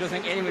thing is, I don't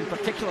think anyone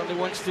particularly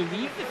wants to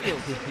leave the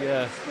field.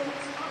 Yeah.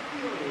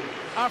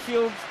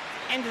 Arfield,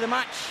 end of the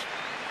match.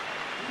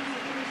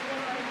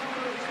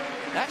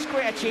 That's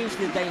quite a change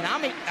to the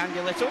dynamic, Andy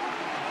Little.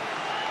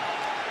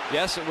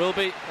 Yes, it will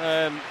be.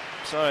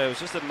 Sorry, I was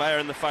just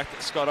admiring the fact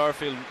that Scott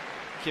Arfield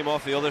came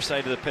off the other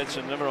side of the pitch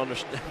and never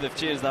understood. They've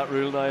changed that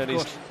rule now, and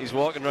he's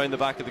walking around the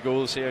back of the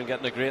goals here and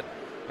getting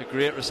a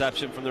great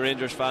reception from the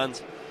Rangers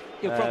fans.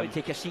 He'll probably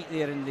take a seat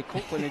there in the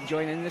Copeland and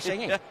join in the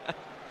singing.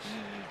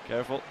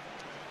 Careful.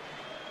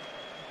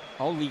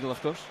 All legal, of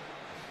course.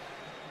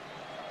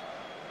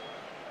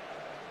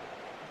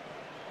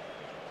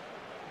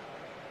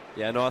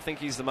 Yeah, no, I think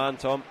he's the man,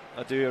 Tom.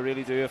 I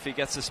really do. If he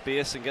gets the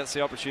space and gets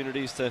the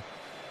opportunities to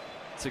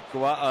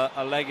go at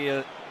a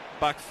Legia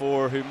back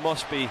 4 who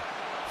must be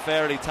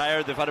fairly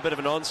tired. They've had a bit of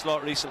an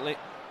onslaught recently.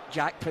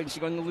 Jack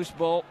pouncing on the loose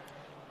ball.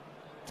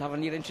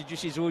 Tavernier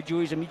introduces Ojo.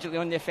 He's immediately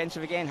on the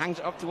offensive again, hangs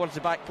it up towards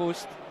the back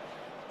post.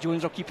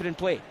 Jones will keep it in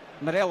play.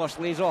 Morelos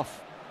lays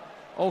off.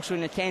 Also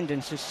in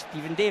attendance is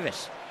Stephen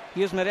Davis.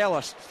 Here's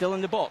Morelos, still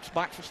in the box,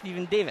 back for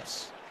Stephen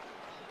Davis.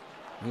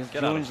 Here's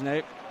Jones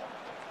now,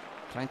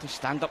 trying to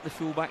stand up the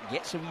fullback,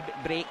 gets a wee bit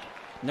break.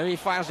 Now he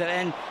fires it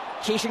in,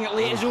 chasing it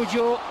late as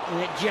Ojo,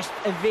 and it just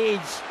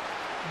evades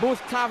both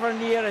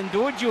Tavernier and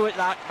Ojo at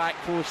that back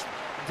post.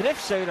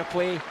 Drifts out of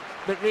play,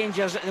 but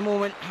Rangers at the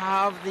moment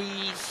have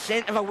the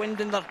scent of a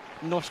wind in their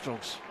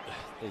nostrils.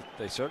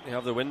 They certainly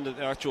have the wind,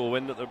 the actual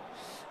wind at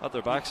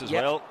their backs as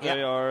well.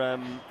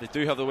 Yep. They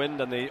do have the wind,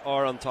 and they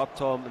are on top,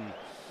 Tom. And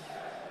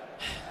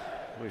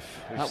we've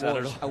that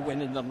said was it. A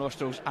wind in their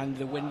nostrils and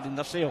the wind in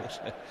their sails.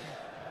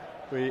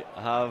 We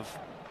have,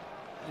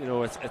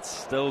 it's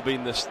still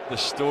been the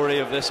story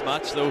of this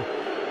match, though.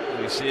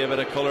 We see a bit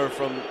of colour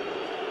from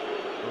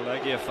the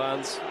Legia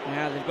fans.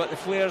 Yeah, they've got the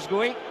flares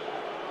going.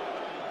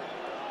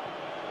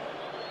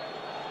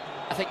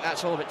 I think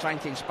that's all about trying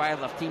to inspire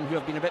their team, who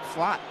have been a bit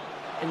flat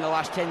in the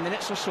last 10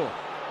 minutes or so.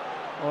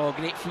 Oh,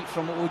 great feat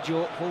from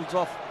Ojo, holds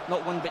off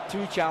not one but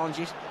two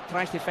challenges,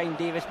 tries to find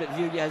Davis, but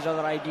Vugia has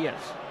other ideas.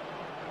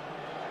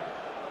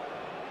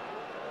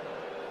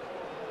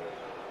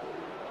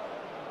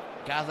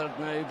 Gathered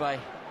now by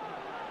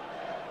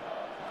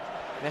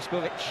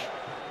Veskovic.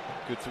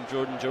 Good from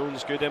Jordan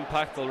Jones, good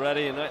impact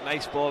already, and a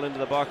nice ball into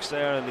the box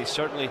there, and he's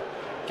certainly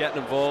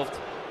getting involved.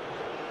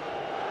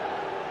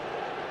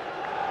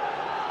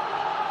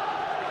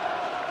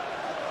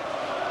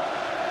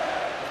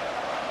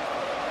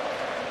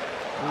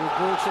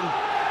 Goldson,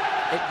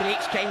 it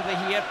breaks kindly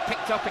here,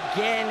 picked up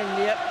again in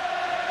there.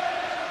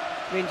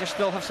 Rangers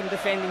still have some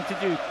defending to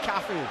do.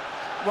 Cafu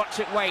works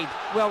it wide,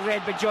 well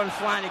read by John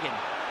Flanagan,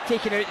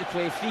 taking out the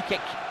play, free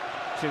kick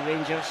to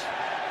Rangers.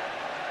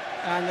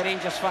 And the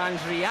Rangers fans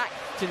react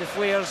to the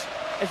flares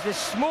as the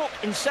smoke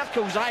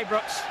encircles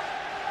Ibrox.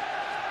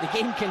 The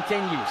game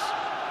continues.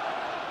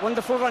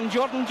 Wonderful run,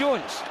 Jordan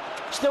Jones,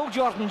 still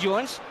Jordan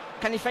Jones,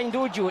 can he find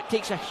Ojo? It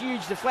takes a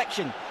huge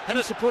deflection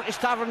in support of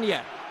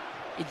Tavernier.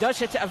 He does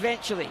hit it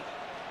eventually.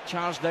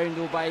 Charged down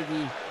though by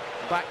the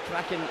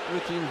back-cracking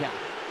routine here.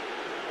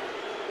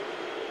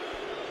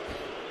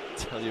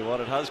 Tell you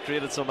what, it has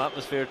created some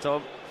atmosphere,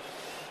 Tom.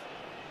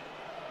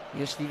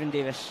 Here's Stephen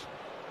Davis.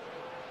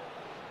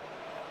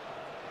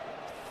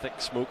 Thick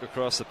smoke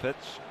across the pitch.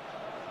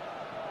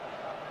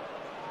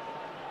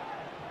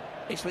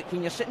 It's like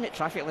when you're sitting at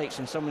traffic lights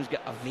and someone's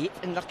got a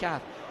vape in their car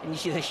and you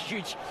see this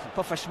huge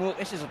puff of smoke.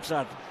 This is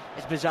absurd.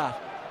 It's bizarre.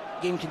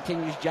 Game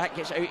continues. Jack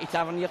gets it out to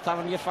Tavernier.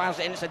 Tavernier fires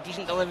it in. It's a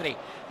decent delivery.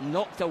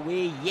 Knocked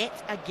away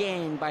yet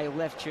again by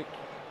Levchuk.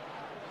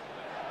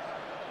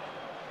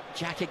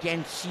 Jack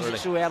again sees it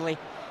so early.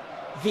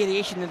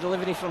 Variation in the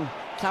delivery from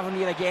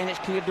Tavernier again. It's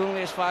cleared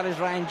only as far as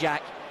Ryan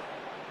Jack.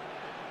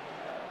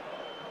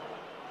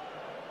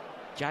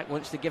 Jack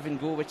wants to give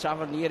and go with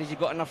Tavernier. Has he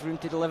got enough room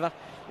to deliver?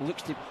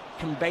 Looks to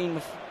combine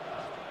with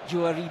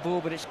Joe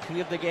Aribo, but it's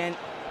cleared again.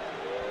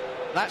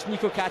 That's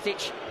Niko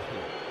Katic.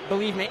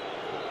 Believe me.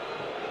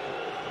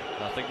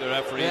 I think the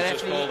referee has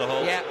just called a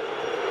halt. Yeah.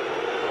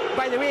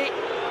 By the way,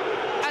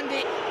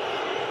 Andy,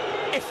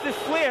 if the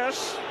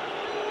flares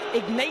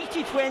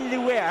ignited when they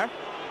were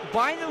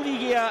by the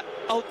Legia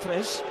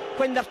Ultras,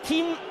 when their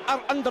team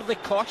are under the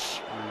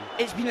cosh,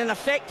 it's been an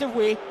effective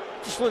way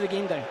to slow the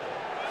game down.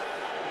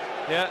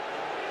 Yeah,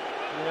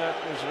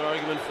 there's an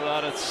argument for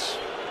that. It's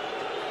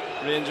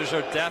Rangers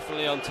are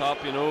definitely on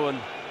top, you know,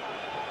 and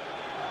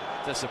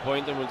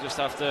disappointing. We'll just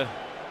have to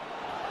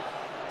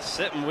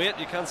sit and wait.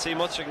 You can't see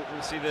much. You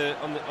can see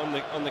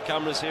on the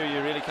cameras here.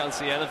 You really can't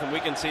see anything.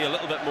 We can see a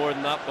little bit more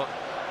than that, but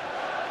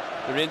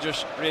the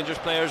Rangers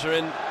players are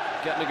in,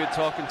 getting a good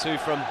talking to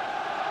from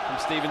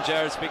Stephen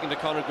Gerrard, speaking to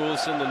Conor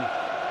Goulson,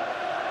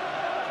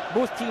 and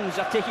both teams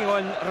are taking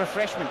on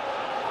refreshment.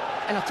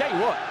 And I'll tell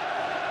you what,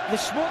 the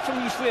smoke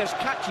from these flares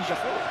catches your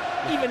throat.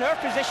 Even our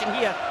position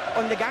here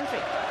on the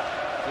gangway.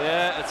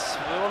 Yeah, it's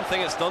the one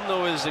thing it's done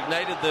though is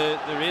ignited the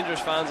Rangers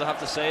fans. I have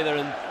to say they're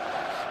in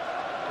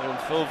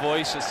full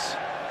voice.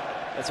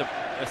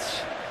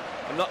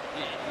 I'm not.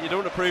 You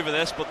don't approve of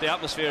this, but the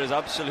atmosphere is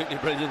absolutely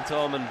brilliant,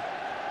 Tom. And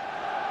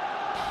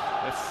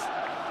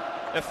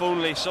if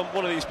only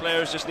one of these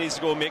players just needs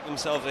to go and make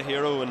themselves a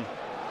hero, and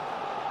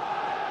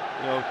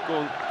you know,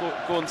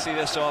 go and see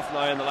this off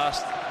now in the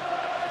last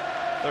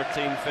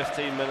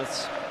 13-15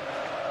 minutes.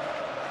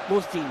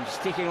 Both teams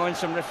taking on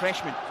some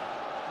refreshment.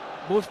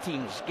 Both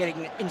teams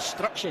getting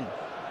instruction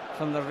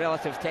from their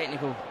relative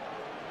technical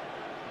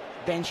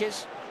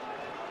benches.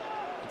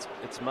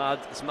 It's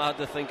mad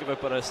to think of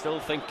it, but I still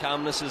think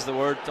calmness is the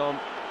word, Tom.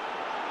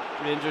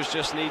 Rangers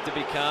just need to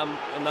be calm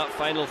in that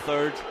final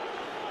third,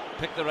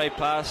 pick the right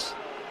pass.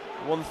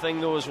 One thing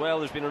though as well,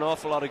 there's been an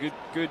awful lot of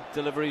good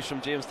deliveries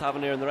from James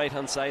Tavernier on the right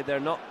hand side there.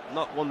 Not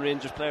one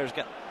Rangers players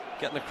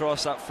getting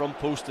across that front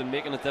post and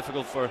making it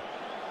difficult for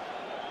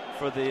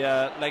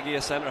the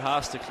Legia centre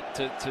halves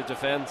to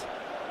defend.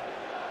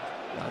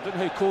 I don't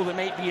know how cold it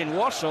might be in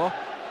Warsaw,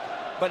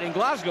 but in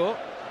Glasgow,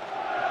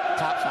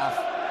 taps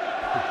half.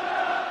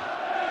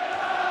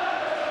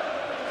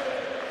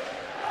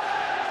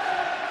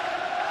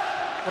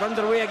 We're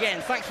underway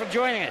again. Thanks for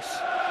joining us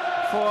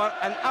for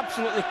an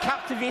absolutely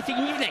captivating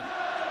evening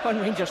on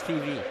Rangers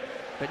TV.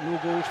 But no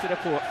goals to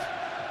report.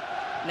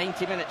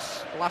 90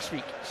 minutes last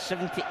week,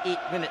 78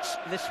 minutes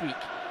this week.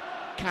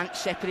 Can't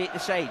separate the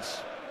sides.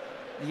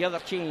 The other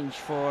change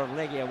for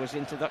Legia was the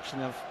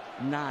introduction of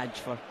Naj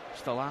for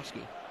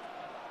Stolarski.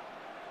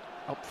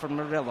 Up from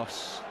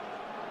Morelos.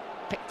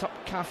 Picked up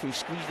Cafu,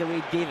 squeezed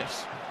away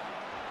Davis.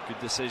 Good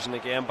decision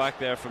again back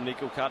there from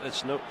Niko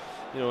Katic. No,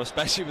 you know,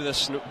 especially with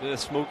the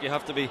smoke, you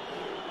have to be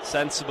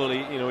sensible.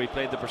 He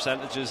played the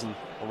percentages and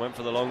went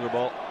for the longer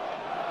ball.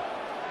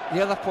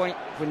 The other point,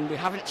 when we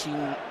haven't seen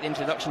the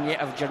introduction yet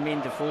of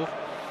Jermaine Defoe,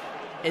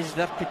 is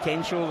there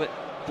potential that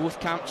both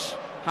camps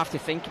have to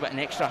think about an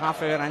extra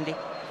half hour, Andy?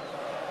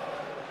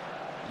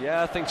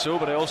 Yeah, I think so,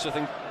 but I also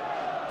think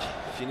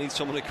if you need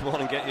someone to come on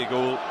and get you a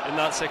goal in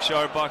that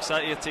 6-yard box,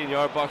 that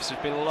 18-yard box,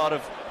 there's been a lot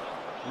of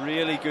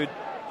really good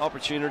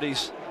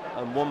opportunities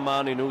and one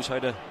man who knows how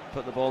to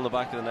put the ball in the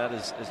back of the net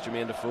is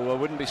Jermaine Defoe. I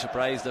wouldn't be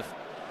surprised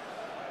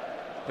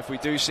if we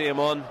do see him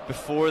on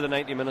before the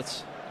 90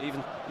 minutes.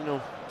 Even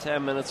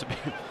 10 minutes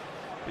would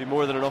be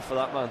more than enough for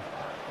that man.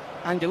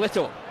 Andy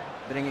Little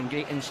bringing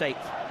great insight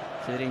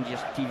to the Rangers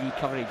TV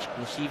coverage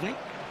this evening.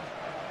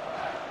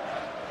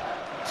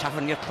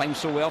 Tavernier climbs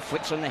so well,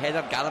 flicks on the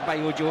header, gathered by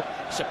Ojo.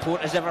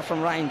 Support as ever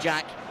from Ryan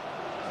Jack.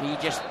 He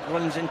just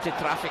runs into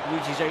traffic,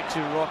 loses out to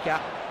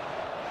Roca.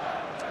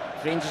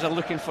 Rangers are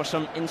looking for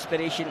some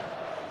inspiration.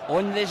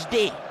 On this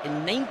day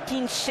in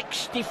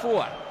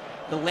 1964,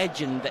 the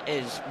legend that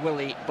is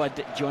Willie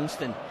Bud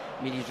Johnston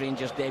made his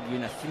Rangers debut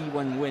in a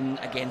 3-1 win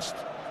against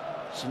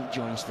St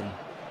Johnstone.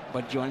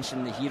 Bud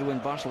Johnston, the hero in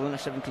Barcelona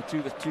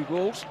 72 with 2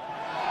 goals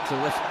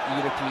to lift the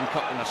European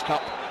Cup Winners'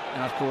 Cup,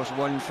 and of course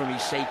one from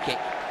his sidekick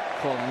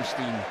Colin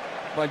Steen.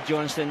 Bud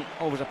Johnston,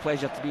 always a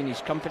pleasure to be in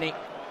his company,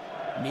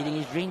 making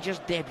his Rangers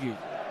debut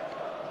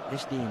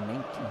this day in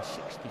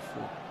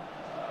 1964.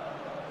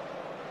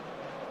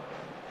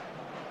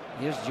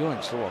 Here's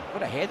Jones.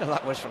 What a header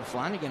that was from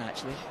Flanagan,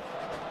 actually.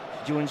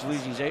 Jones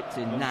loses out to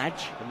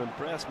Nadj. I'm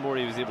impressed more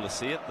he was able to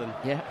see it than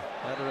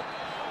header it.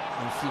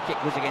 And free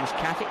kick goes against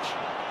Katic.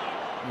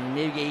 And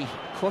Nagy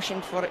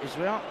cautioned for it as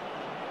well.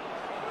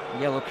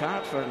 Yellow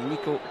card for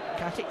Niko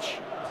Katic.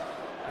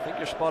 I think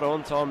you're spot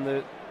on, Tom.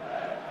 The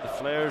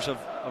Flares have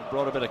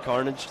brought a bit of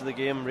carnage to the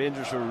game.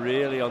 Rangers were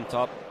really on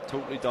top,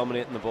 totally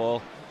dominating the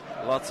ball.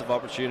 Lots of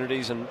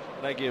opportunities, and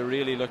Legia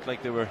really looked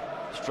like they were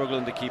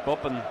struggling to keep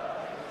up, and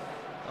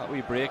that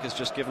wee break has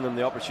just given them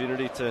the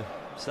opportunity to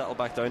settle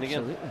back down again.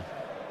 Absolutely.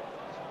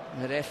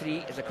 The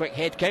referee is a quick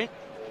head count.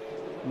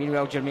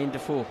 Meanwhile, Jermaine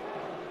Defoe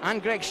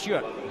and Greg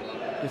Stewart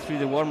go through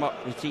the warm-up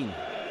routine.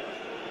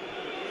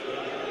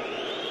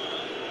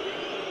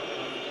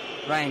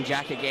 Ryan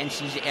Jack again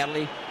sees it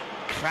early,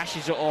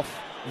 crashes it off.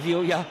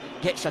 Villa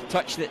gets a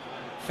touch that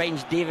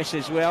finds Davis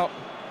as well.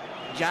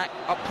 Jack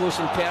up close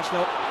and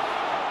personal.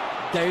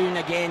 Down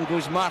again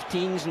goes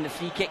Martins, and the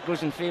free kick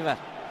goes in favour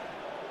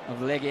of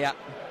Legia.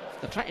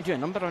 They're trying to do a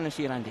number on us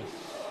here, Andy.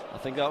 I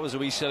think that was a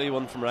wee silly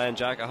one from Ryan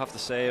Jack. I have to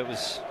say it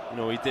was,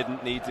 he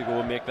didn't need to go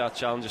and make that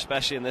challenge,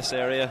 especially in this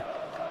area,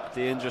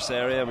 dangerous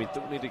area, and we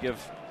don't need to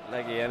give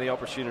Legia any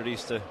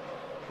opportunities to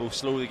both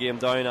slow the game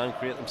down and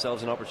create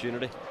themselves an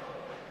opportunity.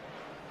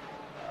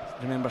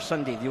 Remember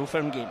Sunday, the Old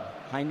Firm game,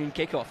 high noon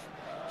kick-off,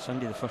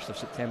 Sunday the 1st of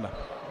September,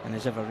 and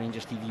as ever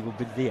Rangers TV will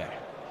be there.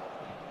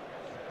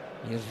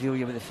 Here's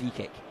Villa with the free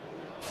kick,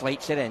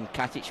 flights it in,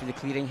 Katic with the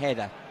clearing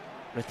header,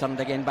 returned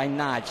again by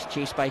Nadj,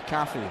 chased by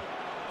Cafu,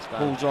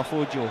 holds off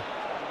Ojo.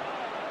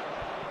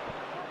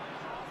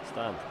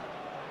 Stand.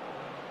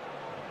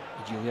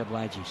 Julia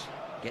obliges,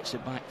 gets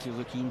it back to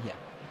Luquin here.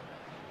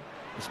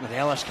 It's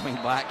Morelos coming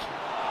back,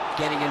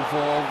 getting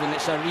involved, and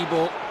it's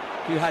Aribo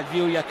who had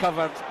Villa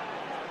covered.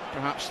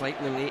 Perhaps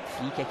slightly late,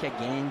 free kick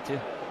again to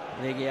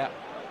Legia.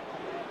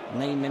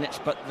 9 minutes,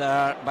 but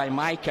they're, by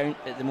my count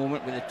at the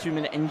moment, with a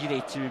 2-minute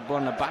injury to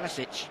Borna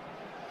Barisic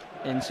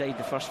inside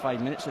the first 5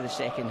 minutes of the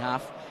second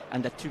half,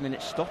 and a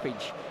 2-minute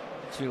stoppage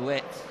to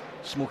let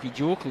Smokey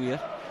Joe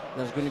clear.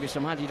 There's going to be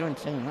some added on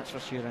time, that's for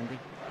sure, Andy.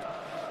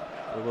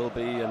 There will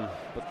be,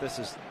 but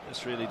this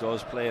really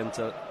does play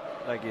into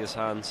Legia's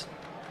hands.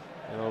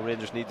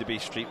 Rangers need to be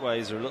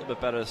streetwise. They're a little bit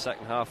better in the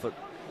second half at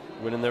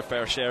winning their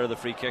fair share of the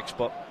free kicks,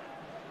 but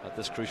at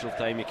this crucial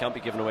time you can't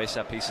be giving away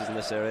set pieces in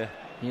this area.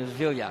 Here's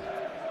Villa.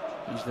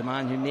 He's the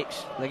man who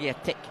makes Legia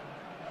tick.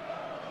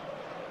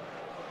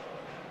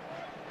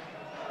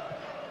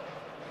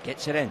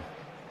 Gets it in,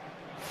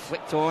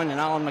 flicked on, and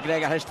Alan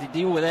McGregor has to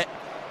deal with it.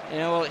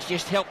 It's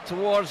just helped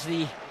towards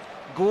the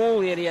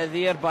goal area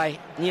there by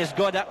Niels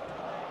Goddard,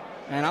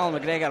 and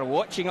Alan McGregor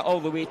watching it all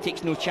the way,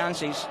 takes no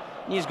chances.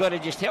 Niels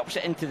Goddard just helps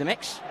it into the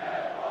mix.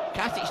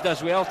 Katic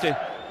does well to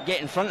get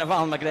in front of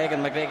Alan McGregor,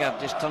 and McGregor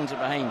just turns it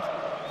behind.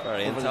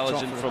 Very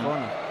intelligent from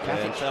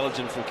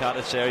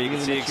Katic there. You can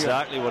see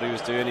exactly what he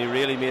was doing. He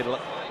really made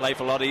life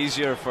a lot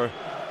easier for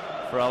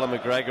Alan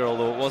McGregor,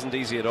 although it wasn't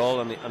easy at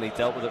all, and he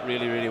dealt with it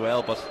really, really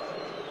well. But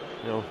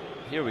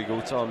here we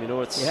go, Tom.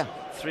 It's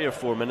 3 or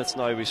 4 minutes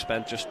now we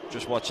spent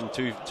just watching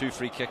two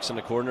free kicks in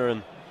the corner,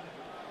 and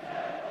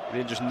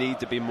Rangers need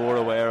to be more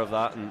aware of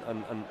that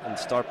and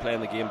start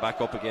playing the game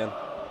back up again.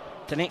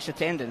 Tonight's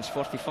attendance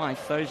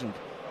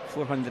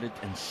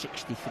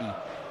 45,463.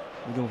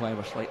 We know why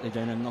we're slightly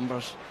down in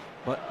numbers,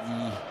 but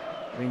the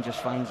Rangers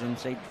fans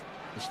inside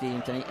the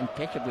stadium tonight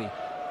impeccably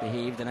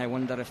behaved, and I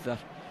wonder if the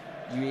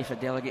UEFA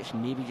delegates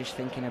maybe just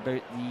thinking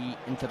about the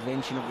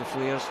intervention of the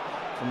flares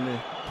from the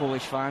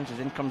Polish fans. As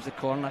in comes the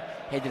corner,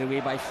 headed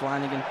away by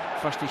Flanagan.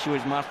 First he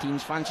shows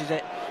Martins, fancies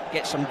it,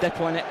 gets some dip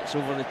on it, it's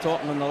over the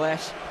top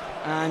nonetheless,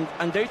 and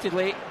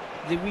undoubtedly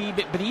the wee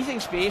bit breathing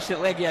space that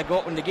Legia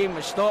got when the game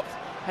was stopped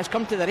has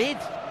come to their aid.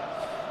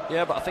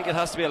 Yeah, but I think it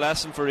has to be a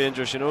lesson for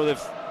Rangers. They're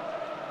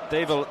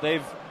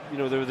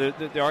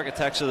the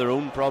architects of their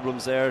own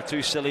problems there.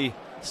 2 silly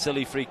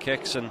free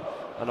kicks and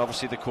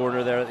obviously the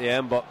corner there at the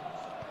end, but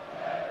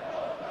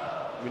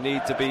we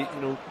need to be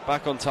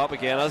back on top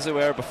again as they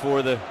were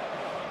before the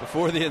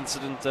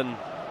incident, and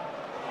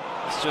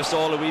It's just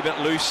all a wee bit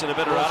loose and a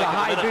bit erratic. There's a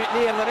high boot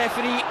there. The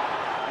referee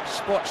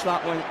spots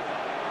that one.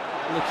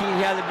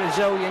 Legia, the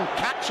Brazilian,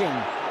 catching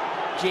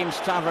James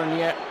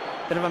Tavernier.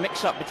 Bit of a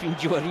mix-up between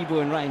Joe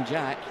Aribo and Ryan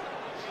Jack.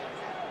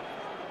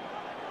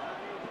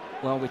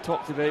 Well, we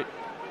talked about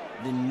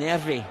the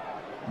nervy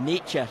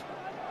nature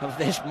of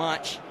this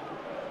match.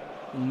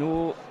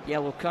 No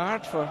yellow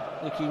card for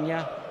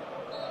Legia,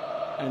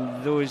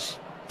 and those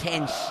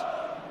tense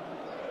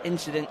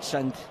incidents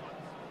and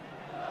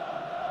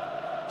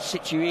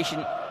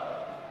situation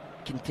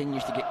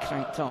continues to get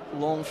cranked up.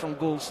 Long from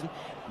Goldson,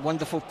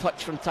 wonderful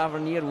touch from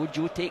Tavernier.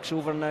 Ojo takes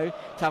over now.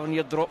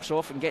 Tavernier drops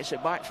off and gets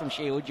it back from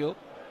Shea Ojo.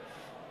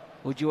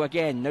 Ojo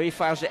again, now he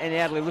fires it in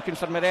early, looking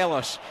for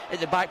Morelos. At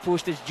the back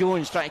post is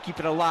Jones, trying to keep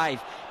it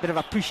alive. Bit of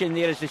a push in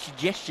there as the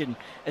suggestion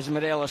as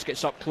Morelos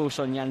gets up close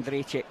on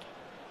Jandrejczyk.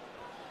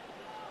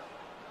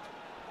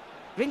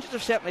 Rangers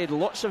have certainly had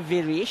lots of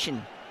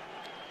variation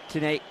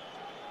tonight,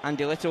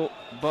 Andy Little,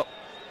 but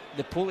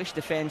the Polish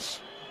defence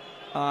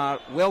are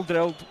well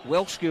drilled,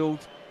 well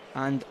schooled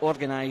and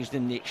organised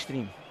in the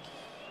extreme.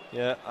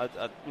 Yeah,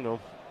 you know,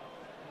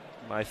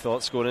 my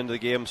thoughts going into the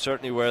game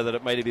certainly were that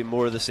it might have been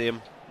more of the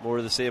same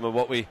of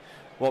what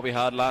we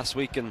had last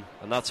week, and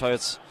that's how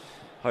it's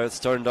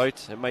turned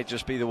out. It might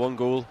just be the one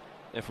goal,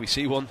 if we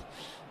see one,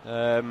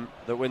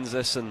 that wins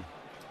this, and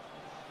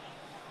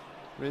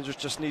Rangers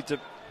just need to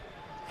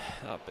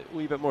a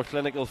wee bit more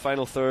clinical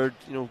final third,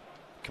 you know,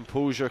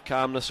 composure,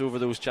 calmness over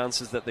those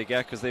chances that they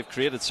get, because they've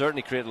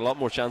certainly created a lot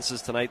more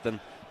chances tonight than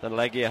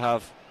Legia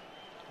have.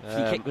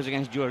 Free kick goes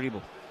against Joe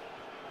Aribo.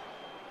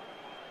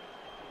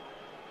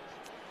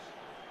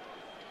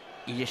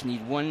 You just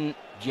need one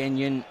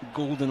genuine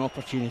golden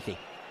opportunity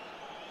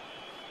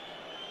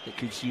that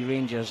could see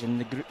Rangers in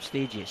the group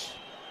stages.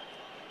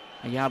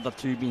 A yard or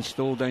two being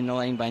stole down the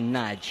line by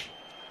Naj.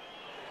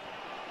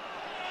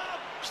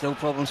 Still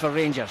problems for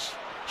Rangers.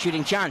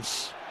 Shooting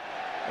chance.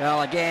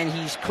 Well, again,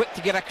 he's quick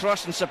to get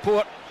across and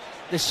support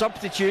the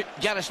substitute,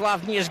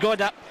 Jaroslav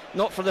Niezgoda,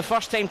 not for the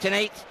first time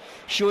tonight,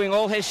 showing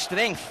all his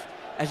strength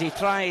as he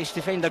tries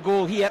to find a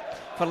goal here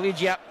for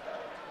Legia.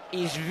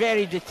 He's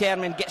very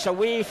determined, gets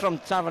away from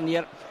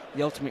Tavernier.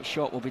 The ultimate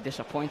shot will be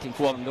disappointing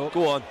for him, though.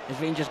 Go on. As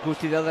Rangers go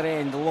to the other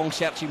end, the long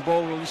searching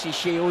ball releases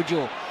Shea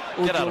Ojo.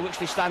 Ojo looks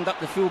to stand up,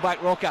 the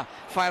fullback Roca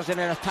fires in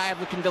a tired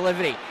looking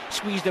delivery,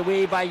 squeezed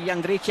away by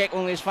Jandrejczyk,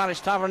 only as far as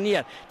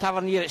Tavernier.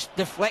 It's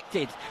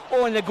deflected.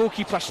 Oh, and the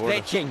goalkeeper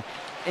stretching,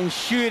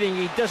 ensuring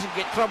he doesn't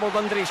get troubled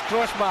under his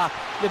crossbar.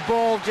 The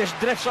ball just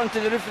drifts onto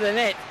the roof of the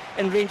net,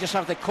 and Rangers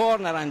have the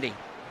corner, Andy.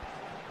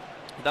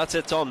 That's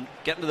it, Tom.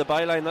 Getting to the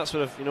byline, that's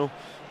what I've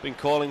been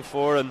calling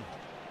for, and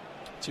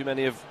too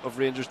many of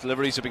Rangers'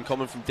 deliveries have been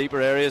coming from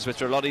deeper areas,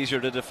 which are a lot easier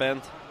to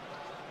defend.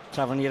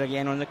 Tavernier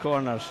again on the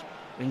corners.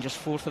 Rangers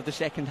fourth of the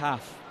second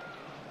half.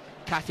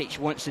 Katic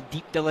wants a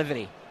deep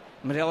delivery.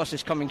 Morelos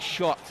is coming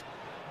short.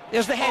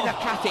 There's the header,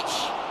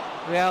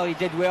 Katic. Well, he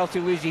did well to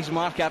lose his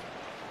marker.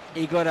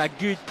 He got a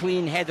good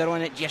clean header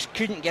on it, just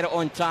couldn't get it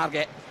on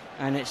target,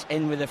 and it's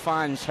in with the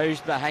fans,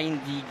 housed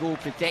behind the goal,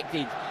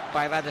 protected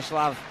by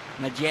Radoslav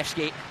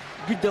Majewski.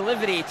 Good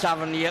delivery,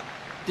 Tavernier.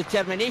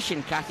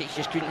 Determination, Katic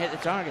just couldn't hit the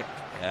target.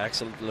 Yeah,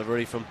 excellent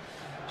delivery from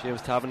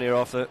James Tavernier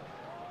off the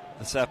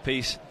set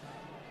piece.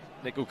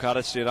 Niko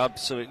Katic doing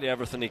absolutely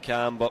everything he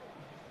can, but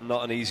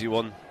not an easy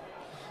one.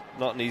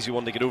 Not an easy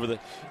one to get over the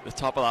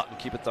top of that and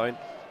keep it down.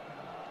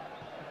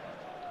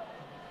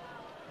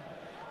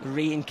 The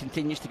rain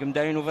continues to come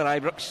down over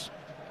Ibrox.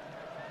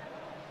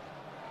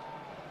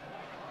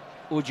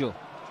 Ojo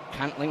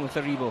can't link with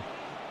Aribo.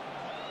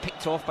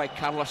 Picked off by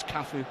Carlos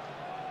Cafu.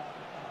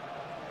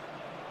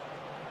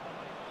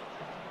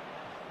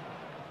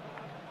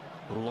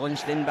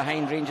 Launched in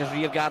behind Rangers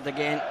rearguard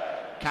again.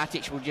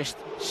 Katic will just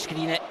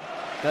screen it.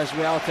 Does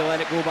well to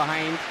let it go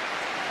behind.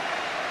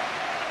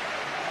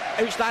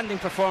 Outstanding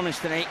performance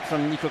tonight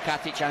from Niko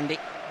Katic, Andy.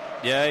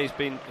 Yeah,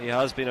 he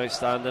has been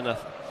outstanding.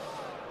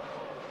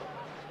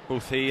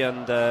 Both he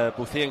and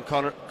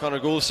Connor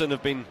Goldson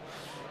have been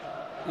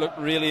looked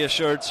really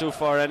assured so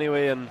far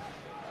anyway, and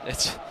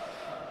it's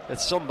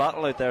some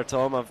battle out there,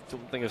 Tom. I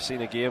don't think I've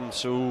seen a game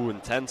so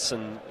intense,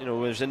 and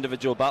there's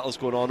individual battles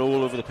going on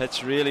all over the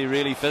pitch. Really,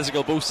 really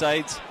physical, both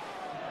sides.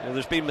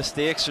 There's been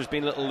mistakes, there's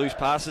been little loose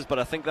passes, but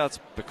I think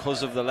that's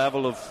because of the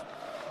level of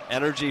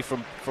energy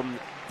from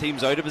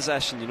teams out of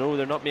possession.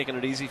 They're not making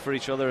it easy for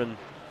each other, and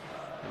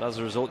as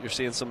a result you're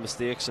seeing some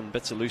mistakes and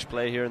bits of loose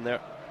play here and there.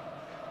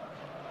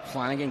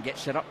 Flanagan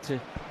gets it up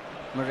to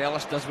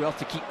Morelos, does well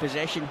to keep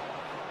possession.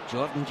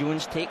 Jordan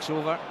Jones takes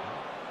over,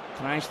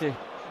 tries to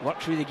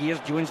work through the gears.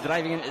 Jones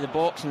driving into the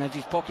box and has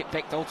his pocket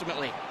picked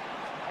ultimately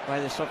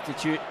by the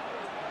substitute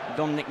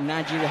Dominic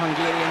Nagy, the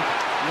Hungarian.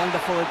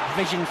 Wonderful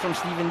vision from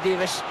Stephen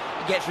Davis.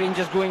 He gets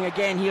Rangers going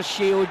again. Here's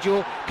Shea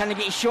Ojo. Can he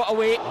get his shot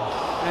away?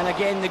 And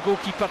again the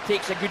goalkeeper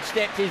takes a good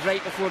step to his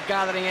right before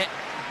gathering it.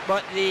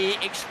 But the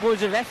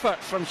explosive effort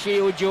from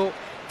Shea Ojo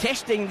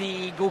testing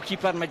the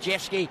goalkeeper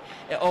Majewski.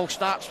 It all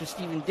starts with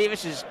Stephen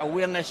Davis's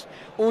awareness.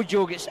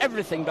 Ojo gets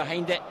everything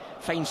behind it.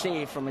 Fine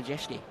save from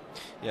Majewski.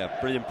 Yeah,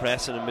 brilliant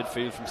pressing in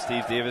midfield from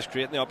Steve Davis,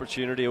 creating the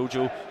opportunity.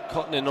 Ojo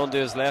cutting in onto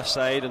his left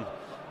side, and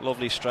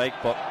lovely strike,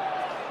 but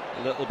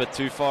a little bit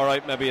too far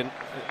out maybe in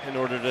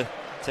order to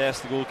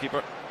test the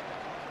goalkeeper.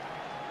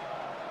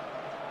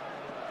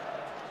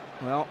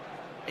 Well,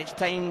 it's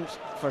time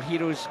for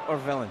heroes or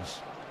villains.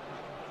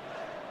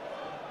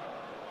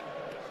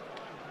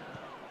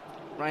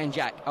 Ryan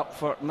Jack up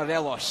for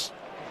Morelos.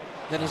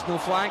 There is no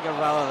flag, or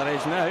rather there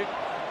is now.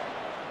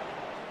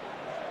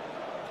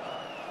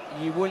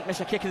 You won't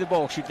miss a kick of the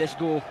ball should this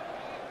go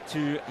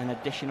to an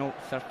additional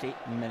 30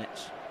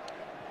 minutes.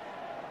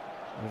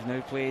 We've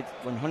now played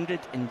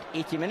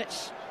 180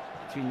 minutes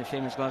between the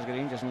famous Glasgow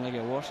Rangers and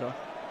Legia Warsaw,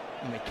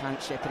 and we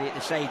can't separate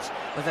the sides.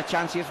 There's a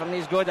chance here for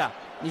Niezgoda.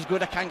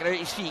 Niezgoda can't get out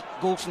his feet.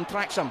 Golson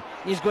tracks him.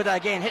 Niezgoda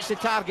again hits the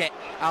target.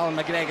 Alan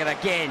McGregor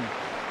again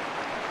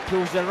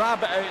pulls the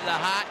rabbit out of the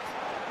hat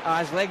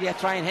as Legia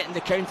try and hit in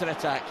the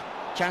counter-attack.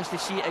 Chance to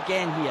see it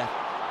again here.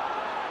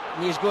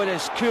 Niezgoda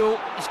is cool,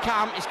 he's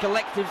calm, he's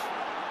collective,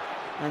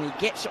 and he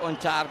gets it on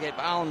target,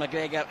 but Alan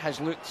McGregor has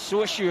looked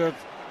so assured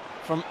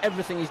from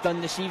everything he's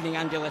done this evening,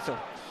 Andy Little.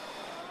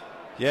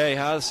 Yeah, he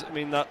has. I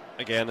mean, that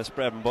again is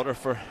bread and butter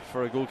for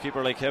a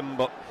goalkeeper like him,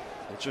 but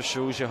it just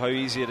shows you how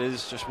easy it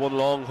is. Just one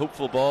long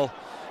hopeful ball,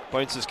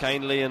 bounces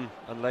kindly, and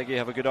Legia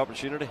have a good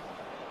opportunity.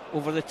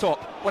 Over the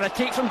top, what a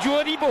take from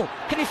Joe Aribo.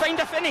 Can he find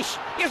a finish?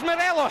 Here's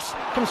Morelos,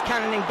 comes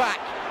cannoning back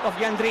off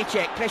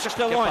Jandrzejczyk, pressure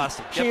still get on.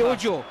 Shea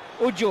Ojo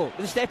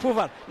with a step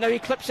over, now he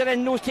clips it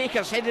in, no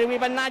takers, headed away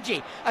by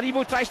Nagy.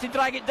 Aribo tries to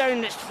drag it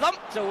down, it's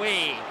thumped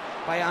away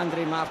by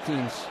Andre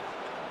Martins.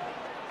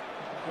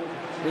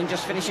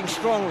 Rangers finishing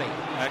strongly.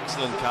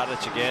 Excellent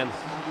Kadic again.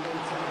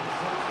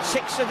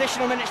 6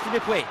 additional minutes to be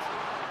played.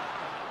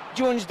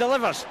 Jones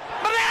delivers.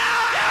 Morelos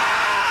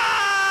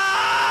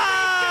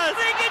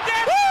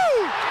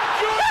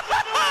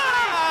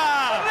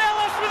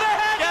with a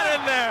header. Get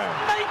in there.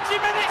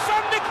 90 minutes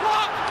on the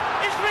clock.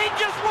 It's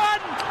Rangers 1,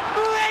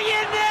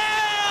 Legia 0.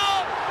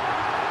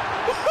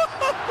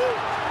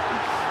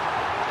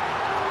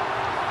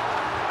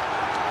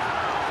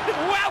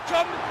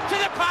 Welcome to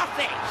the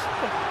party.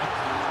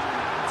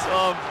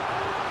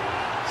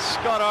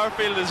 Scott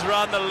Arfield has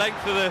run the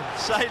length of the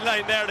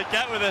sideline there to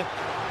get with the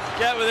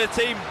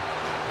team.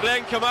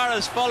 Glenn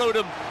Kamara's followed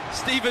him.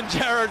 Stephen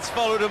Gerrard's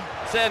followed him,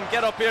 saying,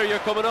 "Get up here, you're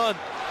coming on."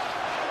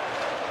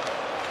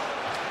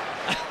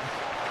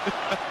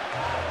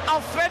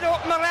 Alfredo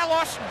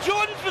Morelos,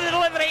 Jones with the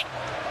delivery,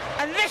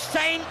 and this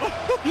time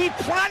he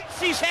plants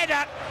his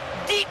header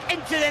deep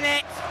into the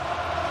net.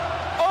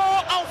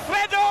 Oh,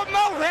 Alfredo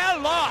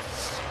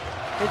Morelos!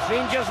 It's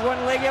Rangers 1,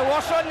 Legia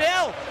Warsaw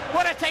 0.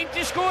 What a time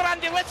to score,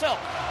 Andy Little.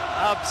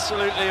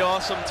 Absolutely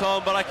awesome,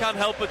 Tom, but I can't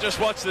help but just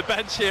watch the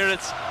bench here.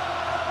 It's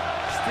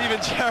Stephen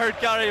Gerrard,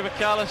 Gary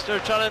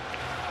McAllister trying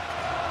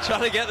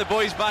to get the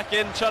boys back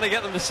in, trying to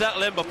get them to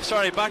settle in, but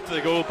sorry, back to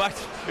the goal.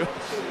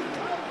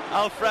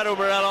 Alfredo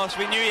Morelos,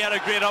 we knew he had a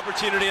great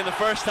opportunity in the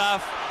first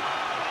half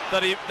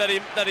that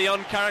he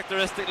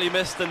uncharacteristically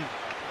missed, and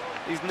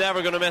he's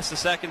never going to miss. The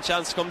second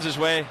chance comes his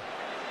way.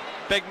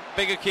 Big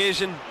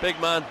occasion, big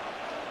man.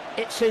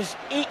 It's his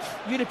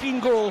 8th European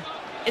goal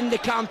in the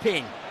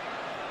campaign.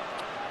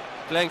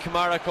 Glenn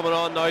Kamara coming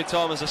on now,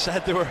 Tom. As I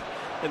said, they were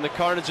in the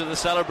carnage of the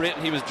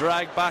celebrating. He was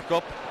dragged back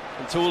up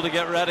and told to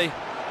get ready.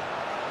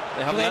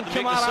 They haven't had to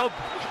make the sub.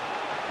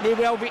 May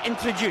well be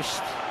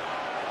introduced.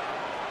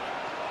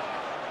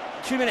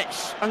 2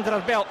 minutes under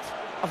our belt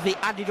of the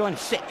added on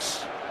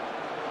 6.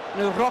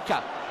 Now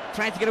Roca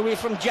trying to get away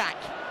from Jack,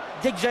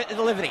 digs out the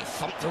delivery,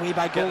 thumped away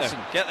by Golson.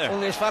 Get there.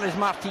 Only as far as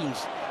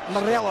Martins.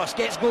 Morelos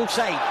gets goal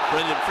side.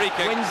 Brilliant free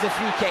kick. Wins the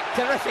free kick.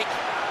 Terrific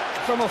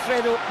from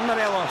Alfredo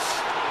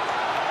Morelos.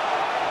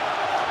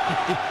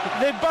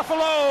 The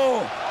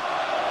Buffalo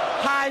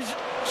has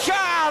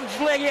charged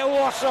Legia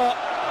Warsaw.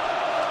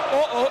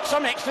 Oh,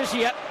 some extras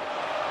here.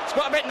 It's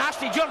got a bit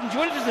nasty. Jordan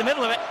Jones is in the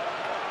middle of it.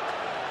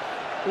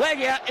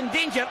 Legia in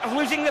danger of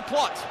losing the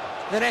plot.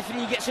 The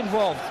referee gets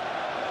involved.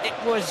 It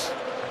was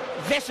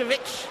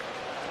Vesovic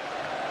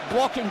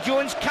blocking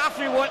Jones.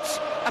 Caffrey wants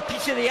a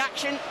piece of the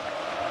action.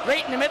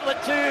 Right in the middle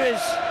at 2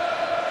 is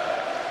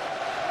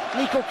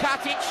Niko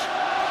Katic,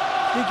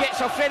 who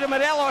gets Alfredo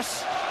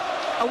Morelos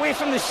away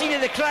from the scene of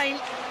the crime.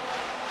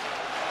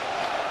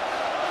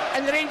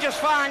 And the Rangers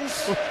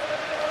fans,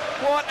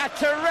 what a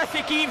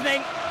terrific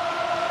evening.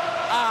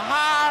 A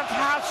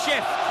hard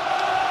shift.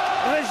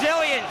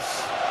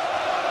 Resilience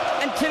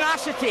and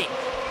tenacity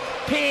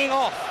paying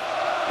off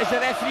as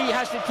the referee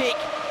has to take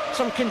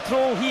some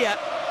control here.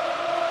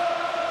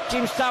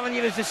 James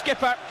Tavernier is the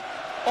skipper,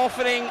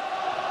 offering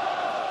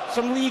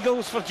some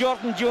legals for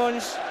Jordan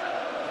Jones,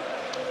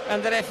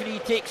 and the referee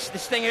takes the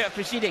sting out of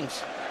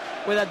proceedings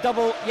with a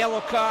double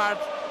yellow card.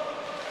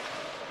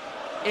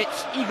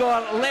 It's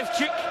Igor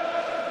Levchuk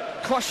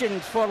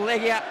cautioned for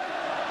Legia,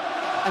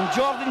 and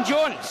Jordan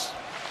Jones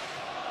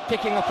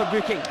picking up a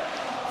booking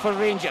for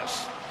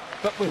Rangers.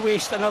 But we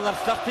waste another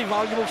 30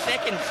 valuable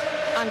seconds.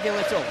 Andy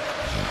Little.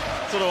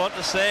 That's what I want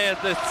to say.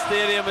 The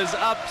stadium is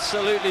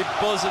absolutely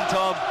buzzing,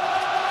 Tom.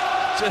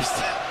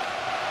 Just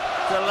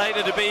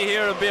delighted to be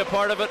here and be a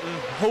part of it, and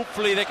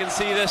hopefully they can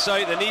see this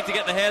out. They need to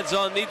get the heads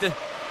on, a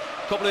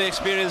couple of the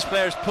experienced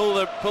players pull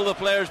the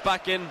players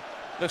back in.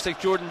 Looks like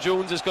Jordan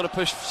Jones is going to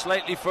push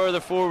slightly further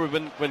forward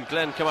when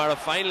Glenn Kamara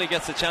finally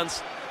gets a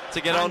chance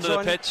to get onto the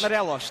pitch.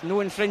 Morelos,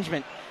 no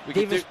infringement.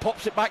 Davis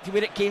pops it back to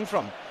where it came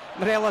from.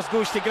 Morelos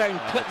goes to ground,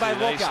 clipped by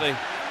Roca.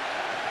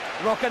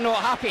 Roca not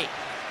happy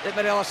that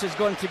Morelos has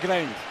gone to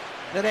ground.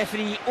 The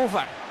referee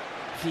over.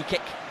 Free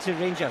kick to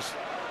Rangers.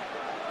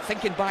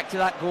 Thinking back to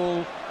that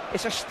goal,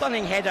 it's a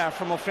stunning header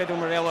from Alfredo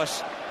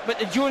Morelos, but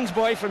the Jones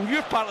boy from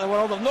your part of the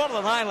world, of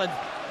Northern Ireland,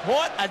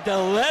 what a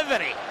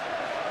delivery!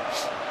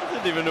 I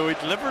didn't even know he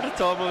delivered it,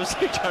 Tom. I was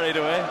carried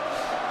away.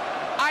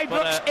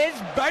 Ibrox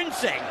is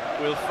bouncing.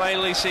 We'll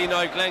finally see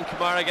now Glenn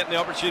Kamara getting the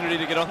opportunity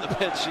to get on the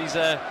pitch. He's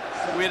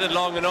waited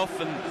long enough,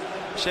 and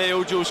Shea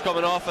Ojo's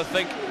coming off, I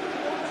think.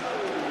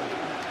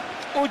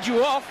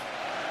 Ojo off,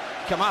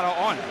 Kamara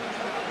on.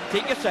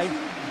 Take your time.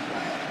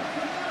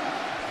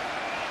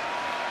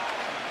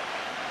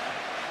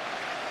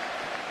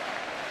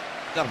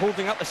 They're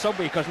holding up the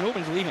subway because no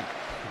one's leaving.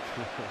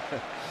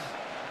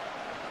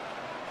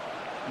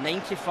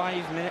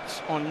 95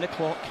 minutes on the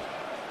clock.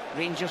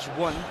 Rangers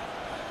 1,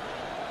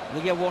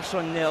 Legia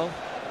Warsaw 0.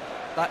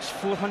 That's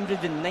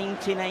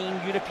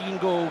 499 European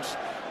goals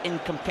in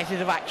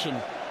competitive action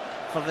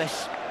for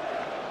this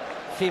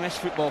famous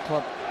football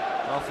club.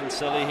 Nothing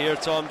silly here,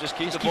 Tom. Just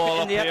keep the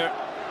ball up here.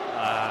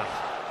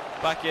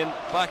 Back in,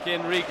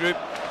 regroup.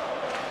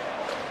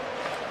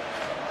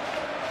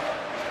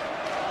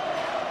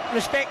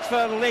 Respect for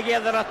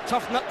Legia, they're a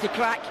tough nut to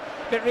crack,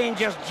 but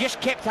Rangers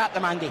just kept at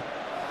them, Andy.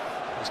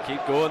 Just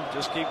keep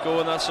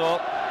going, that's all.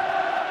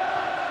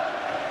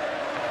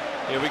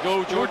 Here we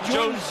go, Jordan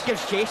Jones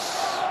gives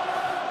chase.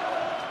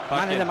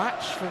 Man of the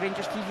match for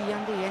Rangers TV,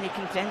 Andy. Any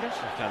contenders?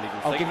 I can't even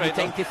I'll think. give you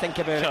time to think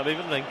about it. Can't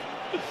even think.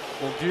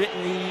 We'll do it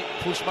in the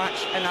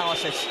post-match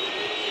analysis.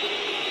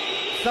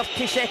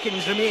 30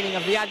 seconds remaining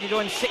of the added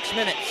on 6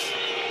 minutes.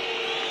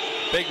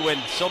 Big win,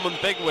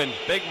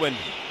 big win.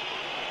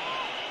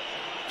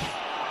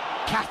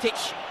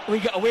 Katic, we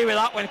got away with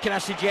that one, can I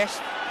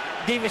suggest?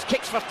 Davis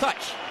kicks for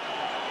touch.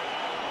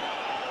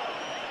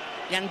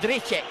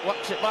 Jandrzejczyk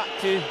works it back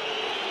to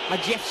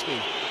Majewski.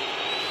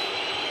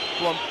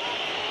 Go on.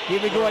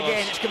 Here we go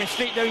again, it's coming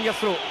straight down your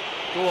throat.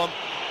 Go on.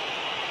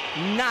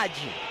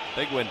 Nagy.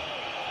 Big win.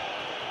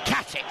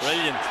 Katic.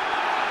 Brilliant.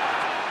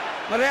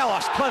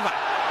 Morelos, clever.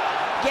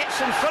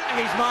 Gets in front of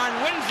his man,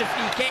 wins the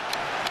free kick.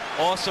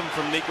 Awesome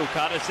from Niko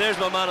Katic. There's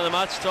my man of the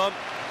match, Tom.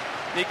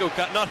 Niko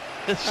Katic,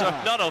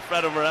 not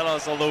Alfredo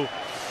Morelos, although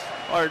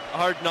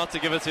hard not to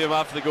give it to him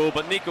after the goal,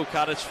 but Niko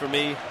Katic for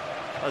me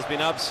has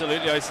been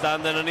absolutely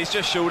outstanding, and he's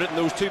just showed it in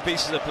those two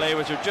pieces of play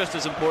which are just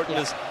as important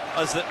as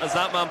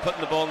that man putting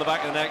the ball in the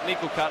back of the net.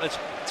 Niko Katic,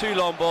 2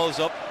 long balls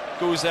up,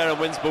 goes there and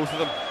wins both of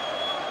them.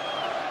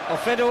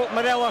 Alfredo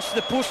Morelos,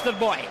 the poster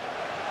boy,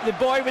 the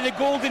boy with the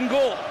golden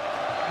goal.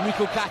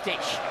 Niko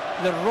Katic,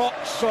 the rock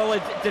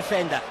solid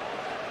defender,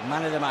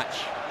 man of the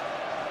match.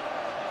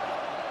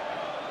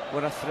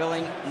 What a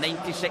thrilling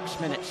 96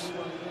 minutes.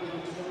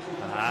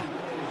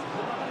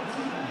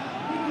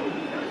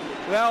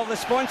 Well, the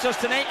sponsors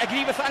tonight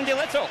agree with Andy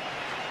Little.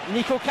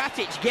 Niko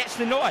Katic gets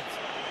the nod.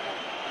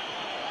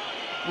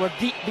 We're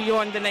deep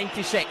beyond the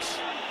 96.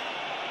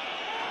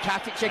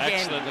 Katic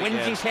again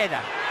wins his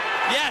header.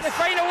 Yes! The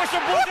final whistle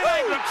blows in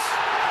Ibrox.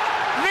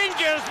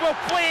 Rangers will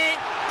play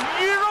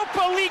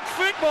Europa League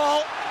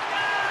football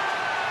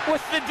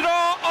with the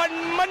draw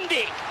on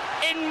Monday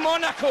in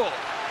Monaco.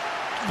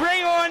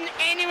 Bring on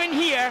anyone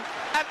here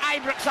at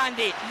Ibrox,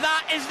 Andy.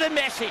 That is the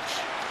message.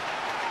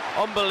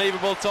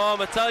 Unbelievable,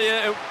 Tom. I tell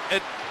you,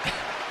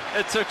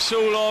 it took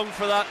so long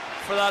for that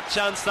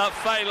chance, that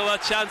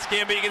chance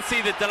came, but you can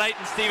see the delight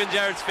in Steven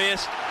Gerrard's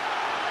face.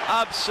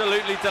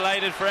 Absolutely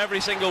delighted for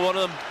every single one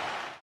of them.